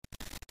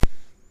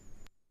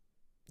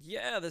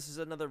Yeah, this is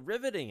another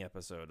riveting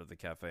episode of the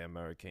Cafe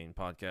Americain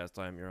podcast.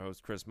 I am your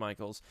host, Chris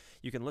Michaels.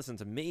 You can listen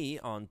to me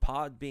on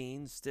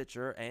Podbean,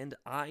 Stitcher, and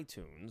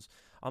iTunes.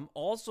 I'm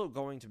also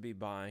going to be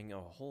buying a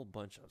whole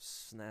bunch of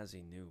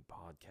snazzy new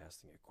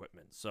podcasting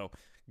equipment. So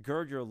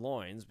gird your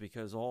loins,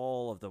 because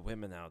all of the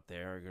women out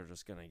there are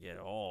just going to get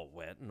all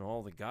wet, and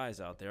all the guys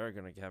out there are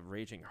going to have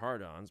raging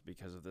hard-ons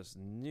because of this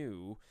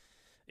new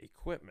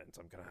equipment.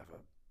 I'm going to have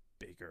a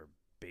bigger,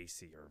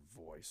 bassier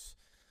voice.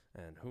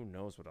 And who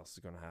knows what else is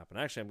going to happen.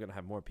 Actually, I'm going to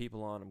have more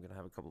people on. I'm going to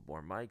have a couple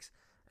more mics.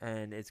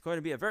 And it's going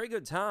to be a very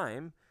good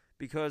time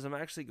because I'm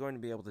actually going to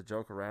be able to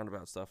joke around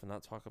about stuff and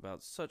not talk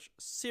about such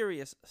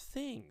serious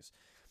things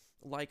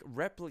like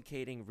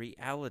replicating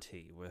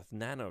reality with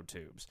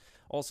nanotubes.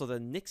 Also, the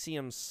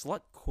Nixium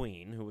slut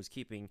queen who was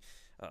keeping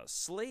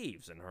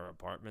slaves in her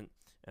apartment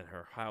and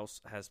her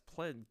house has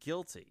pled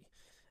guilty.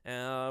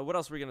 What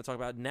else are we going to talk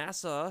about?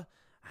 NASA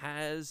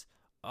has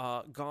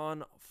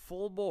gone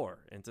full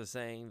bore into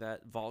saying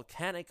that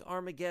volcanic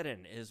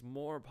Armageddon is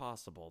more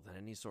possible than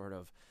any sort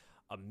of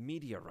a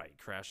meteorite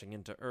crashing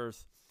into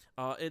Earth.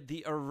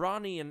 The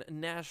Iranian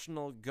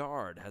National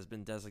Guard has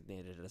been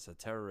designated as a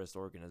terrorist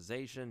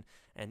organization,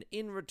 and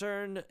in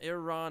return,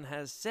 Iran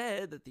has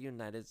said that the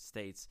United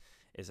States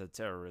is a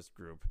terrorist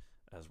group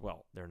as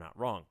well. They're not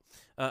wrong,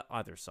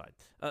 either side.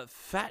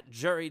 Fat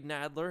Jerry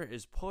Nadler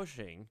is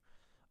pushing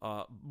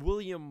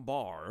William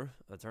Barr,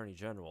 Attorney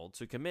General,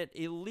 to commit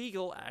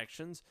illegal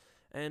actions,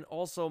 and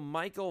also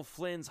Michael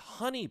Flynn's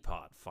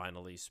honeypot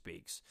finally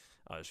speaks.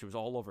 She was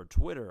all over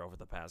Twitter over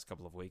the past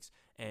couple of weeks,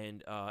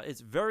 and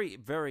it's very,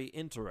 very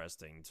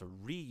interesting to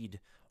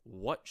read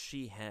what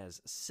she has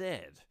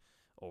said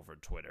over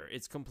Twitter.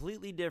 It's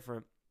completely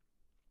different,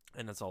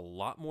 and it's a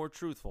lot more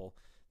truthful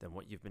than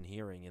what you've been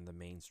hearing in the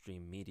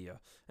mainstream media.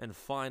 And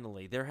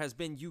finally, there has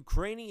been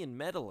Ukrainian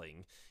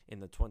meddling in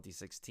the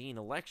 2016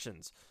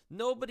 elections.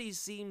 Nobody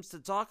seems to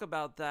talk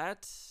about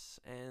that,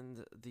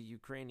 and the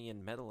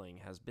Ukrainian meddling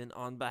has been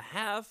on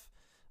behalf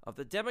of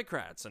the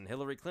Democrats and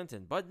Hillary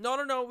Clinton. But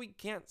no, we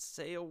can't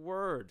say a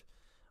word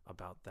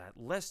about that,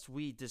 lest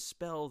we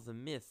dispel the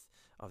myth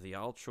of the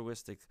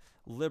altruistic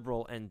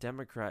liberal and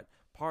Democrat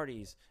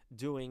parties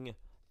doing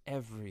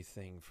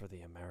everything for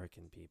the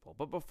American people.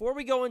 But before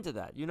we go into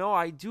that,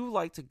 I do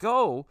like to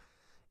go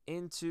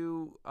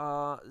into,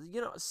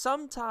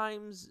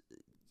 sometimes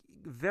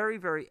very,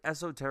 very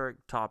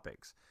esoteric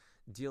topics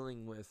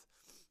dealing with,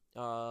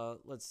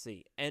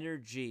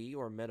 energy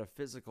or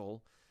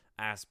metaphysical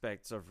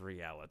aspects of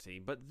reality.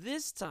 But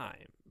this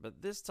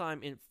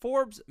time in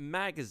Forbes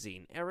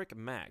magazine, Eric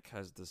Mack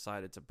has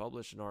decided to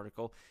publish an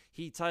article.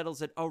 He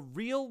titles it, "A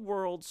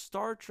Real-World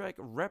Star Trek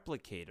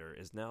Replicator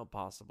is Now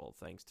Possible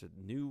Thanks to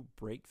New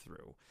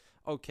Breakthrough."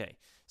 Okay,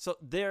 so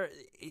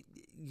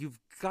you've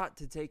got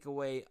to take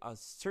away a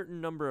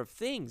certain number of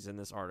things in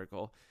this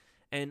article,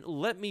 and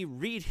let me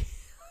read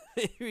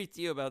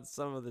to you about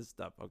some of this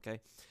stuff, okay?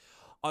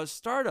 A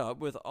startup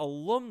with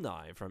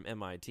alumni from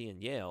MIT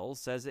and Yale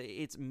says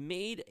it's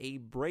made a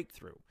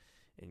breakthrough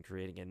in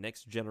creating a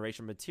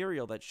next-generation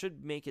material that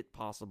should make it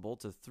possible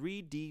to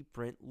 3D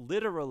print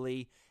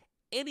literally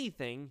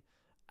anything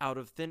out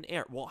of thin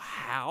air. Well,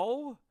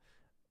 how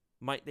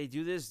might they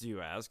do this, do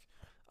you ask?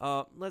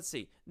 Let's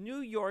see. New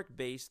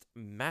York-based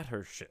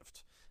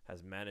Mattershift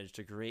has managed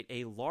to create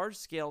a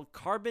large-scale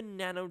carbon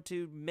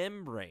nanotube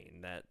membrane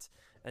that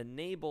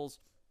enables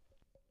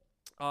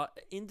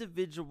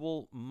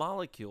individual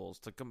molecules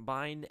to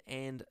combine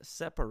and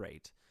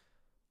separate.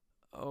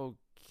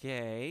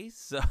 Okay,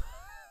 so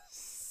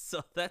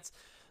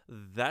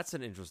that's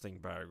an interesting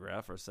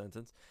paragraph or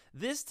sentence.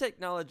 This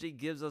technology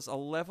gives us a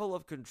level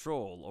of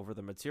control over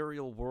the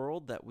material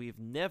world that we've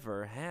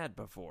never had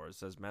before,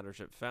 says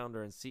Mattership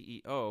founder and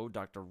CEO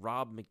Dr.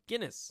 Rob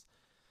McGinnis.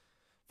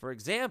 For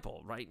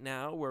example, right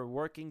now we're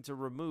working to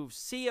remove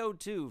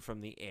CO2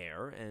 from the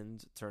air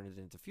and turn it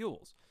into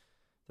fuels.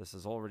 This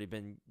has already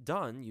been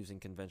done using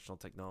conventional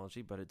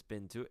technology, but it's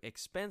been too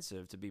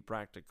expensive to be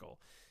practical.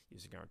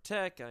 Using our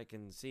tech, I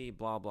can see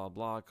blah, blah,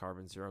 blah,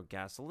 carbon zero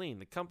gasoline.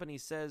 The company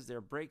says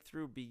their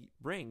breakthrough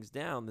brings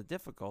down the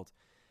difficult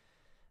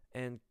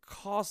and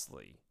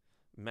costly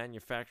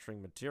manufacturing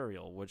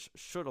material, which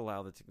should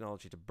allow the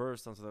technology to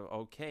burst onto the...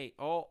 Okay,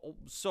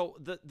 so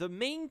the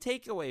main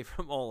takeaway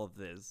from all of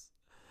this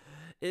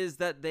is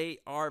that they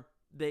are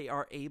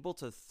able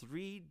to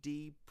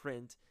 3D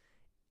print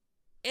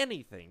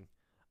anything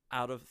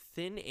out of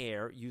thin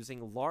air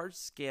using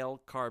large-scale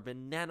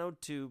carbon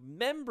nanotube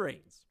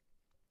membranes.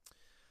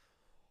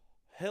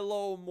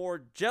 Hello,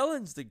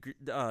 Morgellons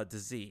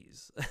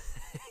disease.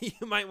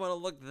 You might want to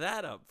look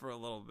that up for a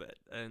little bit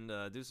and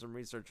do some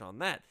research on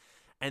that.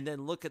 And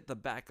then look at the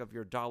back of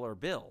your dollar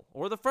bill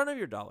or the front of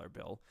your dollar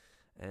bill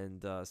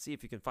and see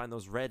if you can find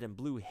those red and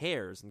blue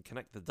hairs and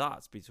connect the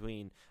dots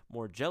between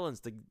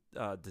Morgellons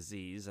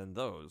disease and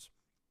those,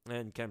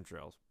 and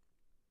chemtrails.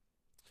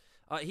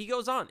 He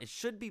goes on, it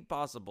should be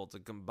possible to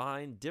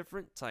combine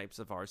different types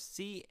of our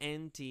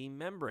CNT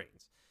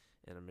membranes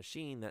in a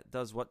machine that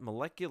does what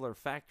molecular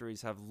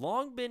factories have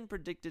long been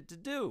predicted to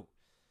do,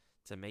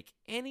 to make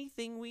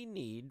anything we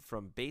need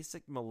from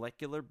basic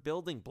molecular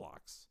building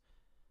blocks.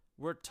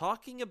 We're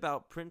talking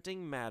about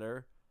printing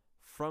matter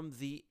from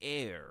the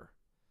air.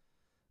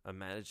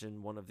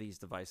 Imagine one of these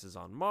devices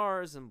on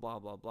Mars and blah,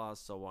 blah, blah,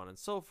 so on and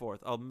so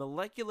forth. A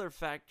molecular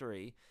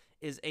factory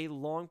is a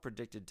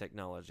long-predicted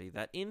technology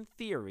that, in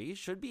theory,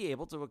 should be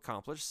able to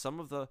accomplish some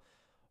of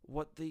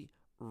what the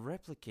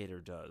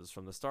Replicator does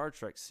from the Star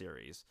Trek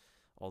series,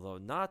 although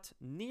not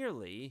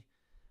nearly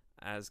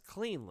as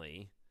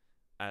cleanly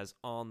as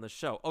on the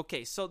show.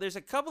 Okay, so there's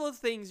a couple of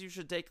things you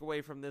should take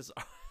away from this,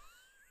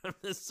 from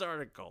this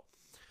article.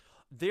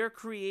 They're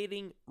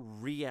creating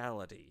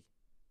reality.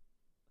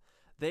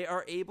 They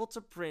are able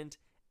to print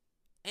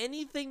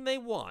anything they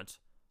want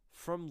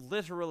from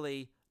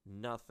literally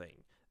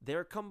nothing.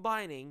 They're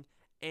combining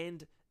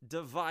and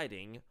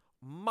dividing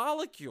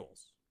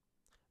molecules,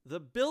 the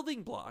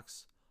building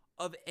blocks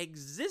of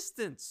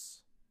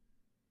existence,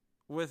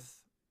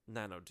 with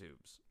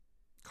nanotubes,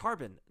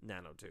 carbon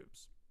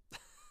nanotubes.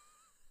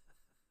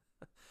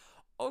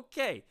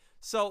 Okay,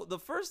 so the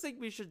first thing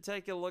we should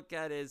take a look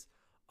at is,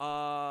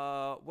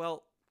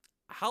 well,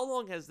 how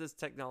long has this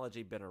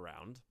technology been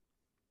around?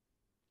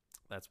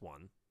 That's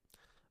one.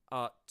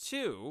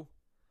 Two,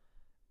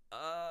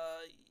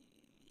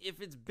 if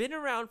it's been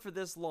around for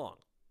this long,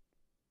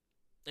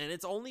 and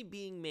it's only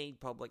being made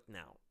public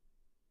now,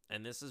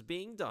 and this is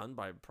being done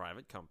by a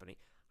private company,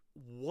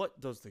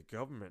 what does the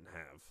government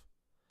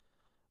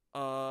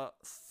have?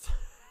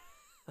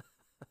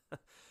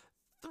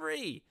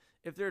 Three,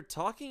 if they're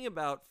talking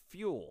about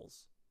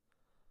fuels,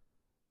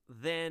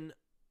 then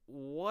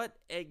what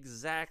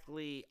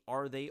exactly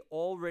are they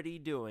already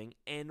doing,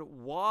 and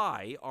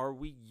why are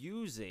we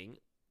using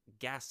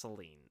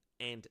gasoline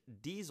and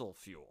diesel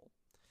fuel?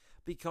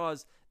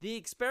 Because the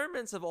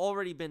experiments have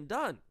already been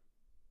done.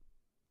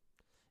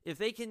 If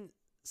they can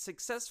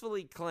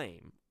successfully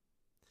claim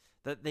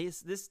that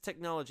this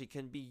technology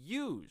can be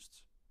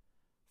used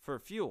for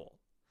fuel,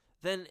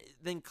 then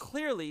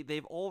clearly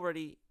they've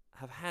already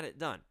have had it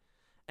done.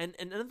 And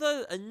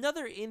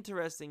another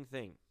interesting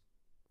thing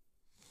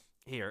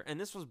here, and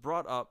this was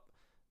brought up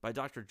by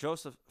Dr.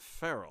 Joseph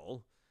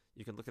Farrell.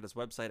 You can look at his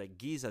website at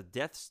Giza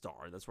Death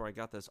Star. That's where I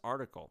got this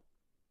article.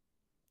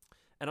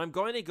 And I'm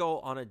going to go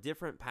on a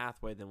different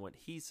pathway than what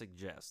he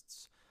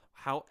suggests.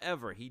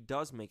 However, he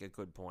does make a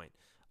good point.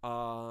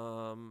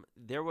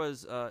 There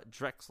was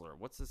Drexler.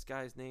 What's this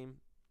guy's name?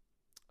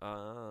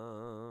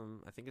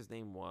 I think his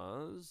name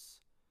was...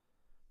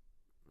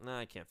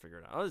 I can't figure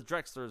it out. Oh,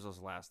 Drexler is his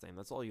last name.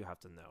 That's all you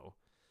have to know.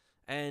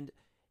 And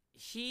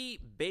he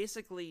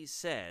basically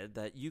said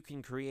that you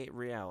can create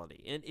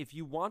reality. And if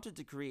you wanted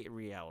to create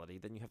reality,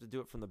 then you have to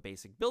do it from the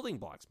basic building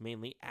blocks,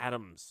 mainly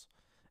atoms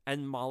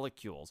and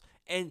molecules.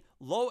 And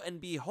lo and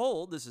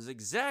behold, this is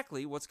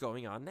exactly what's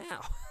going on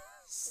now.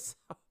 So,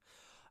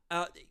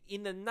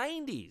 in the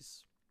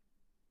 90s,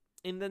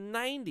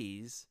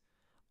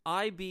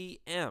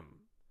 IBM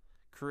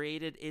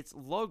created its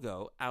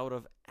logo out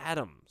of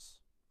atoms.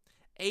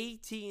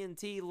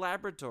 AT&T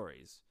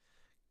Laboratories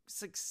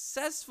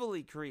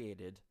successfully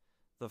created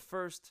the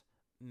first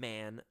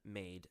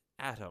man-made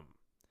atom.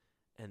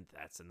 And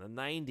that's in the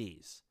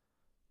 90s.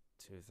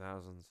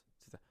 2000s.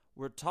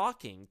 We're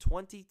talking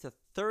 20 to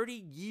 30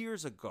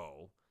 years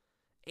ago,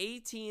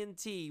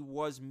 AT&T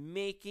was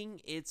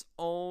making its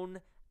own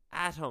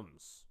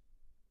atoms.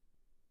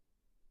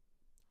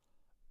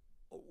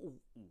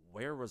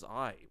 Where was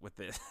I with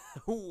this?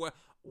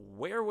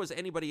 Where was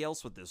anybody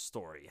else with this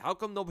story? How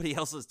come nobody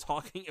else is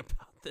talking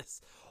about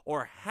this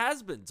or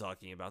has been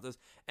talking about this?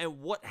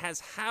 And what has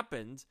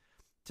happened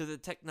to the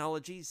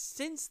technology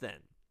since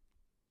then?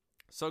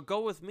 So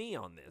go with me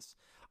on this.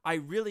 I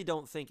really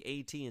don't think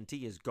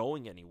AT&T is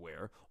going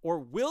anywhere or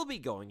will be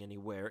going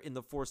anywhere in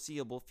the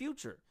foreseeable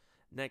future.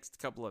 Next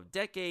couple of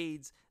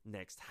decades,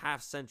 next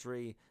half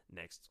century,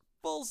 next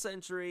full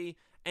century,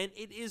 and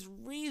it is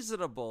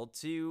reasonable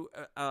to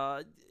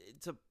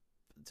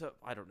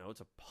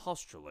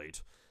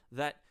postulate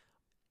that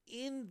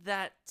in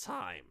that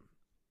time,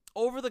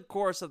 over the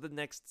course of the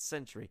next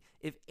century,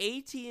 if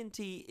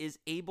AT&T is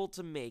able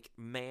to make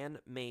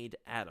man-made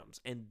atoms,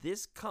 and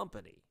this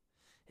company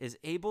is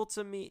able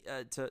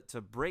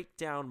to break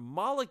down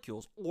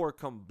molecules or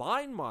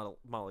combine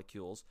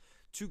molecules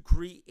to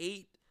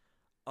create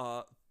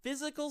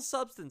physical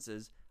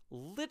substances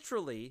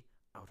literally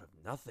out of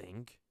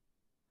nothing,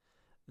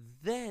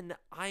 then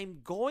I'm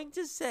going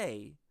to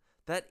say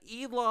that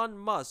Elon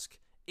Musk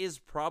is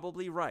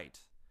probably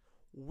right.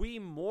 We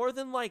more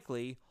than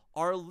likely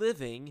are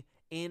living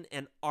in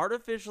an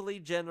artificially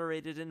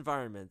generated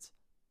environment,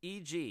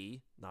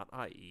 e.g., not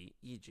i.e.,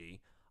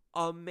 e.g.,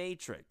 a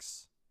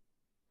matrix.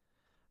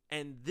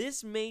 And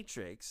this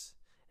matrix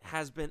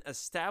has been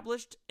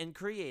established and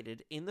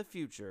created in the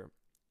future,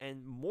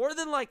 and more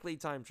than likely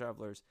time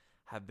travelers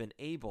have been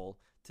able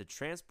to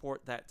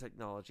transport that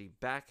technology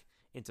back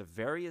into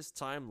various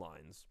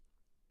timelines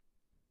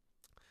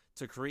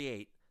to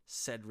create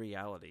said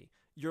reality.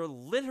 You're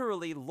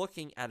literally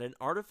looking at an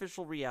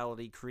artificial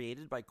reality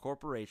created by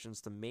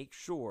corporations to make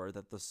sure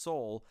that the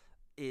soul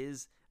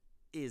is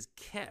is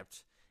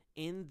kept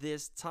in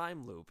this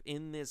time loop,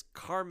 in this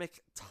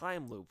karmic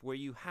time loop where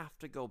you have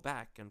to go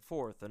back and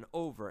forth and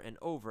over and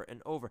over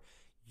and over.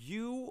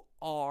 You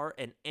are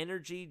an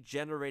energy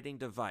generating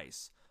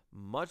device,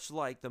 much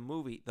like the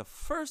movie, the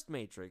first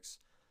Matrix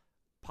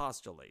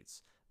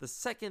postulates. The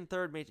second,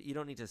 third Matrix, you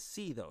don't need to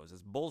see those.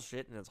 It's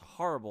bullshit and it's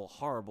horrible,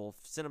 horrible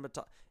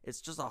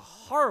It's just a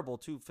horrible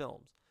two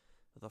films.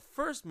 The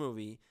first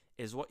movie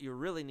is what you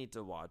really need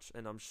to watch,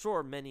 and I'm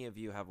sure many of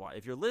you have watched.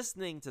 If you're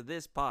listening to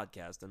this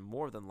podcast, and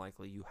more than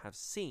likely you have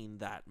seen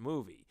that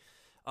movie.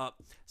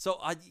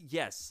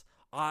 Yes,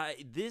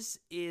 this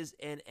is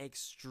an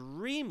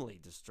extremely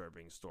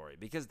disturbing story,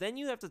 because then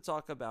you have to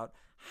talk about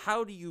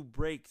how do you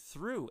break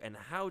through and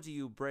how do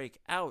you break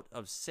out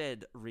of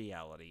said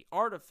reality,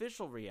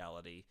 artificial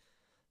reality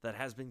that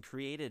has been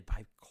created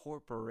by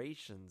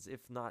corporations,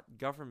 if not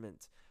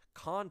government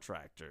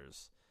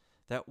contractors,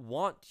 that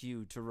want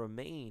you to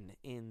remain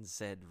in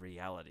said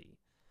reality.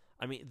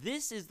 I mean,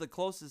 this is the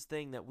closest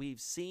thing that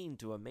we've seen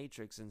to a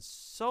Matrix in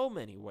so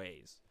many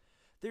ways.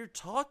 They're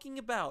talking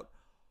about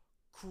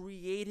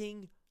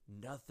creating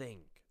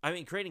nothing. I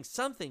mean, creating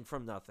something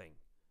from nothing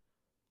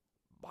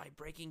by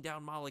breaking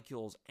down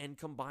molecules and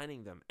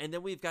combining them. And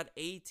then we've got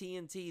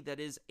AT&T that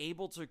is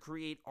able to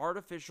create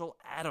artificial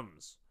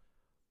atoms.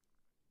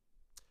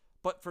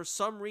 But for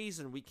some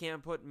reason, we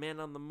can't put men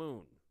on the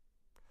moon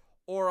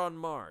or on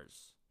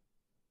Mars,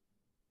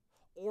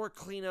 or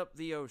clean up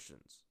the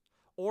oceans,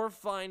 or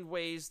find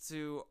ways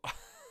to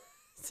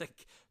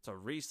to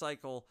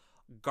recycle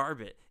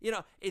garbage. You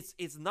know,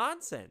 it's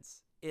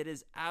nonsense. It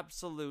is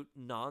absolute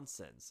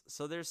nonsense.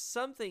 So there's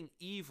something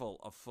evil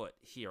afoot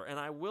here, and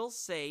I will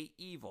say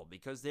evil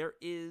because there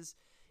is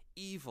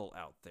evil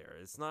out there.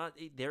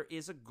 There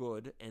is a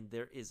good and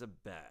there is a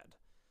bad.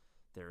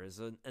 There is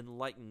an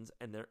enlightened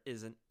and there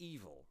is an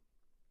evil.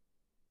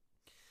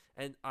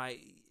 And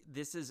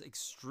this is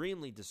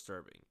extremely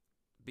disturbing,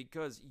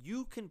 because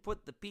you can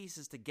put the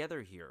pieces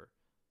together here.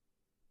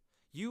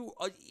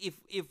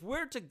 If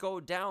we're to go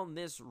down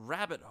this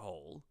rabbit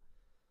hole,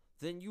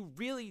 then you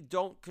really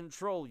don't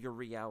control your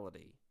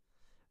reality.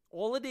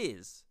 All it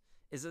is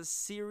a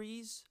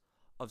series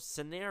of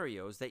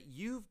scenarios that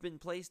you've been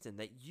placed in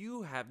that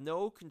you have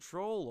no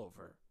control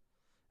over.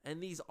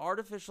 And these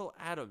artificial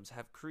atoms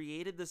have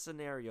created the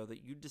scenario that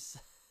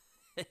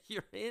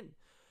you're in.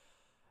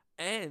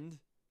 And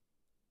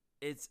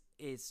it's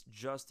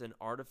just an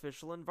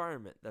artificial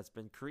environment that's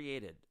been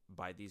created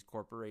by these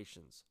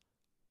corporations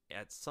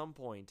at some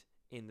point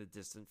in the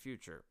distant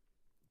future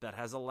that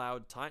has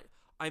allowed time.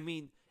 I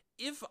mean,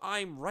 if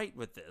I'm right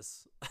with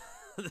this,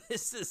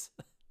 this is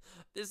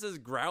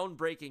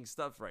groundbreaking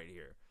stuff right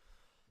here.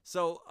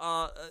 So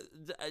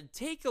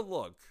take a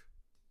look.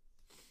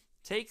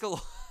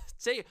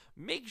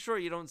 Make sure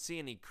you don't see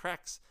any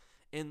cracks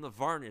in the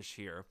varnish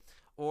here,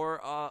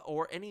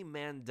 or any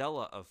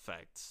Mandela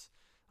effects.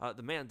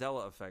 The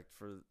Mandela effect,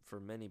 for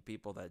many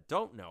people that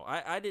don't know,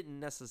 I didn't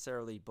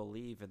necessarily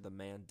believe in the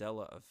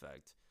Mandela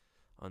effect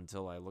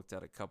until I looked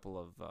at a couple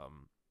of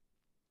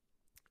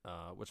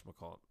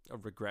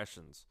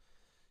regressions,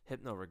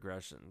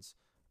 hypnoregressions,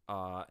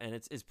 and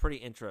it's pretty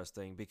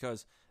interesting,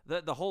 because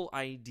the whole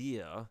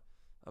idea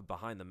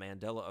behind the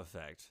Mandela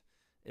effect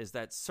is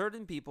that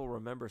certain people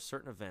remember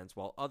certain events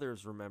while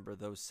others remember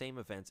those same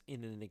events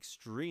in an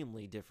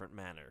extremely different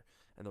manner.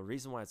 And the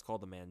reason why it's called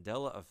the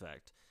Mandela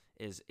effect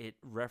is it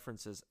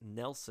references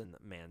Nelson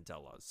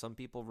Mandela. Some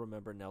people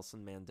remember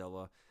Nelson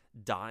Mandela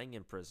dying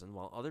in prison,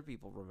 while other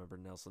people remember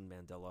Nelson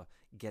Mandela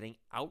getting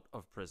out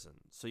of prison.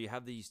 So you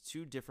have these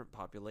two different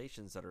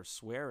populations that are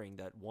swearing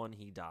that, one,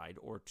 he died,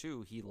 or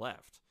two, he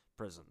left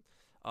prison.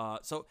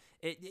 So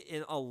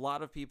a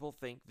lot of people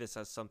think this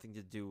has something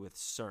to do with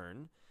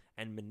CERN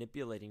and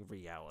manipulating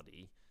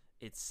reality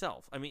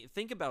itself. I mean,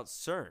 think about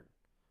CERN.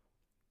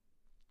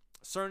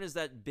 CERN is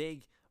that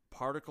big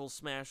particle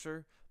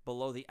smasher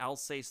below the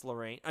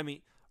Alsace-Lorraine. I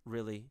mean,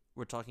 really,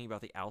 we're talking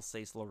about the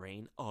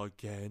Alsace-Lorraine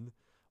again?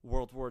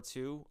 World War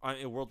II?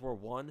 World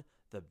War I,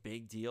 the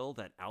big deal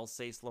that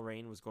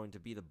Alsace-Lorraine was going to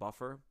be the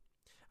buffer.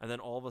 And then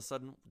all of a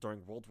sudden,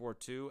 during World War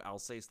II,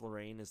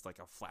 Alsace-Lorraine is like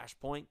a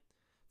flashpoint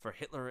for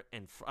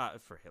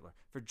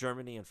for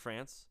Germany and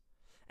France.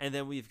 And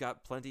then we've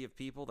got plenty of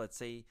people that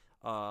say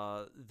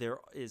there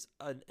is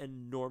an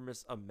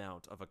enormous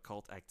amount of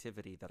occult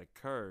activity that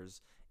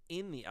occurs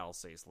in the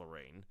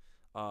Alsace-Lorraine,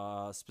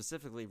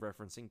 specifically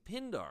referencing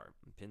Pindar.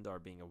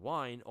 Pindar being a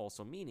wine,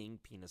 also meaning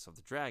penis of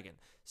the dragon.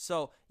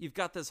 So you've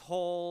got this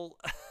whole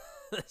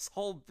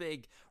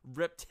big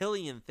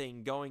reptilian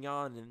thing going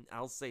on in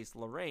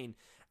Alsace-Lorraine,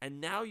 and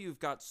now you've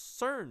got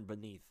CERN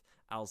beneath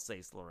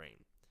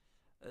Alsace-Lorraine.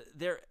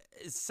 They're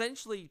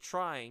essentially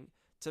trying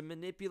to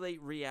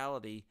manipulate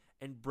reality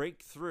and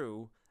break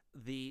through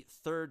the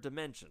third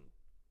dimension.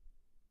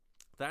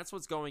 That's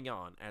what's going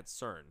on at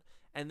CERN.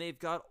 and they've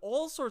got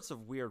all sorts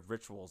of weird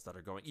rituals that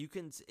are going. You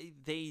can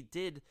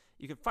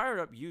fire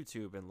up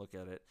YouTube and look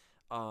at it.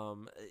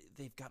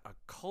 They've got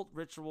occult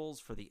rituals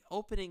for the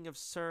opening of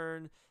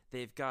CERN.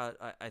 They've got,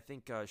 I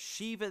think,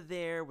 Shiva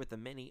there with the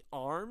many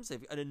arms.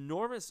 They've an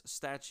enormous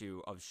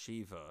statue of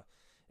Shiva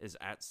is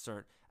at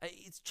CERN.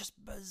 It's just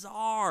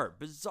bizarre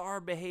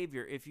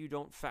behavior if you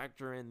don't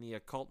factor in the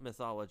occult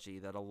mythology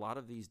that a lot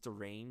of these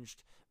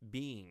deranged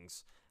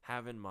beings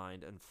have in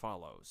mind and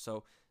follow.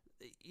 So,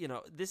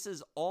 this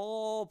is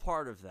all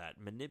part of that,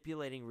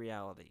 manipulating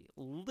reality,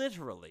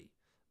 literally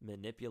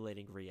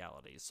manipulating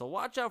reality. So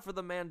watch out for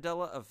the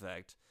Mandela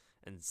effect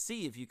and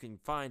see if you can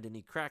find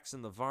any cracks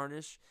in the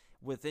varnish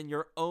within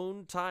your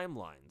own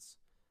timelines,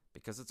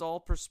 because it's all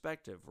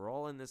perspective. We're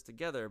all in this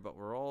together, but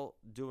we're all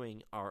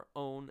doing our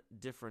own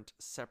different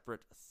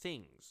separate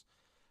things.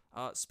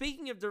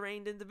 Speaking of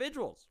deranged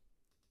individuals,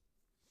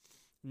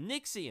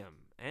 NXIVM,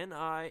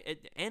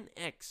 N-X-I-V-M,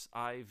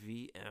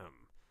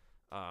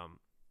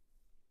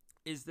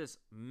 is this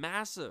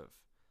massive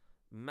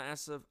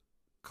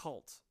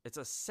cult. It's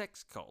a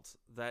sex cult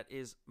that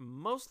is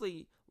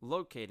mostly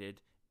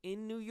located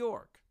in New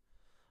York.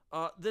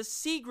 The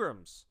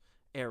Seagrams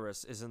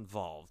heiress is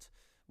involved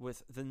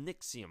with the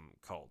NXIVM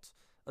cult.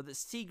 The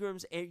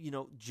Seagrams,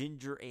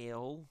 ginger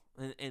ale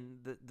and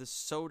the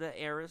soda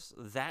heiress,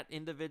 that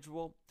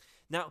individual.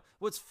 Now,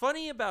 what's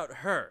funny about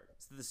her,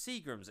 the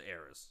Seagrams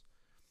heiress,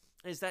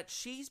 is that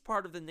she's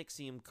part of the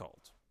NXIVM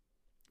cult,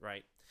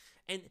 right?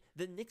 And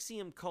the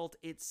NXIVM cult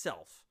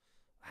itself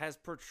has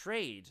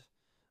portrayed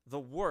the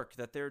work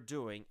that they're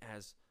doing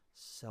as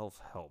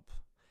self-help,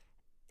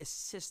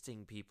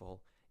 assisting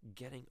people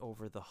getting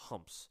over the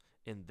humps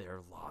in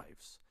their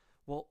lives.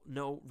 Well,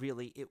 no,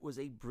 really, it was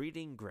a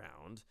breeding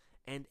ground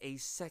and a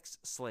sex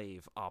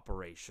slave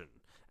operation.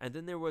 And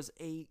then there was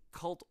a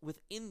cult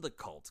within the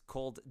cult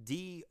called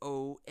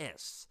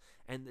DOS.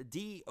 And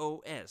the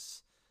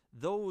DOS,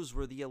 those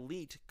were the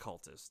elite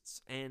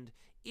cultists. And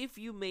if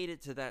you made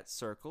it to that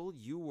circle,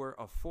 you were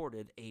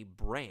afforded a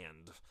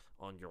brand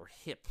on your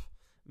hip,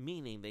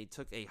 meaning they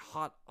took a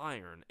hot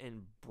iron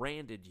and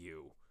branded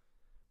you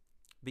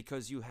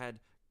because you had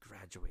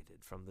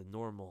graduated from the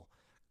normal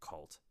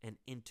cult and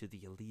into the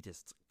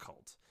elitist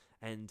cult.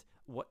 And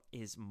what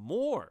is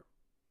more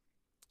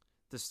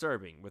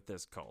disturbing with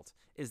this cult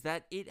is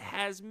that it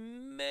has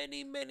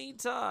many, many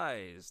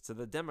ties to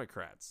the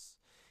Democrats,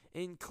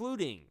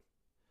 including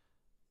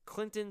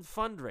Clinton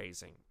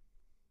fundraising.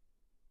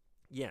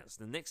 Yes,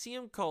 the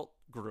NXIVM cult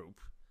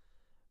group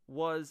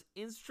was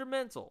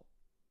instrumental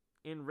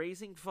in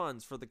raising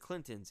funds for the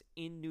Clintons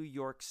in New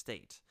York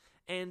State.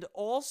 And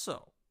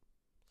also,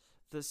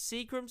 the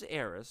Seagrams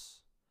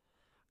heiress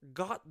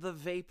got the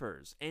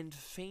vapors and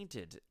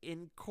fainted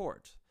in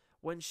court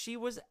when she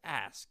was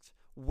asked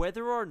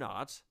whether or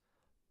not,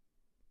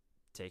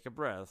 take a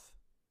breath,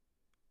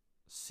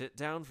 sit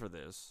down for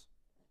this,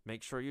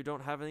 make sure you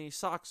don't have any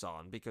socks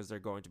on because they're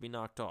going to be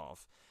knocked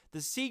off. The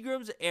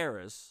Seagrams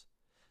heiress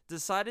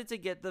decided to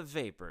get the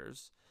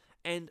vapors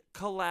and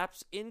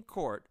collapse in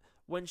court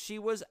when she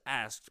was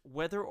asked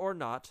whether or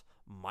not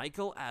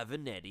Michael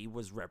Avenatti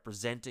was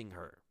representing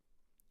her.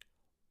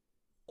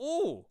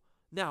 Oh,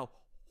 now,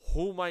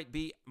 who might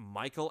be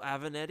Michael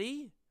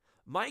Avenatti?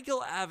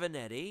 Michael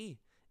Avenatti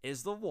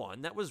is the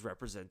one that was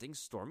representing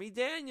Stormy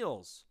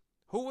Daniels,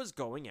 who was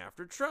going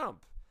after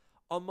Trump,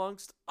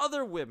 amongst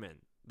other women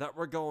that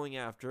were going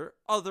after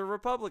other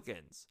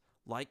Republicans,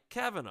 like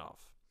Kavanaugh.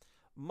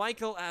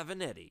 Michael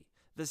Avenatti,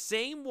 the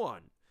same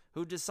one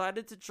who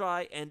decided to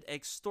try and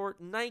extort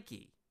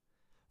Nike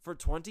for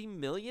 $20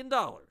 million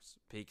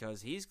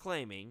because he's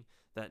claiming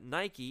that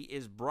Nike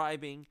is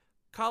bribing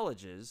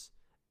colleges,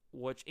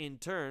 which in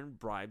turn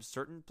bribes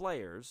certain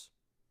players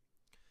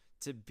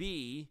to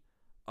be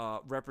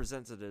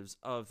representatives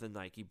of the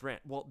Nike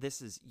brand. Well,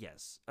 this is,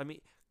 yes. I mean,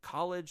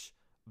 college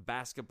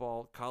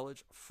basketball,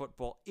 college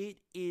football, it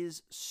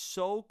is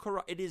so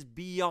corrupt. It is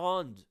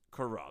beyond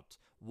corrupt.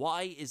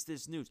 Why is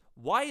this news?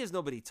 Why is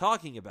nobody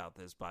talking about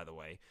this, by the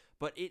way?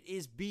 But it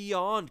is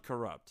beyond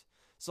corrupt.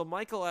 So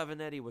Michael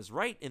Avenatti was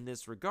right in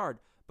this regard,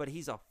 but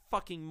he's a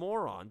fucking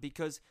moron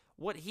because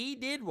what he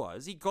did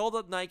was he called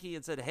up Nike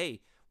and said, hey,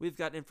 we've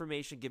got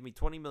information, give me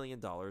 $20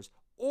 million,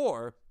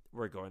 or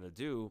we're going to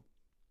do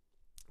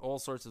all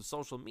sorts of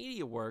social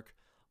media work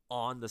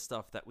on the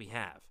stuff that we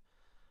have.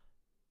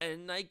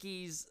 And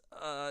Nike's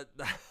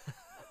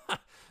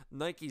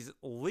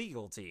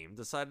legal team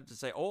decided to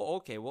say, oh,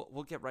 okay,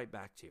 we'll get right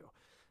back to you.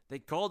 They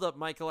called up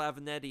Michael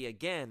Avenatti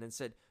again and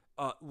said,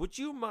 would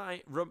you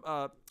mind,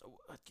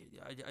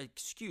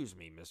 excuse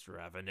me, Mr.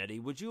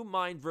 Avenatti, would you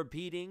mind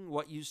repeating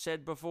what you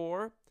said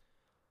before?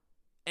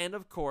 And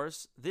of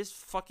course, this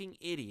fucking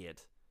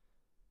idiot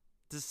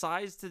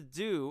decides to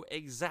do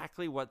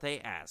exactly what they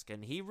ask.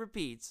 And he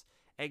repeats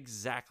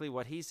exactly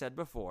what he said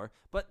before.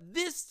 But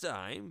this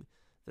time,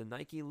 the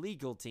Nike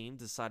legal team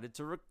decided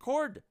to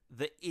record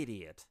the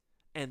idiot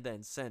and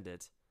then send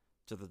it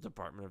to the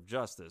Department of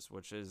Justice,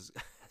 which has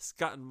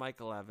gotten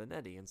Michael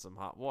Avenatti in some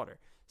hot water.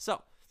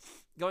 So,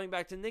 going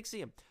back to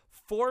NXIVM,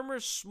 former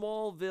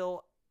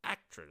Smallville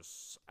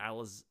actress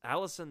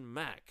Allison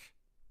Mack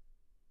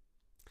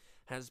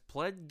has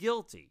pled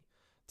guilty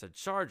to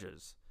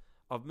charges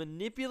of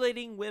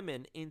manipulating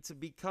women into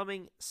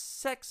becoming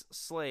sex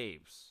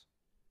slaves.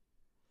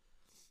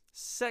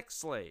 Sex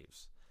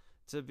slaves.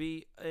 To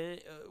be,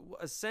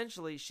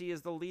 essentially, she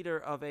is the leader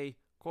of a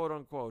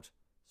quote-unquote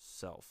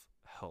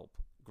self-help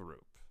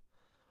group.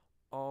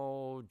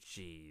 Oh,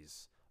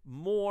 geez.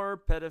 More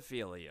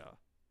pedophilia.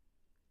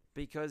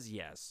 Because,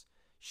 yes,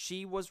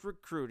 she was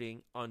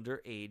recruiting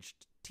underage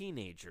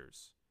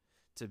teenagers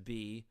to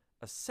be,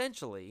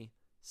 essentially,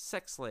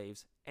 sex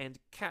slaves and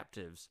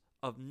captives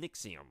of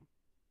NXIVM.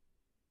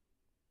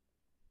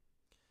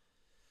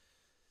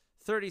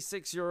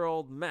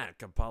 36-year-old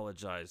Mac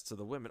apologized to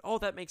the women. Oh,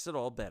 that makes it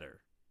all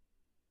better.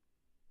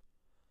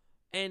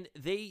 And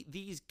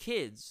these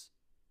kids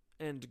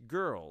and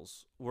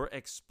girls were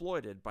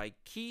exploited by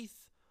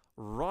Keith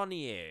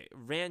Raniere.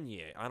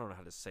 I don't know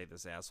how to say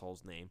this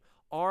asshole's name.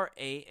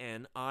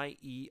 Raniere.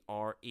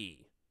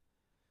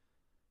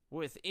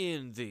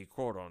 Within the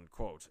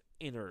quote-unquote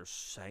inner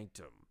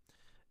sanctum.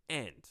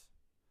 And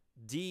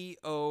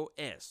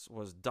DOS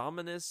was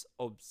Dominus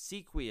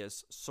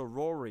Obsequious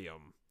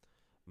Sororium,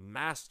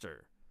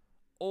 master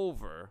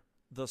over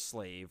the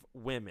slave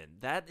women.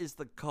 That is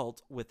the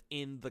cult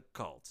within the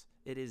cult.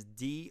 It is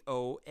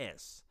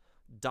DOS,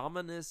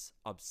 Dominus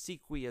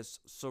Obsequious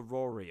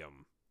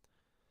Sororium.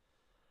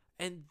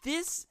 And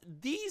these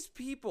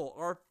people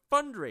are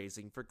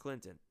fundraising for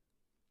Clinton.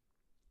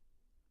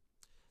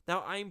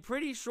 Now, I'm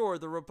pretty sure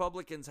the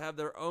Republicans have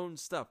their own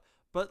stuff,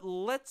 but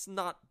let's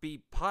not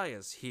be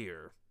pious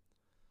here.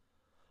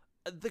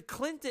 The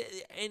Clinton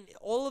and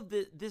all of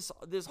this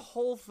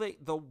whole thing,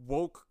 the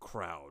woke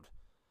crowd.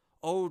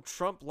 Oh,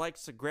 Trump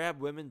likes to grab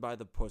women by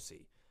the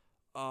pussy.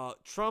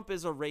 Trump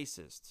is a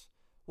racist.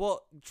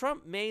 Well,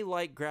 Trump may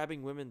like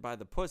grabbing women by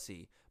the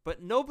pussy,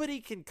 but nobody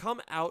can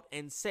come out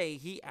and say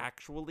he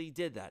actually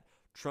did that.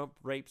 Trump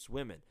rapes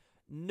women.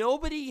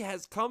 Nobody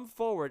has come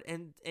forward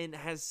and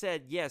has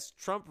said, yes,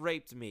 Trump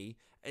raped me,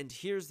 and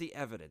here's the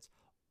evidence.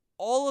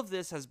 All of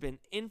this has been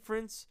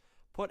inference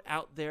put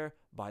out there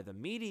by the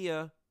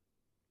media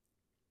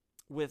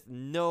with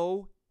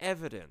no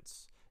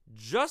evidence.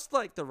 Just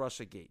like the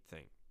Russiagate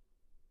thing.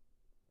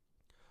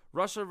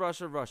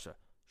 Russia.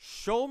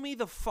 Show me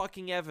the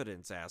fucking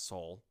evidence,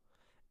 asshole.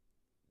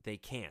 They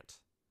can't.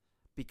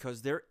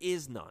 Because there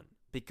is none.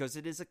 Because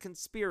it is a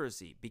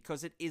conspiracy.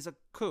 Because it is a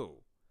coup.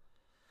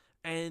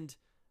 And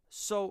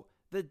so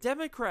the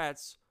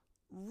Democrats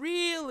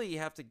really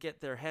have to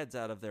get their heads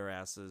out of their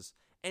asses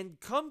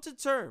and come to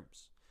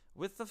terms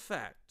with the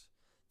fact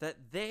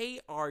that they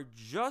are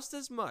just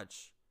as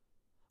much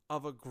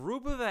of a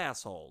group of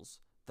assholes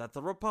that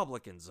the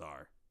Republicans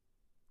are.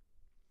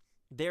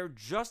 They're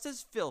just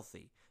as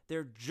filthy.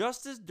 They're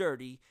just as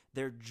dirty.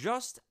 They're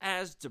just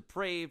as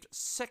depraved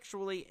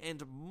sexually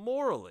and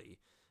morally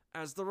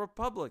as the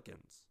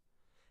Republicans.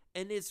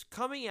 And it's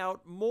coming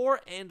out more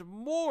and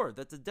more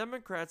that the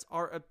Democrats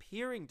are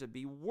appearing to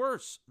be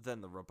worse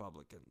than the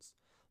Republicans.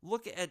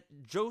 Look at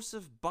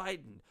Joseph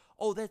Biden.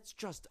 Oh, that's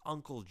just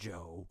Uncle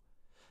Joe.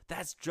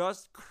 That's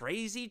just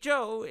Crazy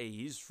Joe.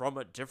 He's from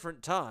a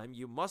different time.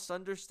 You must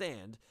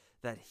understand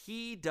that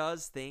he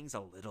does things a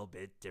little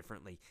bit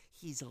differently.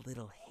 He's a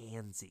little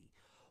handsy.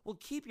 Well,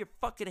 keep your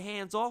fucking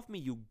hands off me,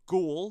 you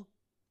ghoul.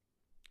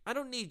 I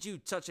don't need you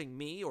touching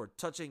me or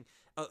touching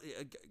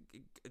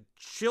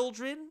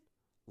children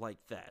like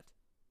that.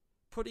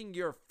 Putting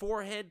your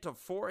forehead to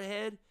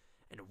forehead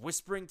and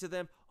whispering to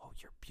them, oh,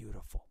 you're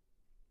beautiful.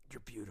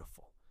 You're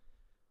beautiful.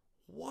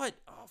 What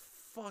a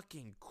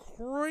fucking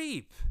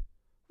creep.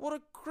 What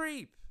a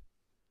creep.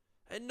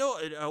 And no,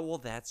 well,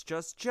 that's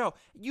just Joe.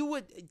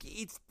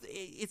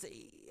 It's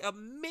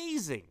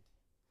amazing.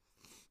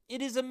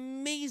 It is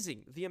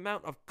amazing the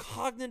amount of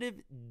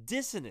cognitive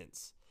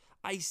dissonance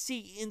I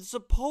see in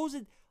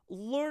supposed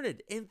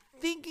learned and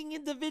thinking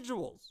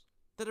individuals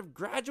that have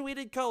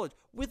graduated college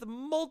with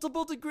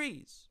multiple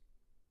degrees.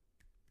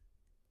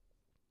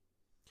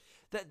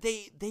 That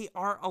they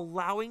are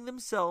allowing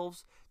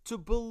themselves to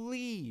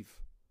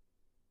believe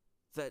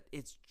that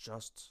it's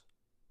just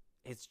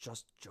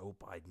Joe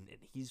Biden and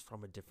he's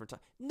from a different time.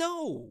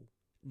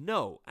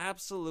 No,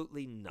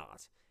 absolutely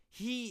not.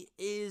 He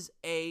is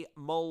a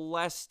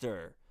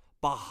molester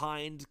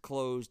behind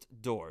closed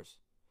doors.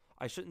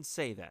 I shouldn't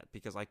say that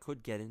because I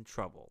could get in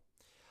trouble.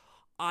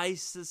 I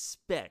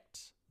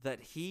suspect that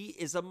he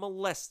is a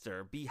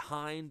molester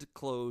behind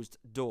closed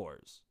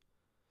doors.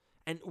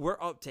 And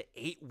we're up to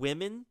 8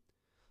 women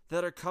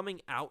that are coming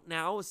out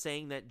now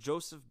saying that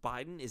Joseph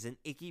Biden is an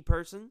icky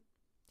person.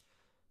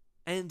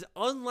 And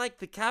unlike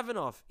the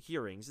Kavanaugh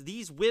hearings,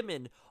 these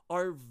women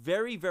are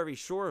very, very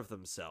sure of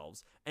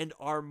themselves and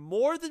are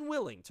more than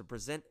willing to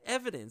present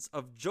evidence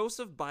of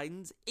Joseph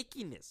Biden's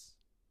ickiness.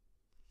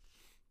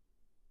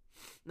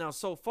 Now,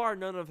 so far,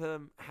 none of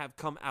them have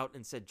come out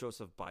and said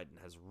Joseph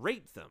Biden has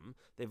raped them.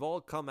 They've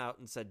all come out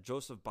and said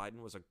Joseph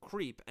Biden was a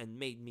creep and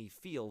made me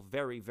feel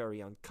very,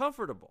 very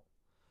uncomfortable.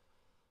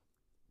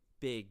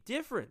 Big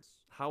difference.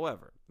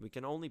 However, we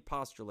can only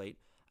postulate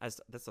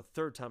That's the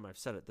third time I've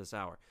said it this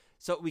hour.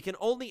 So we can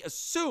only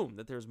assume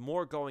that there's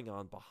more going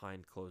on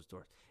behind closed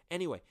doors.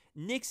 Anyway,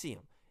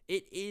 NXIVM,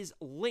 it is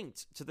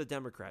linked to the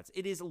Democrats.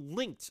 It is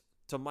linked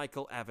to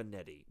Michael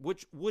Avenatti,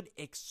 which would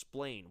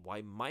explain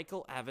why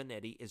Michael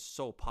Avenatti is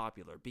so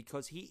popular,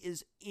 because he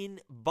is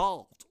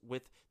involved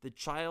with the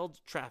child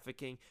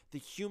trafficking, the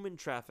human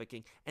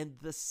trafficking, and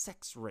the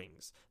sex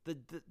rings, the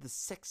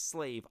sex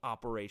slave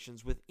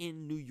operations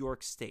within New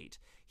York State.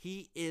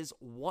 He is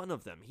one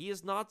of them. He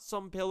is not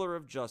some pillar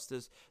of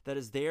justice that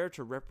is there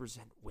to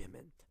represent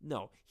women.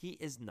 No, he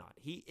is not.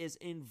 He is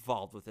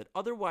involved with it.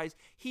 Otherwise,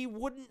 he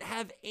wouldn't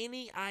have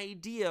any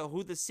idea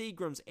who the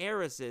Seagram's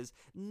heiress is,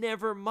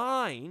 never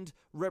mind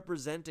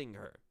representing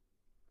her.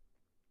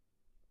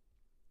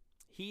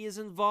 He is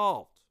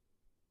involved.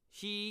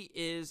 He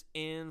is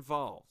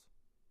involved.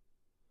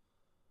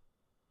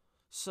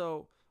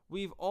 So,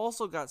 we've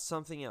also got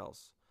something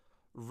else.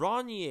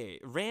 Raniere,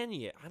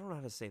 I don't know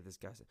how to say this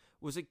guy's name,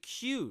 was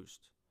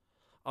accused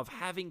of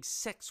having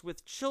sex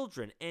with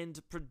children and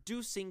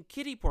producing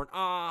kiddie porn.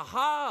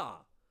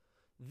 Aha!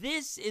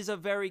 This is a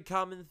very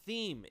common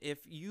theme if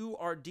you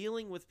are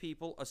dealing with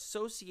people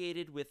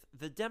associated with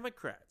the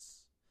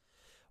Democrats.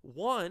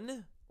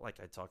 One, like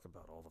I talk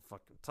about all the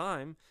fucking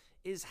time,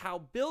 is how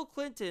Bill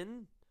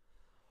Clinton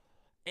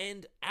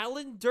and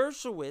Alan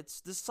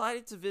Dershowitz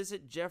decided to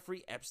visit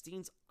Jeffrey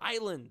Epstein's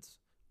island.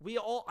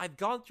 I've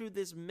gone through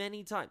this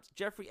many times.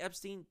 Jeffrey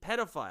Epstein,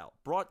 pedophile,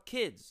 brought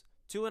kids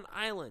to an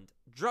island,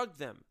 drugged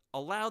them,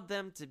 allowed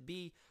them to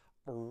be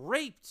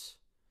raped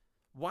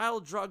while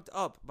drugged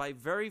up by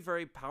very,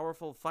 very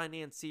powerful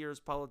financiers,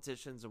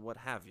 politicians, and what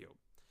have you.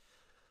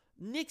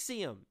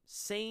 NXIVM,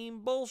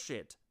 same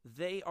bullshit.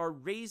 They are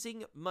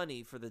raising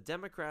money for the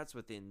Democrats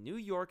within New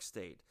York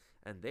State,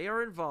 and they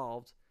are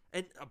involved.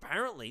 And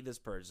apparently this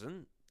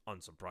person,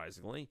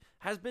 unsurprisingly,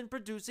 has been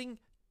producing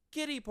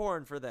kiddie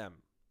porn for them.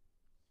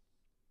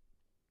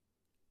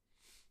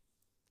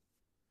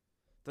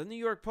 The New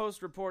York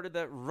Post reported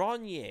that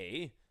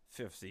Raniere,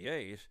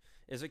 58,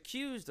 is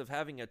accused of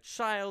having a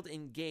child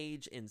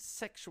engage in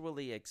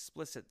sexually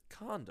explicit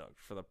conduct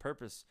for the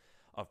purpose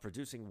of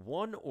producing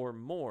one or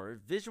more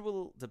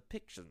visual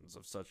depictions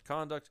of such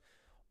conduct,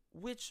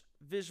 which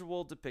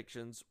visual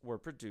depictions were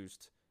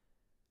produced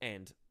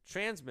and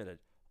transmitted.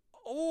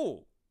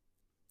 Oh,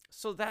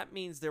 so that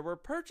means there were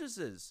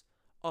purchases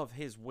of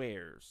his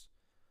wares.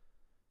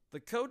 The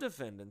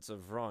co-defendants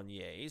of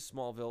Raniere,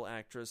 Smallville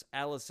actress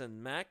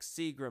Allison Mack,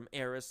 Seagram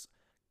heiress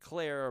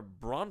Claire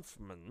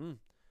Bronfman,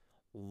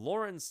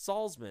 Lauren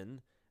Salzman,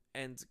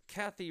 and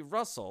Kathy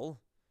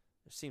Russell,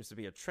 there seems to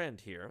be a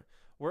trend here,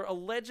 were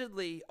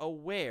allegedly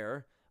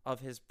aware of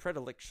his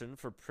predilection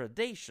for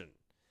predation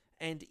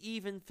and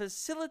even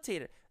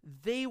facilitated.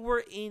 They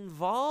were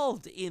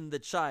involved in the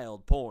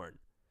child porn.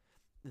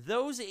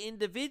 Those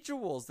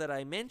individuals that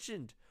I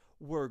mentioned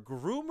were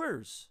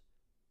groomers.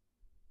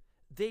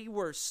 They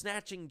were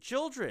snatching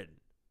children.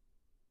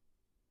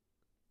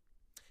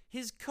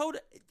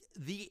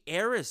 The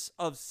heiress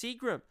of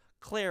Seagram,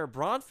 Claire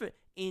Bronfman,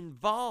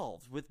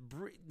 involved with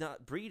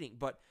not breeding,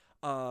 but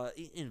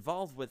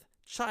involved with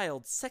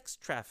child sex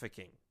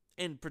trafficking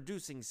and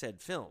producing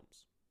said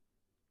films.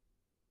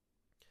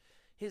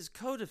 His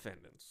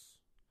co-defendants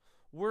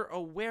were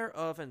aware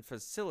of and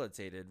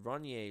facilitated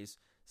Raniere's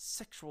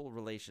sexual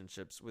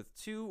relationships with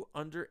two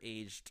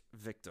underaged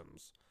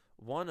victims,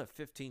 one a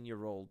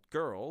 15-year-old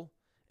girl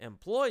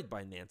employed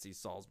by Nancy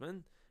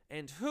Salzman,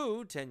 and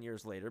who, 10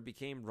 years later,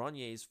 became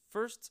Raniere's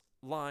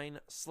first-line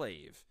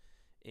slave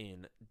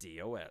in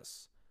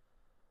DOS.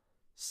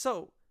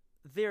 So,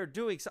 they're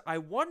doing so. I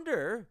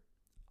wonder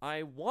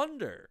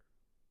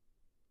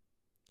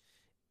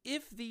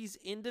if these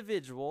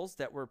individuals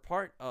that were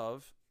part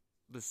of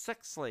the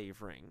sex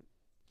slave ring,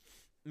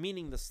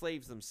 meaning the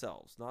slaves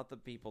themselves, not the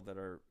people that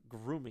are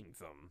grooming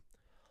them,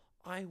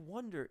 I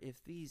wonder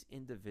if these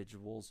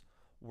individuals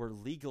were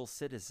legal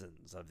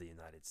citizens of the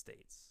United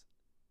States.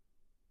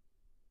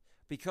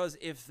 Because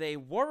if they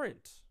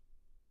weren't,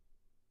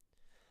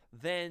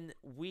 then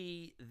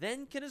we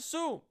then can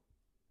assume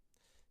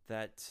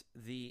that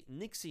the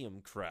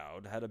NXIVM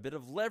crowd had a bit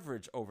of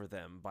leverage over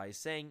them by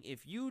saying,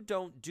 if you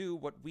don't do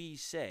what we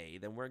say,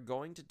 then we're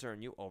going to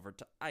turn you over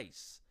to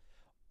ICE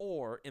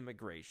or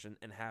immigration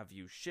and have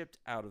you shipped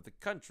out of the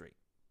country.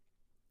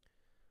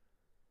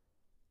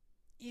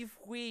 If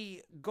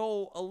we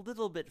go a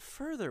little bit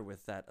further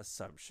with that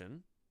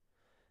assumption,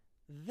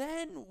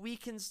 then we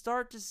can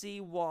start to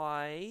see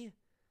why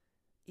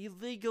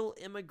illegal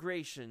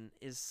immigration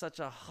is such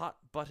a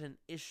hot-button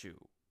issue,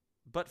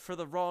 but for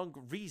the wrong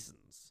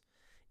reasons.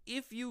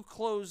 If you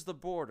close the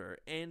border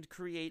and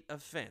create a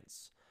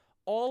fence,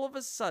 all of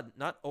a sudden,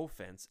 not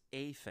offense,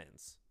 a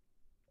fence,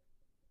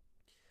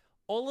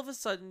 all of a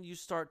sudden you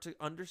start to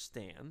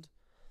understand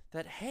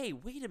that, hey,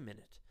 wait a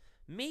minute,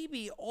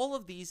 maybe all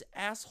of these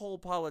asshole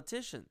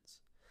politicians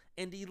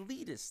and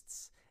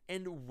elitists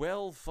and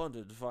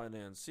well-funded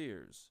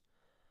financiers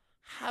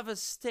have a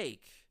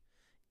stake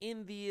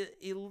in the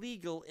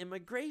illegal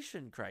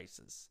immigration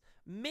crisis.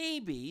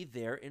 Maybe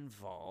they're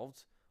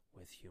involved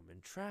with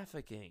human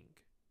trafficking.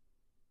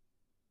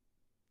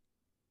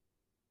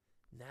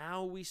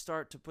 Now we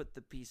start to put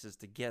the pieces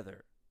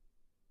together.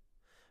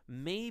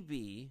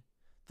 Maybe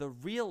the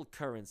real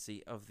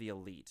currency of the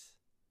elite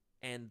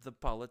and the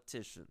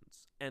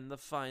politicians and the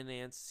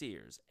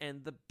financiers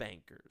and the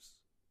bankers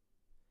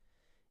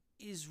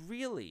is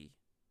really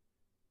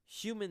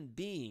human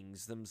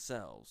beings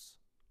themselves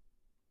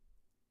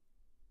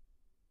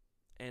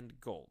and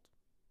gold.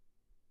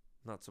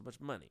 Not so much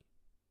money,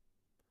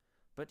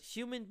 but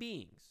human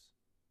beings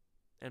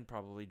and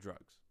probably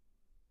drugs.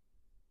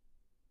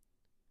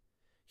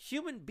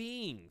 Human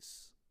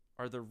beings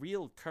are the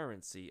real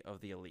currency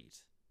of the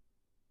elite.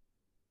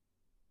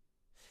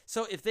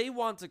 So if they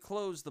want to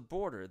close the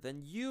border,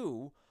 then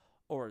you,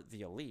 or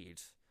the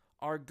elite,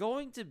 are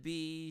going to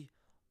be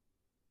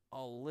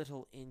a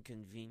little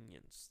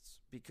inconvenienced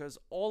because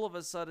all of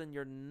a sudden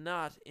you're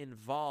not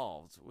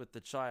involved with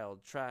the child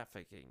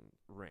trafficking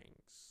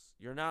rings.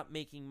 You're not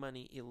making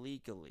money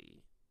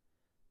illegally.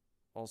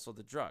 Also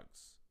the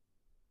drugs.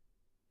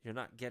 You're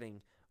not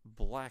getting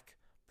black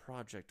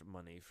project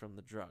money from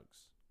the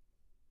drugs.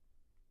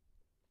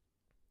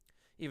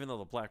 Even though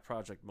the black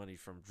project money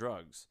from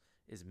drugs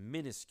is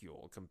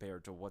minuscule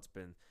compared to what's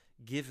been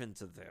given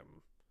to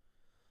them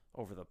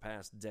over the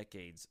past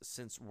decades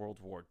since World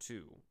War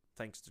II,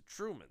 thanks to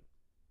Truman.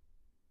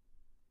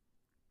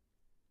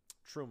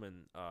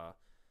 Truman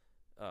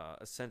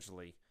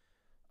essentially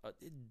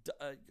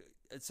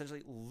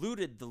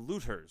looted the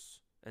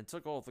looters and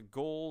took all the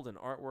gold and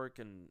artwork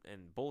and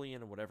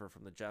bullion and whatever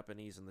from the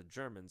Japanese and the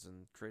Germans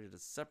and created a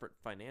separate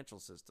financial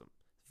system.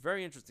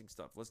 Very interesting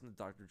stuff. Listen to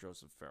Dr.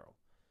 Joseph Farrell.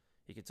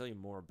 He can tell you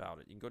more about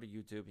it. You can go to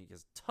YouTube. He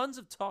has tons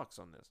of talks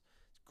on this.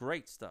 It's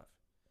great stuff.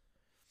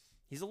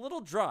 He's a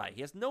little dry.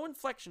 He has no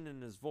inflection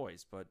in his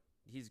voice, but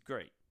he's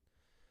great.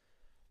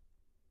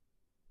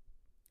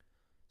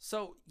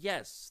 So,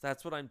 yes,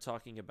 that's what I'm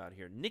talking about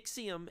here.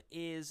 NXIVM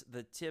is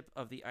the tip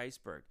of the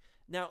iceberg.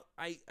 Now,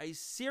 I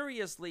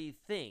seriously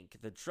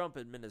think the Trump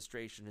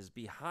administration is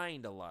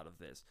behind a lot of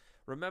this.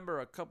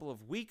 Remember, a couple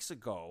of weeks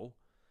ago,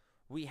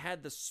 we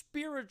had the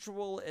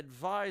spiritual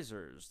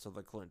advisors to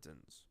the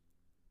Clintons.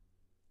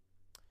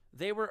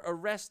 They were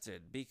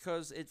arrested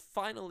because it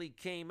finally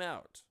came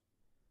out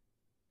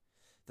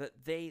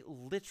that they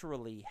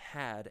literally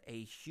had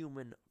a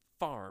human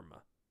farm.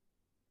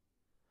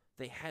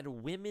 They had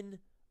women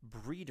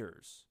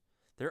breeders.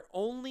 Their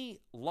only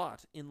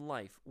lot in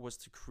life was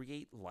to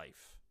create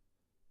life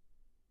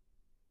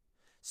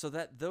so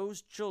that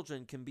those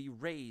children can be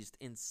raised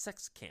in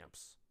sex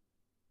camps.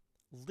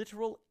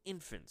 Literal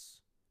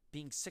infants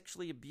being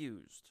sexually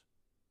abused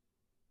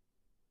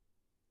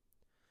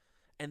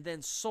and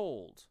then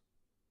sold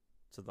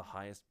to the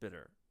highest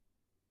bidder.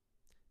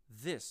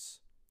 This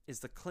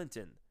is the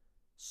Clinton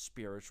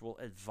spiritual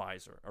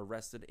advisor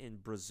arrested in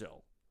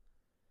Brazil.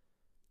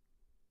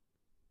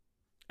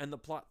 And the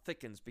plot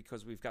thickens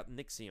because we've got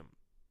NXIVM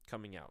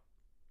coming out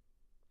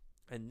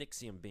and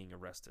NXIVM being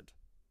arrested.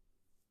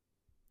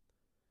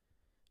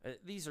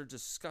 These are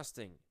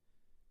disgusting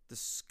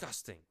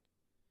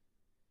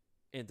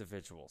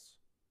individuals.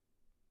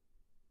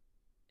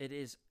 It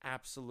is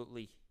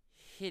absolutely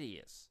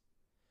hideous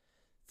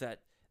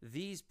that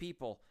these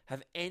people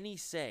have any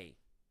say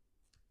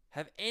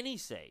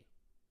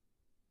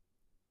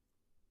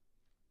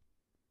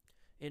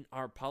in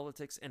our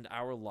politics and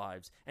our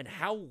lives and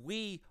how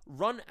we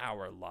run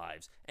our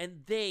lives.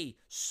 And they,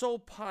 so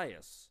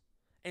pious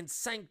and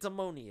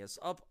sanctimonious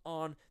up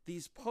on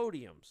these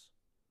podiums,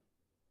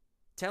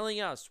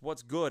 telling us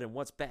what's good and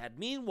what's bad.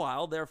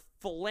 Meanwhile, they're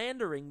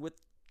philandering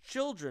with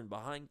children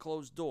behind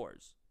closed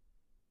doors.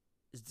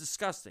 It's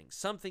disgusting.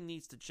 Something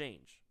needs to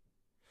change.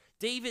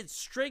 David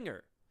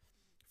Stringer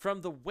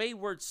from the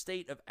wayward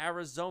state of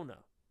Arizona.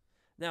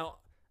 Now,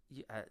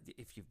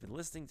 if you've been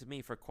listening to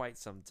me for quite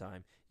some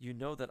time, you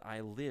know that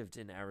I lived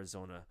in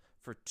Arizona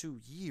for 2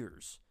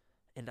 years,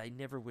 and I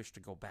never wish to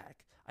go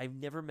back. I've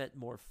never met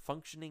more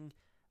functioning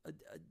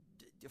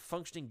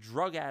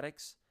drug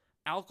addicts,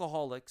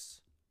 alcoholics,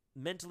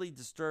 mentally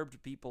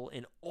disturbed people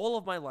in all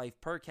of my life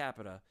per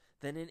capita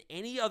than in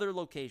any other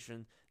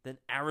location than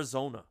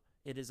Arizona.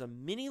 It is a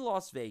mini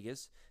Las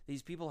Vegas.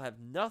 These people have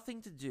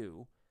nothing to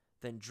do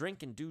than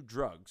drink and do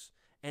drugs,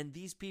 and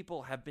these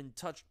people have been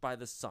touched by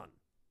the sun.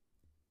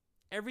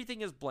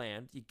 Everything is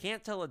bland. You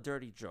can't tell a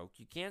dirty joke.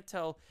 You can't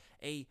tell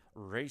a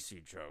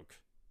racy joke.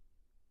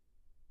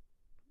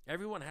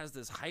 Everyone has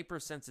this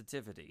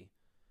hypersensitivity.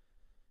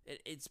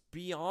 It's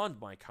beyond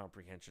my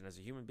comprehension as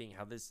a human being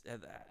how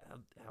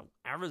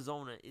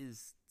Arizona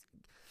is.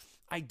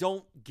 I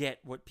don't get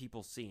what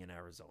people see in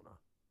Arizona.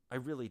 I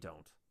really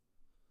don't.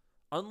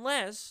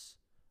 Unless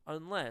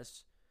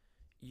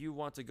you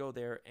want to go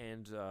there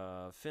and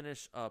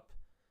finish up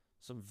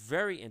some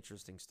very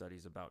interesting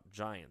studies about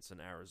giants in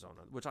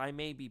Arizona, which I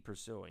may be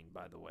pursuing,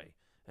 by the way,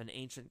 and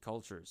ancient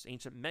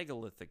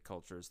megalithic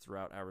cultures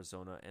throughout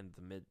Arizona and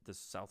the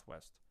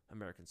Southwest,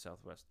 American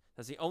Southwest.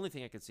 That's the only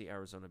thing I could see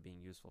Arizona being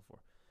useful for.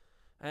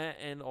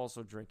 And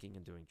also drinking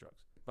and doing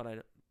drugs.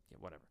 But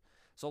whatever.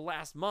 So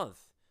last month,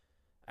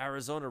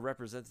 Arizona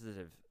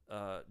Representative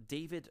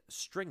David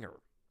Stringer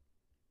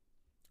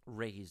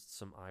raised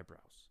some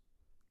eyebrows.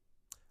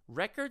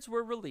 records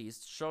were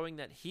released showing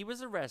that he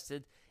was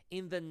arrested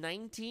in the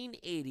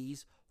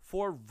 1980s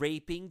for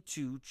raping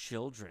 2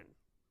 children,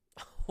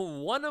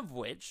 one of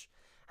which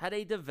had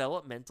a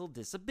developmental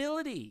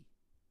disability.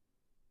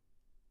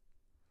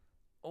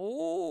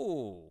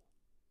 Oh.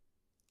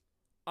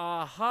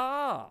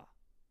 Aha.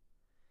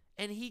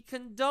 And he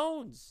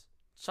condones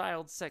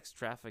child sex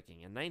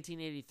trafficking. In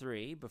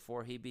 1983,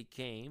 before he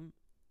became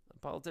a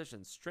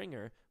politician,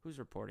 Stringer, who's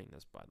reporting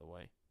this, by the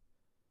way.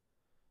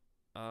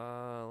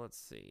 Let's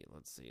see.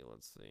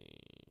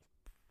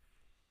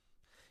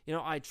 You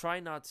know, I try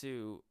not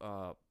to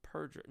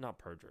not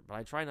perjure, but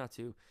I try not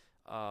to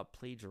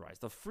plagiarize.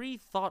 The Free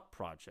Thought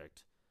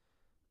Project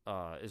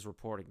is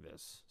reporting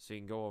this, so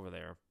you can go over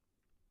there.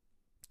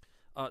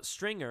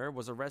 Stringer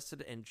was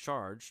arrested and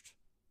charged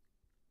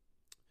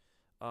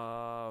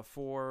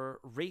for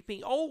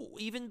raping. Oh,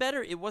 even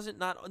better. It wasn't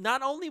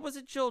not only was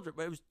it children,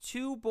 but it was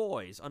 2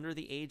 boys under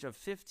the age of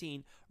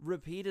 15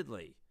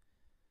 repeatedly.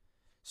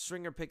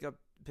 Stringer picked up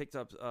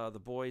the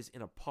boys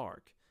in a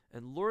park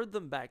and lured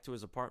them back to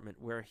his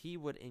apartment where he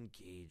would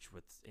engage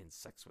in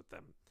sex with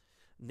them.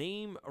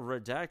 Name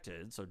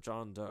redacted, so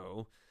John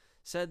Doe,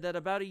 said that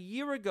about a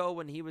year ago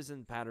when he was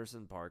in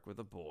Patterson Park with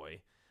a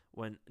boy,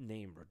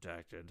 name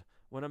redacted,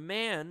 when a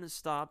man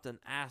stopped and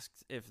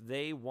asked if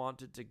they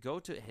wanted to go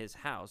to his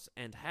house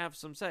and have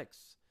some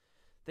sex.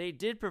 They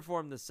did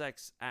perform the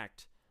sex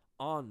act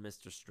on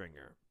Mr.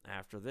 Stringer.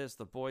 After this,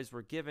 the boys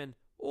were given,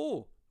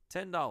 $10,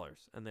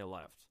 and they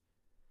left.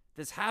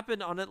 This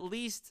happened on at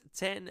least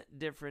 10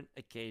 different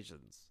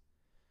occasions.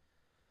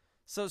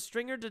 So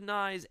Stringer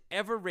denies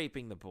ever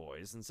raping the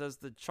boys and says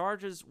the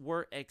charges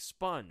were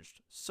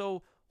expunged.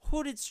 So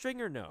who did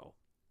Stringer know?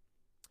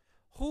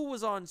 Who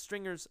was on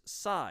Stringer's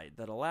side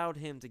that allowed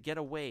him to get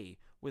away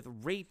with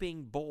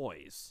raping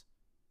boys?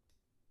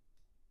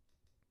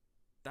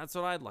 That's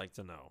what I'd like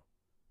to know.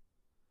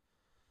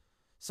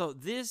 So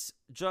this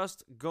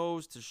just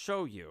goes to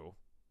show you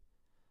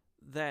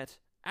that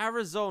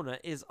Arizona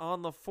is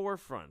on the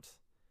forefront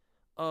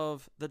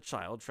of the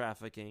child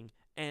trafficking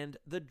and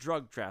the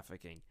drug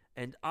trafficking.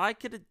 And I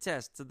could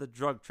attest to the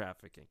drug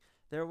trafficking.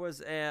 There was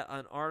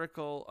an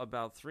article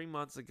about 3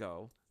 months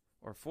ago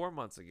or 4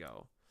 months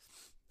ago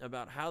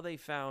about how they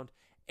found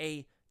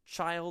a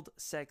child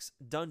sex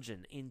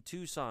dungeon in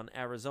Tucson,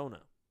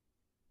 Arizona.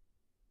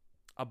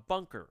 A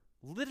bunker,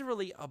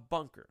 literally a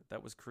bunker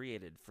that was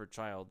created for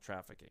child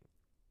trafficking.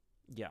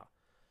 Yeah.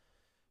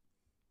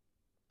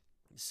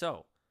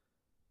 So,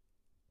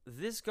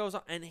 this goes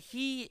on, and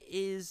he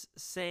is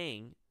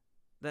saying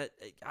that,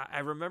 I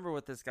remember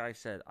what this guy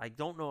said. I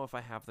don't know if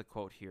I have the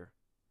quote here.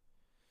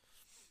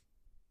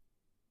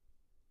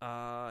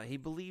 He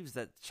believes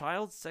that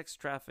child sex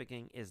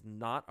trafficking is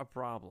not a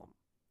problem.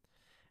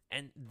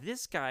 And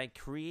this guy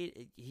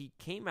he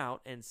came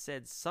out and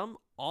said some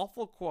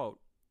awful quote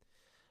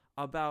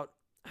about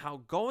how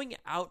going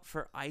out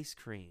for ice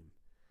cream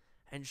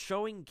and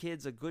showing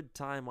kids a good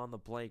time on the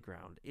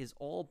playground is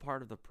all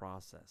part of the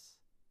process.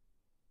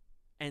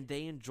 And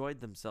they enjoyed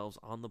themselves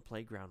on the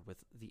playground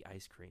with the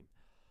ice cream.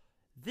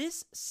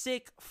 This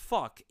sick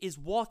fuck is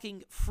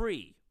walking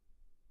free.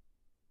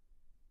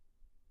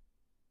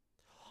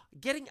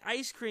 Getting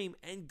ice cream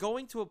and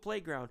going to a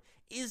playground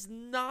is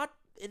not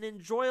an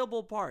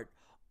enjoyable part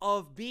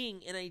of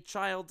being in a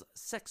child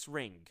sex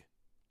ring.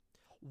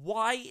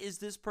 Why is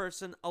this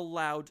person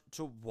allowed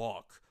to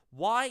walk?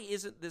 Why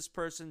isn't this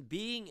person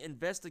being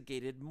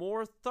investigated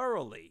more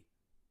thoroughly?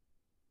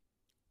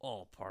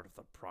 All part of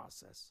the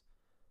process.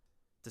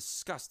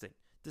 Disgusting.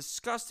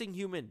 Disgusting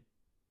human.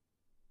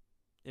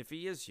 If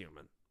he is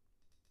human.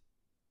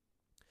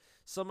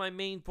 So my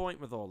main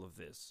point with all of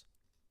this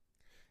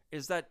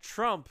is that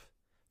Trump,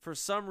 for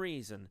some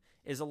reason,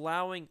 is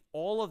allowing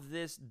all of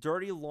this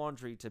dirty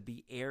laundry to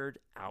be aired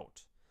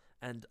out.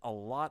 And a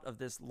lot of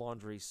this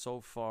laundry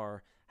so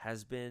far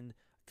has been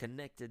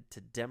connected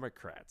to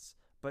Democrats.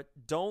 But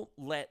don't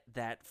let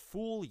that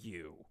fool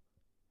you,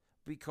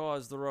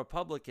 because the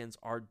Republicans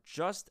are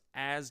just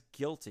as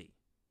guilty.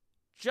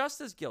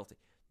 Just as guilty.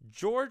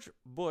 George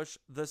Bush,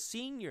 the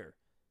senior,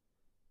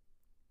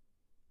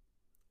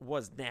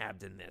 was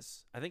nabbed in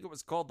this. I think it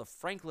was called the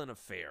Franklin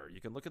Affair.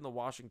 You can look in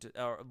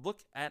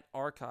look at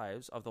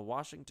archives of the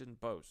Washington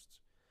Post.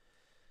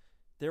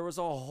 There was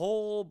a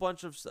whole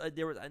bunch of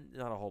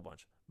not a whole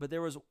bunch, but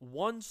there was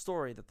one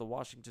story that the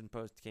Washington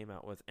Post came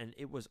out with, and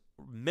it was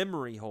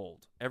memory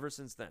hold ever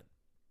since then.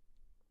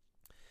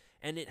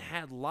 And it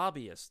had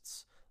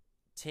lobbyists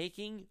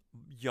taking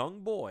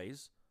young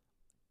boys,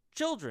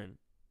 children,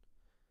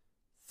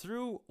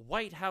 through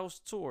White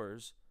House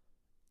tours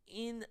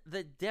in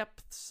the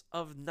depths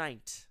of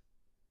night.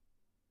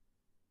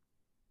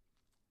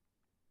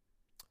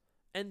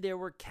 And there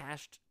were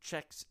cashed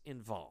checks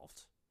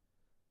involved.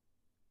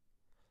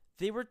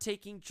 They were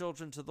taking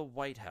children to the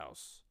White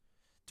House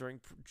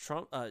during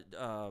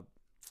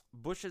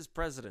Bush's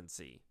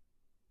presidency.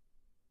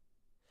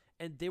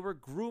 And they were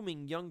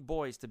grooming young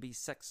boys to be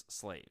sex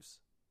slaves.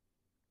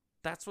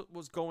 That's what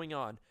was going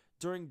on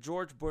during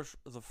George Bush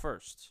the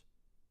First.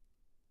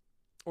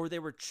 Or they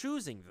were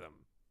choosing them.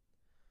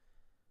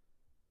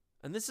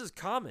 And this is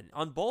common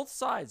on both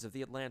sides of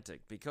the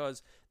Atlantic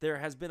because there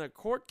has been a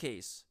court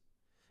case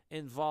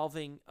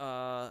involving,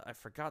 I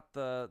forgot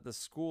the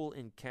school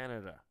in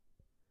Canada.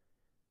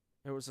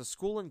 There was a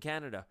school in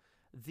Canada.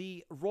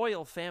 The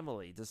royal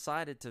family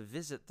decided to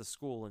visit the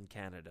school in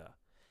Canada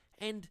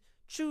and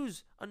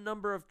choose a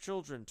number of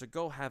children to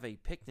go have a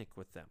picnic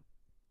with them.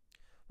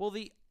 Well,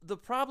 the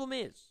problem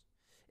is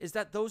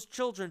that those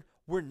children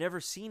were never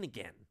seen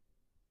again.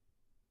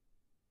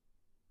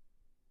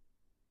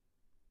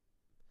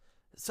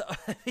 So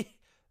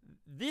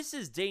this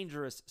is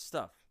dangerous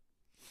stuff.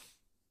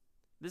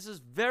 This is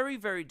very,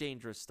 very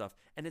dangerous stuff,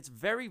 and it's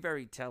very,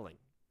 very telling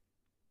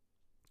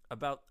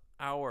about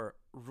our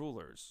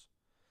rulers.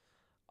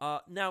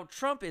 Now,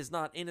 Trump is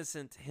not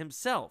innocent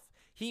himself.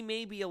 He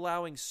may be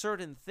allowing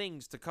certain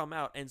things to come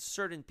out and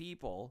certain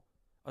people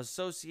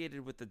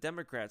associated with the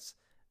Democrats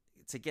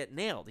to get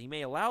nailed. He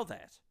may allow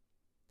that.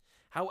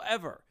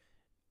 However,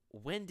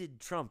 when did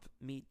Trump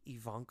meet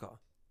Ivanka?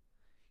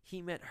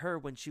 He met her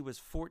when she was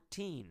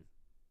 14.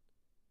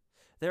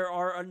 There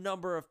are a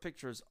number of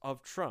pictures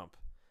of Trump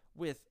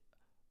with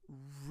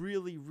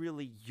really,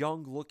 really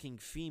young-looking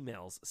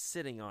females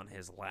sitting on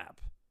his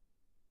lap.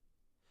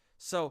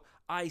 So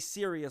I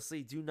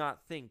seriously do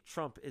not think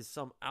Trump is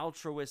some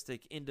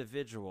altruistic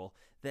individual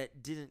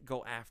that didn't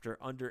go after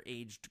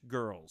underaged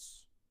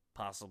girls,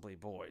 possibly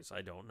boys,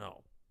 I don't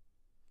know.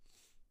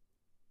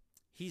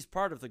 He's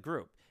part of the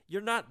group.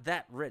 You're not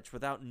that rich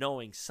without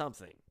knowing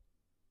something.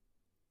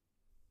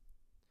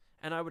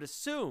 And I would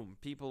assume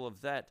people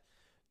of that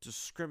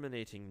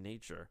discriminating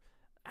nature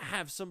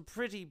have some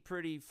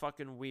pretty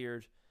fucking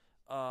weird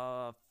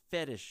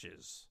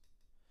fetishes.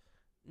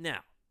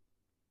 Now,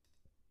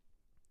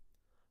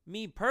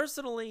 me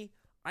personally,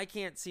 I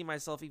can't see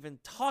myself even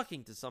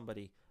talking to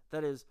somebody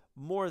that is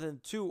more than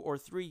 2 or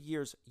 3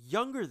 years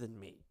younger than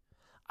me.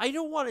 I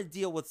don't want to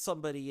deal with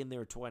somebody in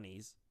their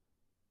 20s.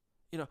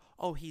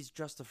 Oh, he's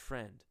just a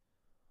friend.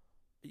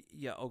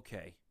 Yeah,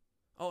 okay.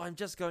 Oh, I'm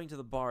just going to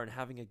the bar and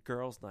having a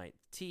girls' night.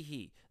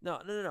 Tee-hee. No.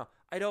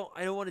 I don't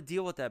want to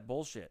deal with that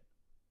bullshit.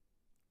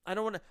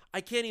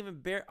 I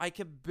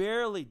can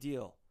barely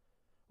deal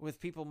with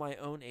people my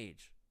own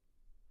age.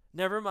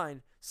 Never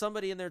mind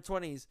somebody in their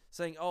 20s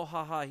saying, oh,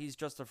 haha, he's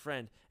just a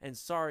friend. And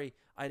sorry,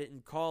 I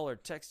didn't call or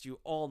text you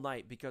all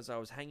night because I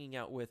was hanging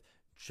out with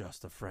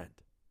just a friend.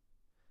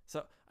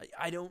 So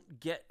I don't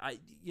get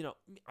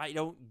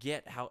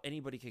how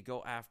anybody could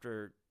go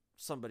after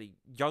somebody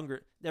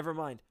younger. Never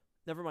mind,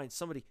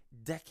 somebody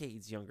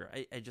decades younger.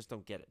 I just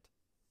don't get it.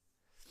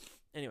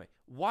 Anyway,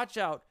 watch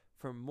out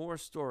for more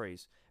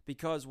stories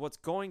because what's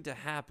going to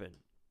happen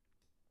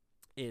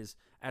is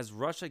as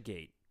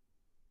Russiagate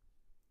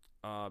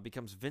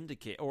becomes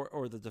vindicated,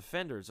 or the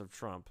defenders of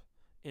Trump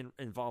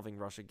involving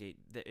Russiagate,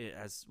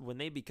 when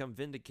they become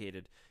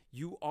vindicated,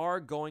 you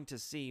are going to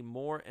see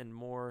more and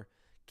more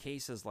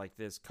cases like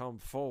this come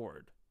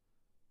forward.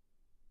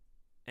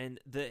 And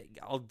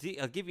I'll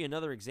give you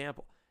another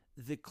example.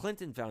 The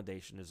Clinton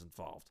Foundation is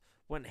involved.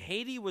 When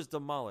Haiti was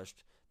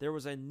demolished, there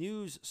was a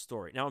news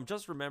story. Now, I'm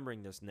just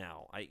remembering this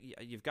now.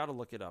 You've got to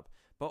look it up.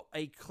 But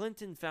a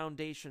Clinton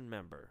Foundation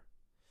member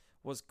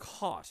was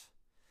caught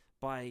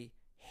by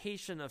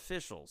Haitian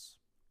officials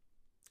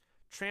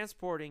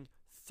transporting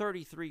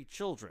 33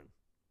 children.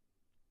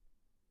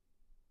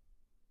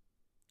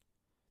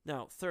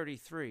 Now,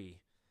 33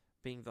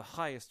 being the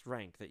highest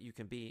rank that you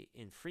can be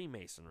in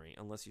Freemasonry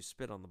unless you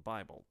spit on the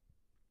Bible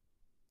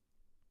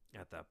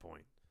at that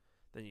point.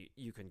 Then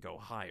you can go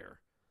higher.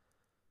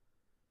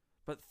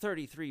 But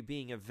 33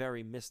 being a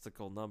very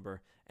mystical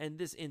number, and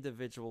this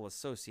individual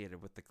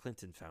associated with the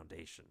Clinton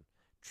Foundation,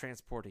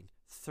 transporting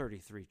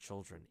 33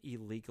 children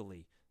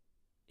illegally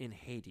in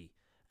Haiti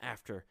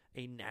after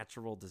a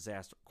natural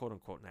disaster,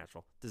 quote-unquote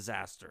natural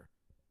disaster.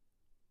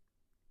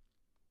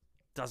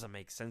 Doesn't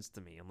make sense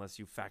to me unless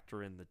you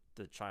factor in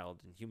the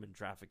child and human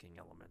trafficking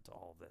element to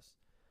all of this.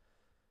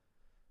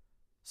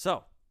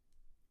 So,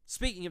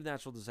 speaking of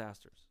natural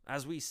disasters,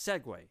 as we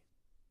segue,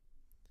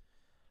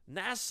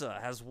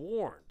 NASA has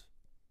warned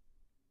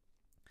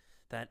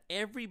that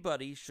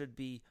everybody should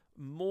be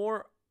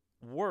more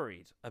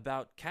worried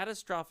about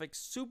catastrophic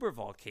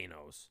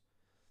supervolcanoes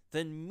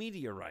than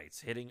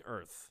meteorites hitting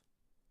Earth.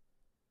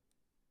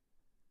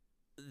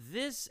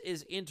 This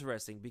is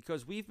interesting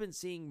because we've been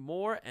seeing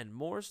more and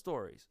more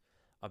stories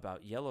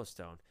about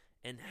Yellowstone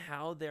and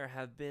how there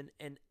have been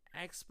an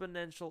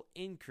exponential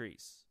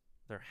increase.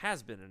 There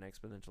has been an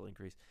exponential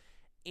increase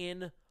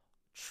in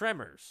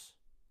tremors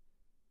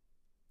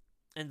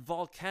and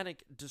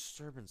volcanic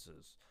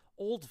disturbances.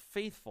 Old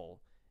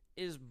Faithful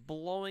is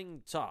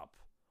blowing top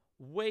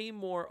way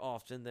more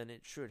often than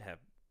it should have.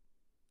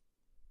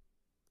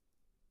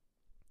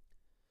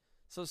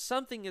 So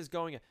something is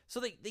going on. So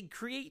they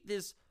create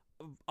this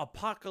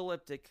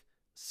apocalyptic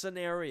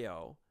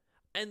scenario,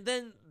 and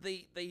then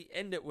they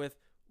end it with,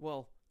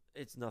 well,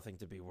 it's nothing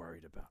to be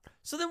worried about.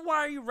 So then why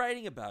are you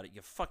writing about it,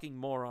 you fucking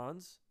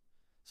morons?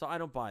 So I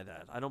don't buy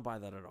that. I don't buy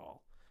that at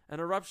all. An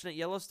eruption at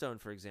Yellowstone,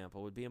 for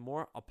example, would be a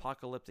more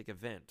apocalyptic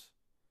event.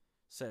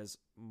 says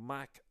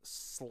Mac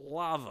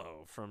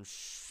Slavo from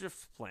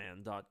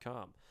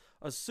shiftplan.com.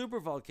 A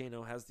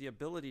supervolcano has the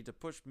ability to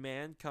push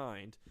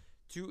mankind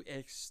to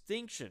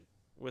extinction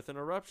with an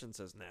eruption,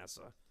 says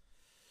NASA.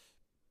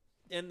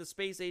 And the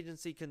space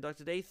agency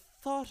conducted a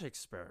thought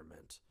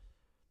experiment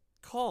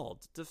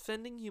called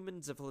Defending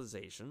Human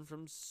Civilization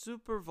from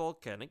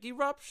Supervolcanic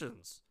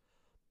Eruptions.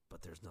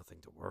 But there's nothing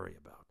to worry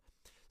about.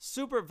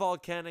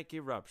 Supervolcanic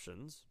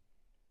eruptions,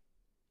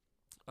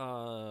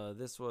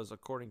 this was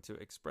according to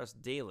Express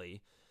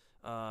Daily,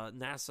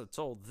 NASA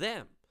told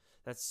them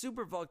that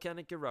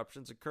supervolcanic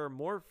eruptions occur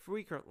more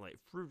frequently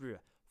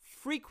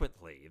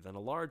than a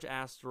large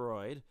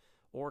asteroid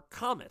or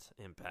comet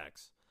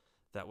impacts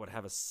that would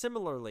have a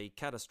similarly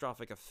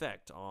catastrophic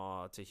effect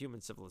to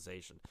human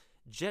civilization.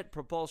 Jet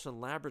Propulsion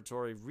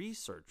Laboratory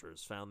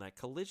researchers found that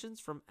collisions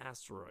from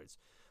asteroids,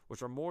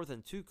 which are more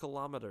than 2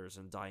 kilometers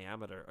in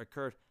diameter,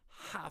 occurred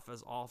half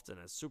as often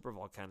as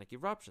supervolcanic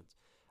eruptions.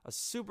 A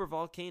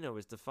supervolcano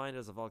is defined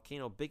as a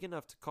volcano big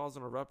enough to cause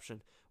an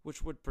eruption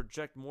which would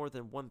project more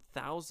than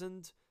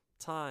 1,000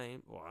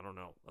 times,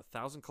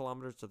 1,000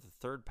 kilometers to the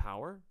third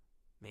power?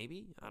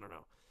 Maybe? I don't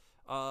know.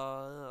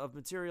 Of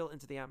material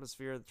into the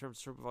atmosphere, the term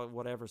supervolcano,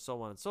 whatever,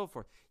 so on and so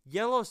forth.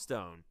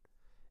 Yellowstone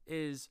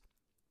is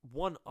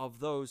one of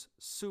those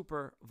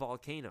super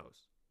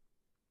volcanoes.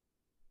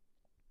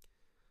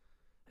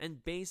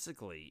 And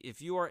basically,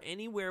 if you are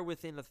anywhere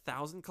within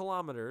 1,000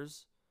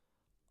 kilometers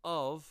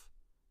of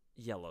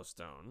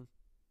Yellowstone,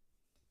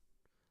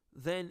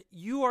 then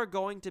you are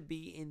going to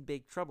be in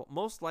big trouble.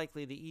 Most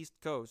likely, the East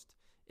Coast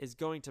is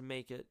going to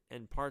make it,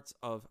 and parts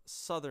of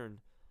southern,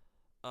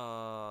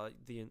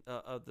 the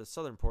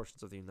southern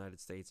portions of the United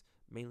States,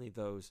 mainly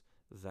those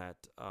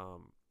that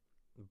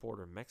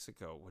border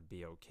Mexico, would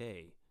be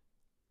okay.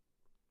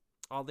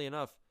 Oddly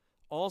enough,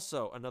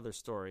 also another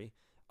story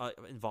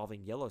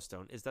involving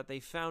Yellowstone is that they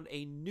found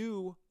a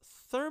new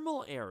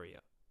thermal area.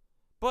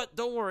 But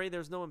don't worry,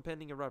 there's no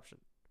impending eruption.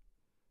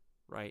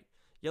 Right?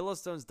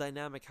 Yellowstone's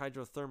dynamic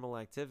hydrothermal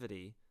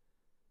activity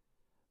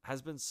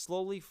has been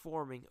slowly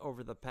forming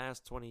over the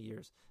past 20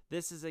 years.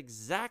 This is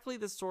exactly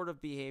the sort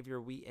of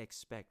behavior we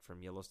expect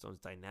from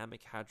Yellowstone's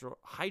dynamic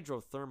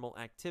hydrothermal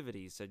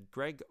activity, said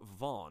Greg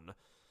Vaughn,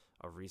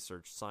 a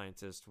research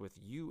scientist with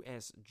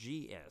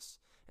USGS.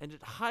 And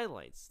it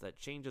highlights that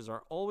changes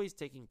are always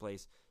taking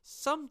place,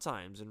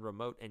 sometimes in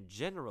remote and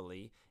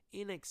generally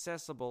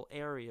inaccessible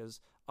areas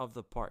of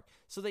the park.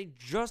 So they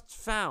just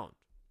found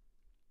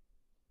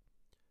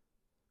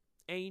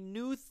a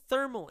new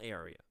thermal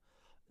area.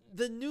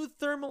 The new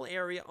thermal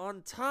area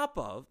on top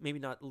of, maybe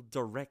not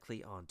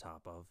directly on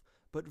top of,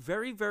 but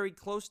very, very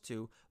close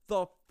to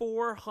the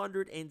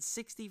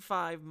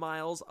 465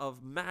 miles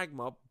of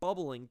magma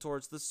bubbling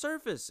towards the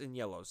surface in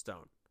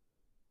Yellowstone.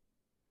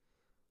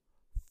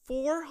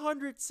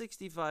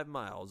 465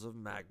 miles of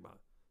magma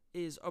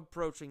is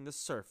approaching the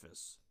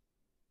surface.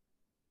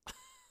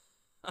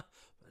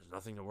 There's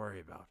nothing to worry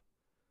about.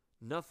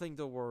 Nothing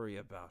to worry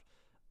about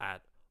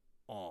at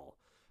all.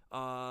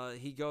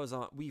 He goes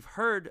on, we've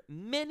heard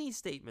many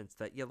statements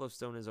that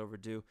Yellowstone is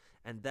overdue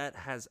and that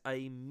has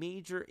a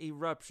major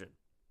eruption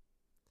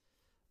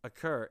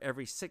occur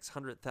every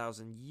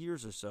 600,000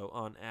 years or so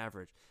on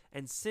average.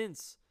 And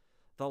since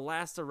the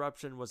last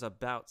eruption was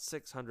about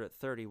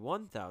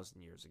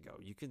 631,000 years ago,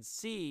 you can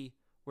see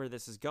where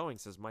this is going,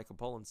 says Michael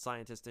Pollan,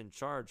 scientist in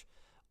charge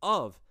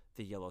of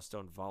the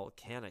Yellowstone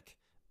Volcanic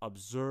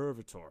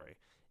Observatory.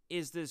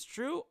 Is this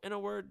true? In a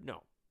word,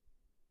 no.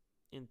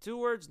 In 2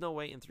 words, no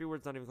way. In 3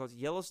 words, not even close.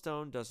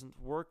 Yellowstone doesn't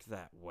work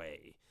that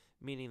way,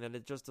 meaning that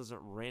it just doesn't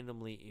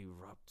randomly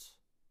erupt.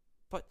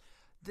 But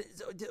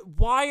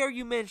why are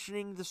you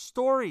mentioning the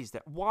stories?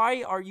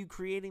 Why are you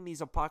creating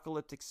these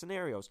apocalyptic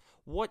scenarios?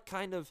 What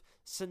kind of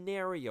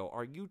scenario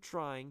are you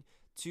trying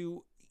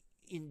to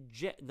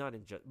inject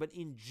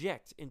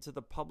into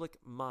the public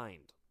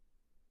mind?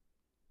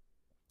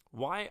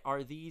 Why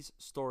are these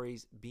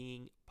stories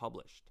being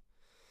published?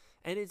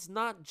 And it's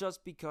not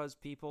just because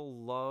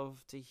people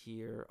love to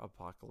hear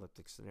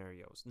apocalyptic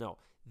scenarios. No,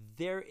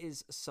 there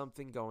is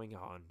something going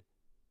on.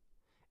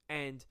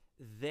 And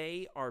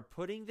they are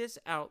putting this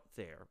out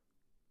there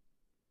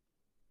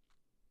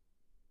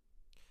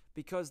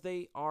because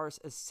they are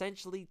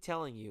essentially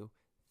telling you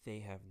they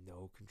have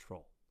no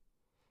control.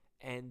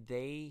 And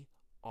they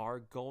are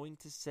going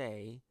to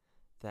say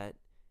that,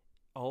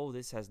 oh,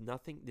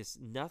 nothing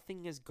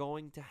is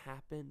going to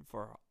happen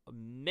for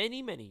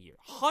many, many years.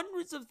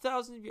 Hundreds of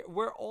thousands of years.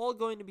 We're all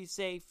going to be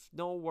safe.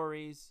 No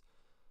worries.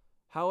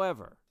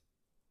 However,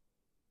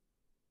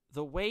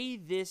 the way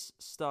this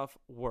stuff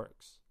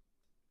works,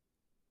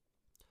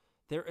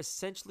 they're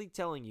essentially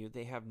telling you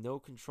they have no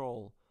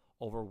control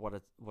over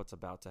what's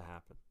about to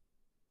happen.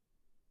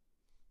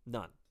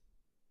 None.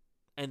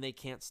 And they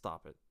can't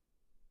stop it.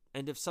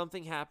 And if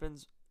something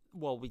happens,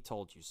 well, we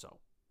told you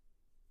so.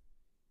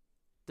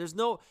 There's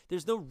no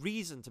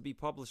reason to be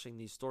publishing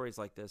these stories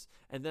like this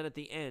and then at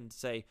the end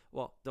say,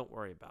 well, don't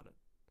worry about it.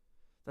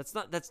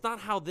 That's not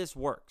how this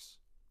works.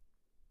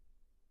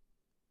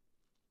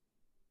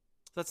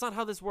 That's not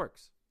how this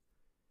works.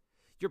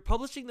 You're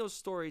publishing those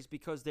stories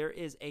because there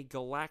is a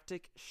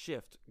galactic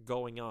shift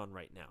going on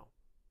right now.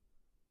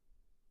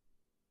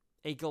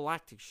 A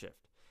galactic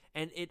shift.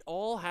 And it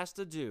all has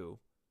to do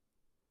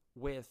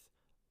with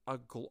a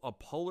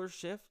polar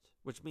shift,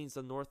 which means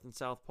the North and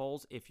South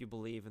Poles, if you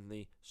believe in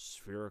the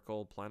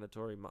spherical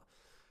planetary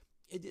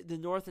the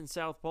North and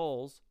South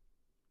Poles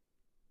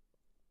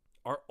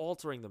are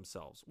altering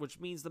themselves, which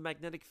means the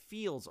magnetic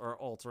fields are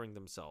altering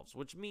themselves,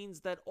 which means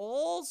that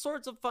all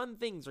sorts of fun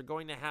things are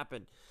going to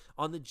happen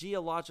on the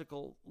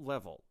geological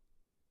level.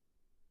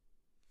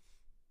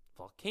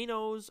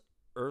 Volcanoes,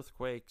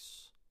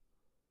 earthquakes,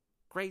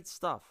 great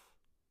stuff.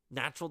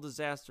 Natural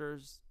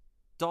disasters,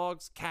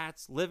 dogs,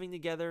 cats living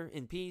together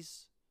in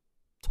peace,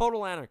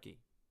 total anarchy.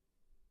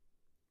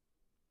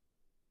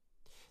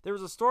 There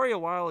was a story a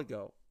while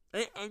ago,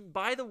 and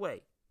by the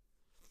way,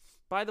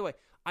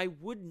 I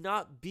would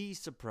not be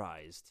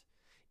surprised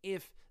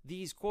if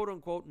these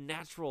quote-unquote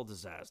natural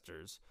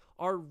disasters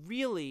are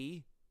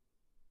really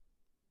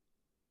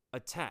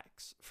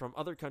attacks from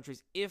other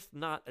countries, if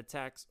not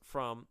attacks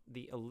from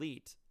the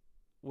elite,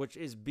 which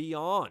is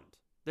beyond.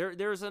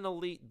 There's an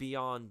elite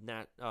beyond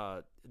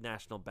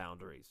national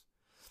boundaries.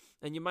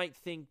 And you might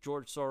think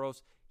George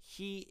Soros,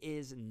 he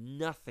is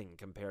nothing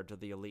compared to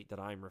the elite that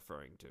I'm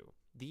referring to.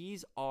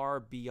 These are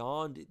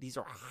beyond, these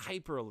are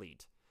hyper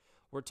elite.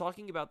 We're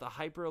talking about the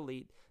hyper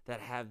elite that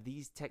have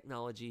these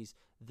technologies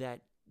that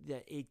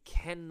it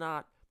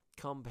cannot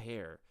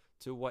compare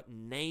to what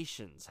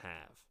nations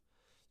have.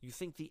 You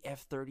think the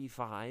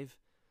F-35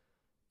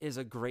 is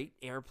a great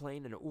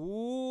airplane? And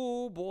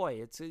ooh,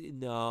 boy,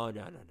 no.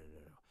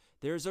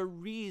 There's a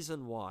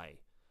reason why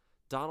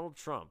Donald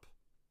Trump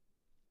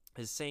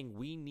is saying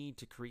we need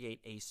to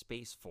create a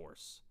space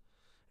force.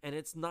 And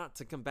it's not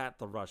to combat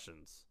the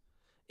Russians.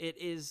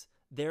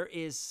 There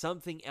is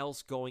something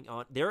else going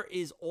on. There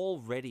is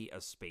already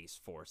a space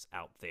force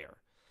out there,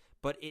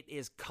 but it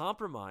is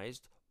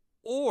compromised,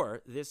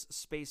 or this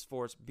space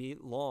force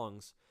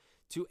belongs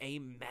to a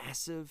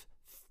massive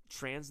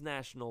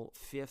transnational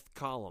fifth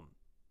column.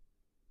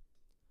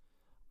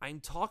 I'm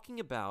talking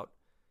about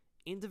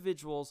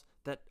individuals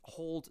that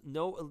hold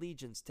no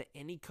allegiance to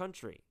any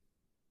country.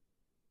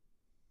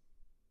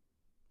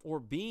 Or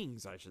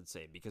beings, I should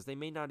say, because they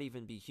may not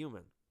even be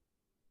human.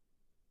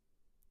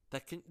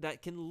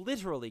 That can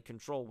literally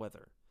control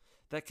weather.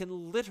 That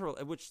can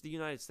literally, which the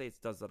United States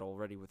does that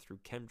already through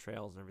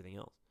chemtrails and everything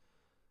else.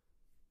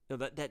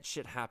 That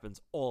shit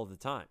happens all the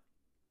time.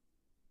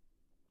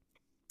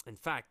 In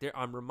fact,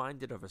 I'm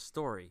reminded of a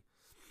story.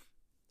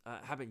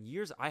 Happened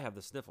years. I have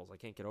the sniffles. I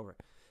can't get over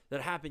it.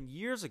 That happened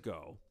years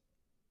ago.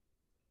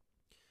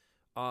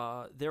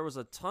 There was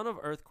a ton of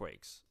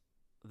earthquakes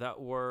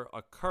that were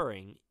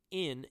occurring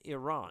in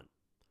Iran.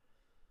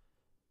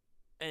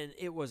 And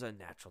it was a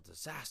natural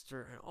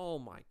disaster. And oh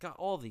my God,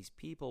 all these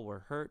people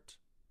were hurt.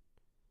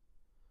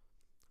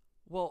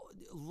 Well,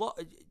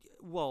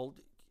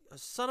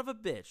 son of a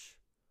bitch,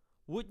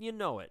 wouldn't you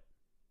know it?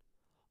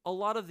 A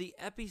lot of the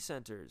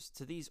epicenters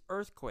to these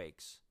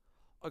earthquakes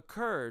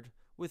occurred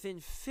within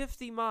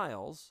 50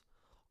 miles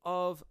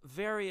of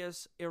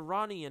various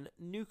Iranian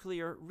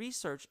nuclear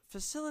research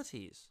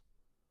facilities.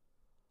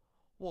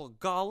 Well,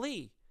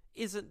 golly,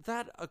 isn't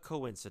that a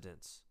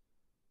coincidence?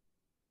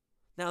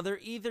 Now, they're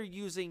either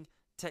using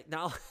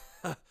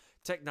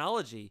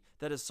technology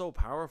that is so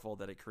powerful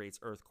that it creates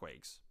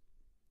earthquakes,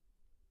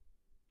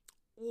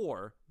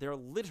 or they're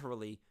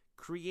literally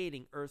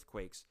creating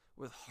earthquakes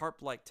with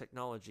HAARP-like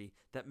technology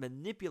that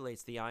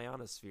manipulates the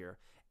ionosphere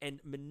and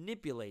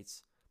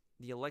manipulates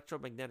the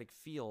electromagnetic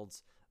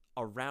fields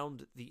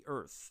around the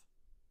Earth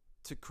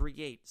to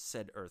create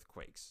said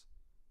earthquakes.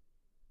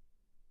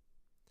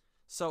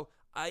 So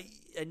I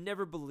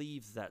never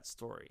believed that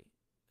story.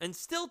 And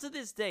still to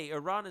this day,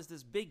 Iran is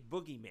this big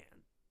boogeyman.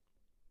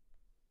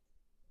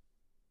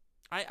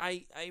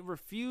 I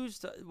refuse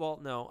to,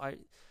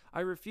 I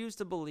refuse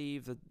to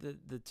believe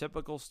that the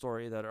typical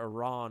story that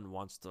Iran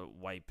wants to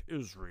wipe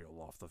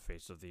Israel off the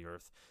face of the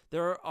earth.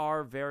 There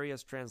are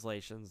various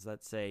translations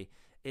that say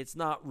it's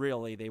not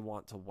really they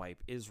want to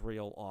wipe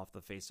Israel off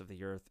the face of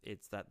the earth.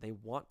 It's that they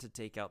want to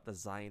take out the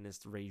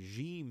Zionist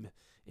regime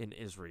in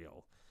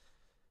Israel.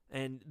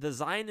 And the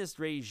Zionist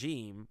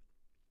regime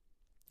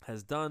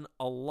has done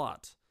a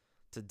lot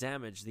to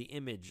damage the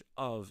image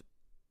of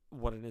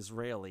what an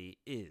Israeli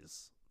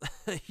is.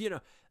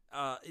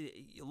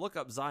 Look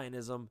up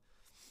Zionism,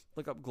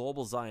 look up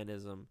global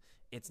Zionism.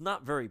 It's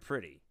not very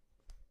pretty.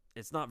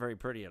 It's not very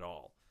pretty at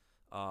all.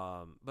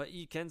 But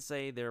you can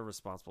say they're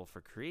responsible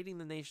for creating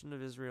the nation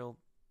of Israel.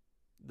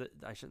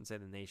 I shouldn't say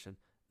the nation.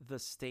 The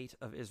state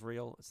of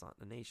Israel. It's not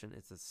a nation.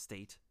 It's a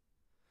state.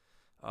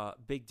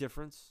 Big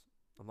difference.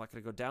 I'm not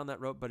going to go down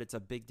that road, but it's a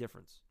big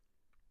difference.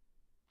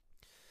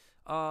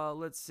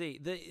 Let's see.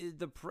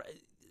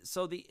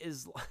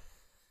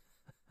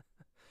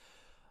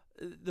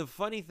 The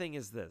funny thing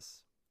is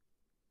this.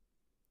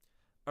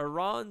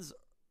 Iran's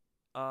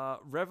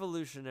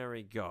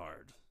Revolutionary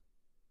Guard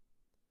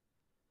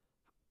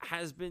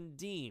has been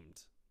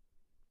deemed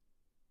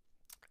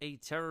a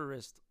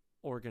terrorist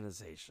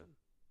organization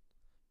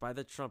by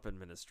the Trump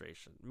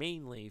administration,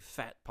 mainly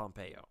Fat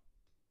Pompeo.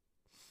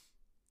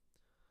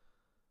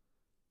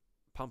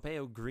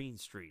 Pompeo Green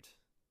Street.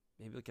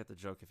 Maybe you'll get the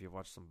joke if you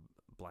watch some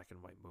black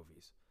and white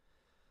movies.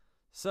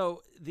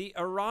 So the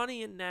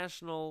Iranian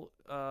National,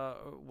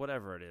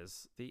 whatever it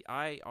is, the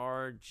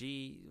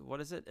IRG,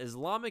 what is it?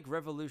 Islamic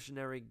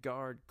Revolutionary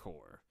Guard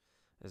Corps,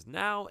 is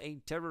now a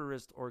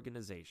terrorist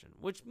organization,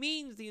 which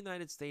means the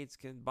United States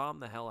can bomb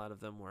the hell out of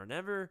them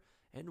whenever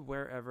and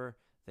wherever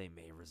they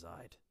may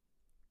reside.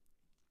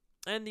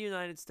 And the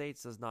United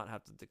States does not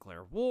have to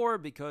declare war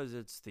because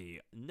it's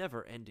the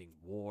never-ending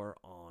war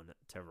on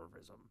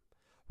terrorism.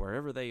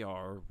 Wherever they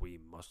are, we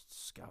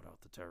must scout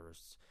out the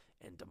terrorists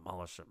and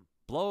demolish them,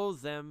 blow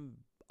them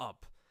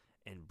up,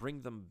 and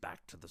bring them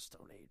back to the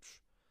Stone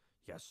Age.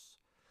 Yes.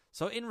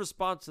 So in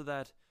response to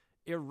that,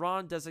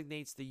 Iran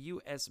designates the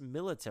U.S.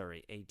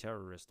 military a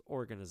terrorist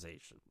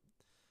organization.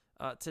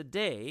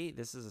 Today,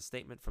 this is a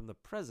statement from the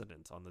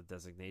president on the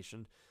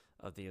designation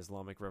of the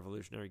Islamic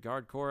Revolutionary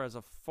Guard Corps as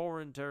a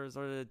foreign terrorist.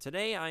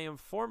 Today, I am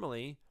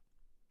formally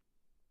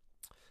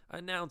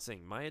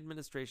announcing my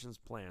administration's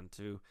plan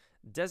to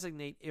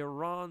designate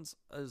Iran's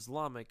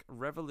Islamic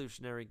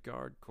Revolutionary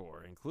Guard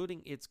Corps,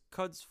 including its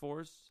Quds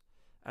Force,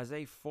 as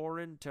a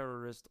foreign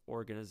terrorist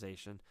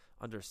organization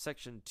under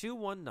Section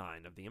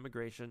 219 of the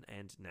Immigration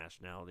and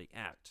Nationality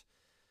Act.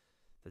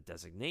 The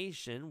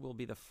designation will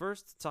be the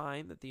first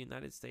time that the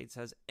United States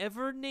has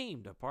ever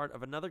named a part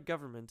of another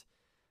government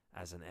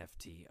as an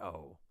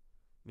FTO,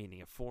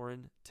 meaning a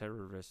foreign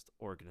terrorist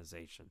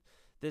organization.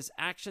 This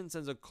action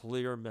sends a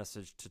clear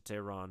message to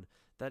Tehran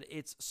that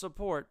its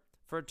support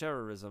for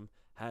terrorism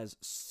has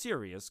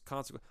serious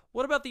consequences.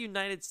 What about the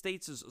United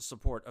States'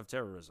 support of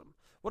terrorism?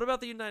 What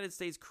about the United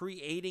States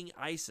creating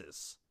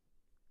ISIS?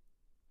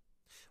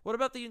 What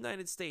about the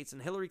United States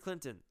and Hillary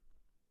Clinton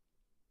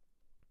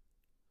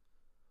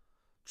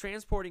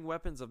transporting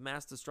weapons of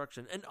mass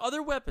destruction and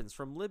other weapons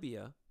from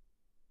Libya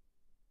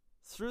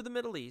through the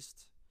Middle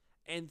East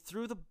and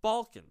through the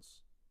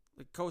Balkans,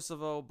 like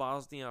Kosovo,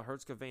 Bosnia,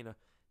 Herzegovina,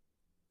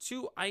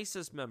 to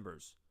ISIS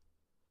members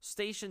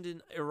stationed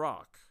in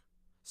Iraq,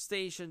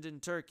 stationed in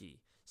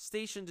Turkey,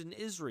 stationed in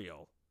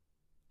Israel,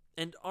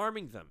 and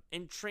arming them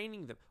and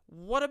training them?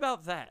 What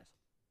about that?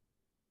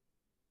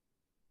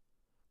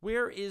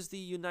 Where is the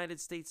United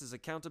States'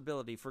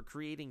 accountability for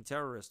creating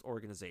terrorist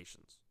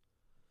organizations?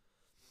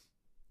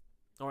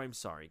 Oh, I'm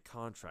sorry,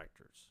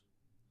 contractors.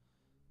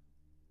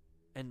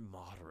 And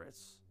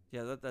moderates.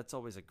 Yeah, that's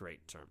always a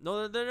great term.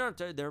 No, they're not.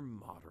 They're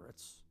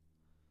moderates.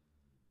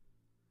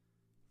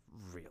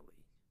 Really?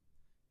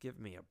 Give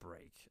me a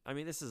break. I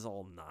mean, this is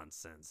all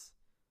nonsense.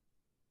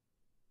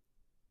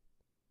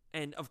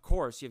 And, of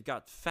course, you've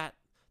got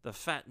the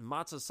fat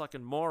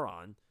matzah-sucking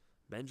moron,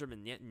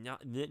 Benjamin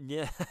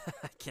Netanyahu.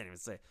 I can't even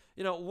say.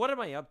 You know, what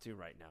am I up to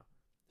right now?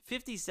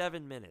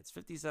 57 minutes,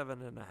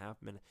 57 and a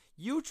half minutes.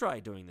 You try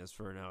doing this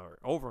for an hour,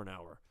 over an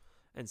hour,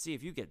 and see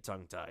if you get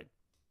tongue-tied.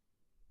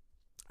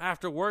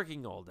 After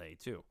working all day,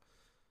 too.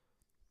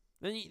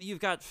 Then you've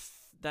got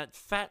that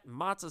fat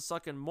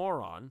matzah-sucking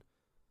moron,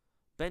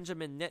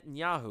 Benjamin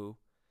Netanyahu.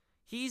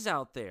 He's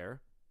out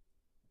there.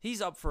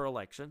 He's up for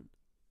election.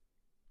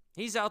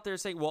 He's out there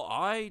saying, well,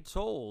 I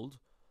told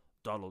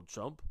Donald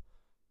Trump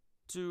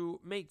to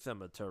make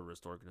them a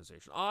terrorist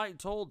organization. I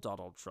told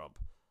Donald Trump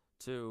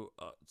to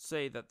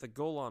say that the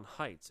Golan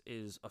Heights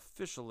is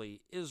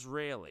officially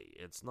Israeli.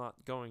 It's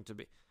not going to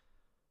be.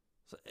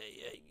 So,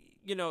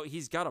 you know,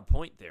 he's got a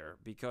point there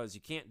because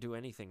you can't do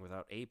anything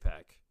without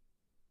AIPAC.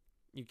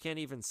 You can't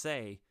even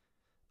say,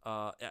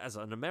 as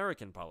an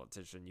American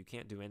politician, you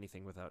can't do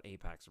anything without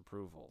AIPAC's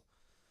approval.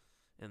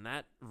 And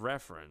that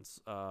reference,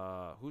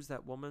 who's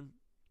that woman?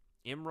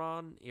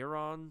 Iran?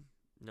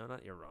 No,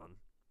 not Iran.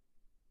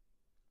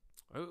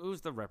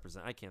 Who's the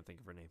representative? I can't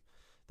think of her name.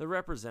 The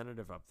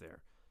representative up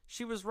there.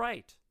 She was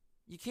right.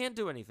 You can't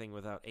do anything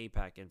without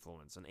AIPAC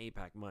influence and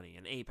AIPAC money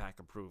and AIPAC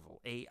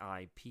approval.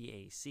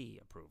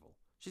 AIPAC approval.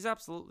 She's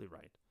absolutely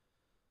right.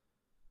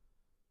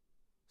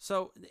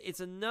 So it's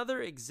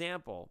another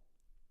example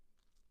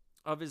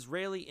of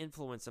Israeli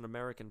influence in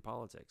American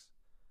politics.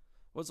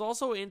 What's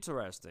also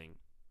interesting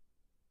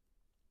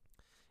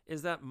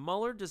is that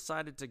Mueller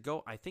decided to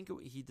go,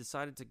 he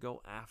decided to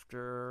go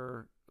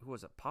after, who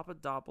was it,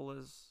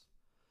 Papadopoulos?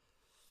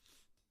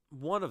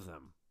 One of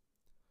them.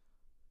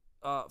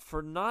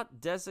 For not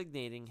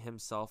designating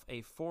himself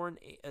an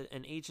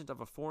agent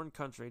of a foreign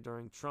country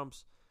during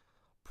Trump's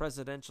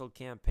presidential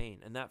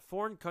campaign. And that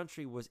foreign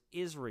country was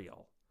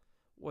Israel.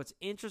 What's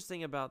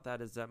interesting about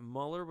that is that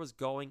Mueller was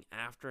going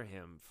after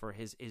him for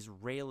his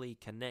Israeli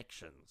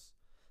connections.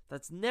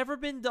 That's never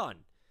been done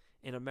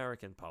in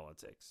American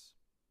politics.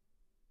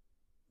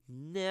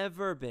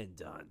 Never been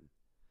done.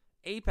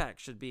 AIPAC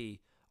should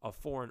be a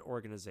foreign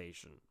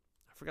organization.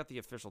 I forgot the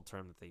official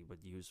term that they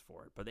would use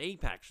for it, but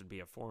AIPAC should be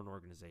a foreign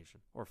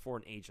organization or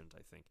foreign agent,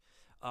 I think.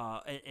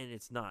 And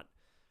it's not.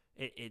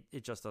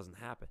 It just doesn't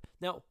happen.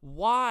 Now,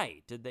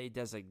 why did they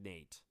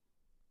designate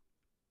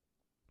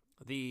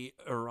the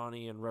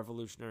Iranian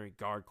Revolutionary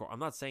Guard Corps? I'm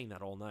not saying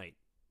that all night,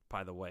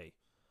 by the way.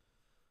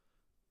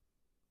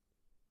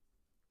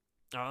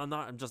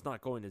 I'm just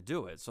not going to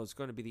do it. So it's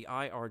going to be the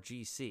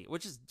IRGC,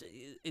 which is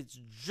it's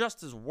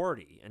just as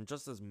wordy and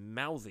just as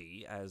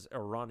mouthy as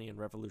Iranian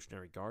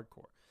Revolutionary Guard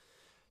Corps.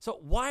 So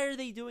why are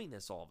they doing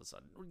this all of a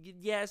sudden?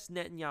 Yes,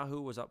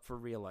 Netanyahu was up for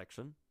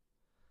re-election.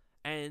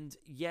 And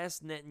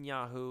yes,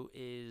 Netanyahu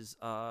is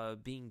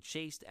being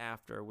chased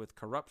after with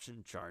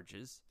corruption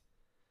charges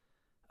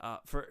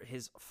for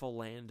his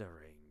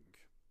philandering.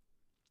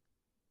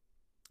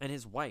 And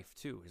his wife,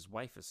 too. His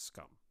wife is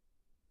scum.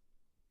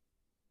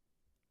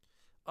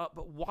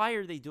 But why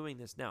are they doing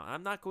this now?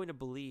 I'm not going to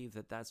believe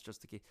that that's just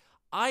the case.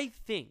 I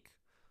think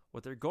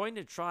what they're going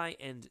to try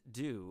and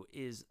do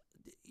is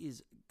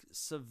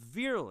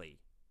severely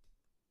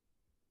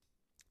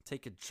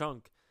take a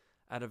chunk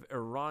out of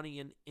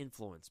Iranian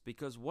influence,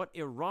 because what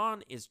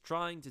Iran is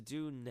trying to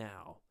do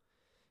now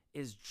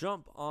is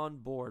jump on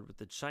board with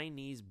the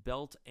Chinese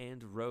Belt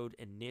and Road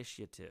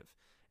Initiative.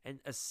 And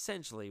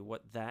essentially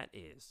what that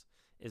is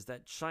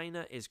that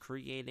China is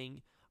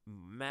creating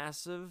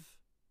massive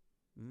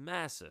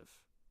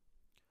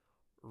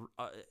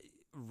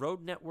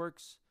road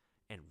networks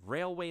and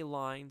railway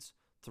lines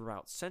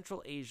throughout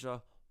Central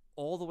Asia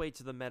all the way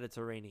to the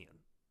Mediterranean,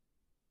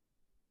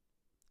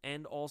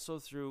 and also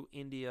through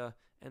India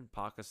and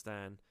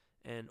Pakistan,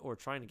 or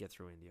trying to get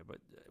through India, but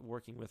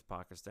working with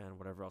Pakistan,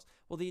 whatever else.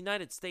 Well, the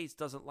United States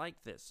doesn't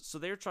like this, so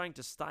they're trying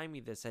to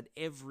stymie this at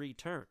every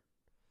turn.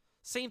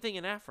 Same thing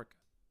in Africa.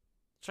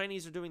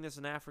 Chinese are doing this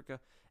in Africa,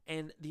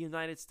 and the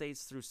United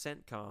States, through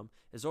CENTCOM,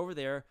 is over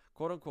there,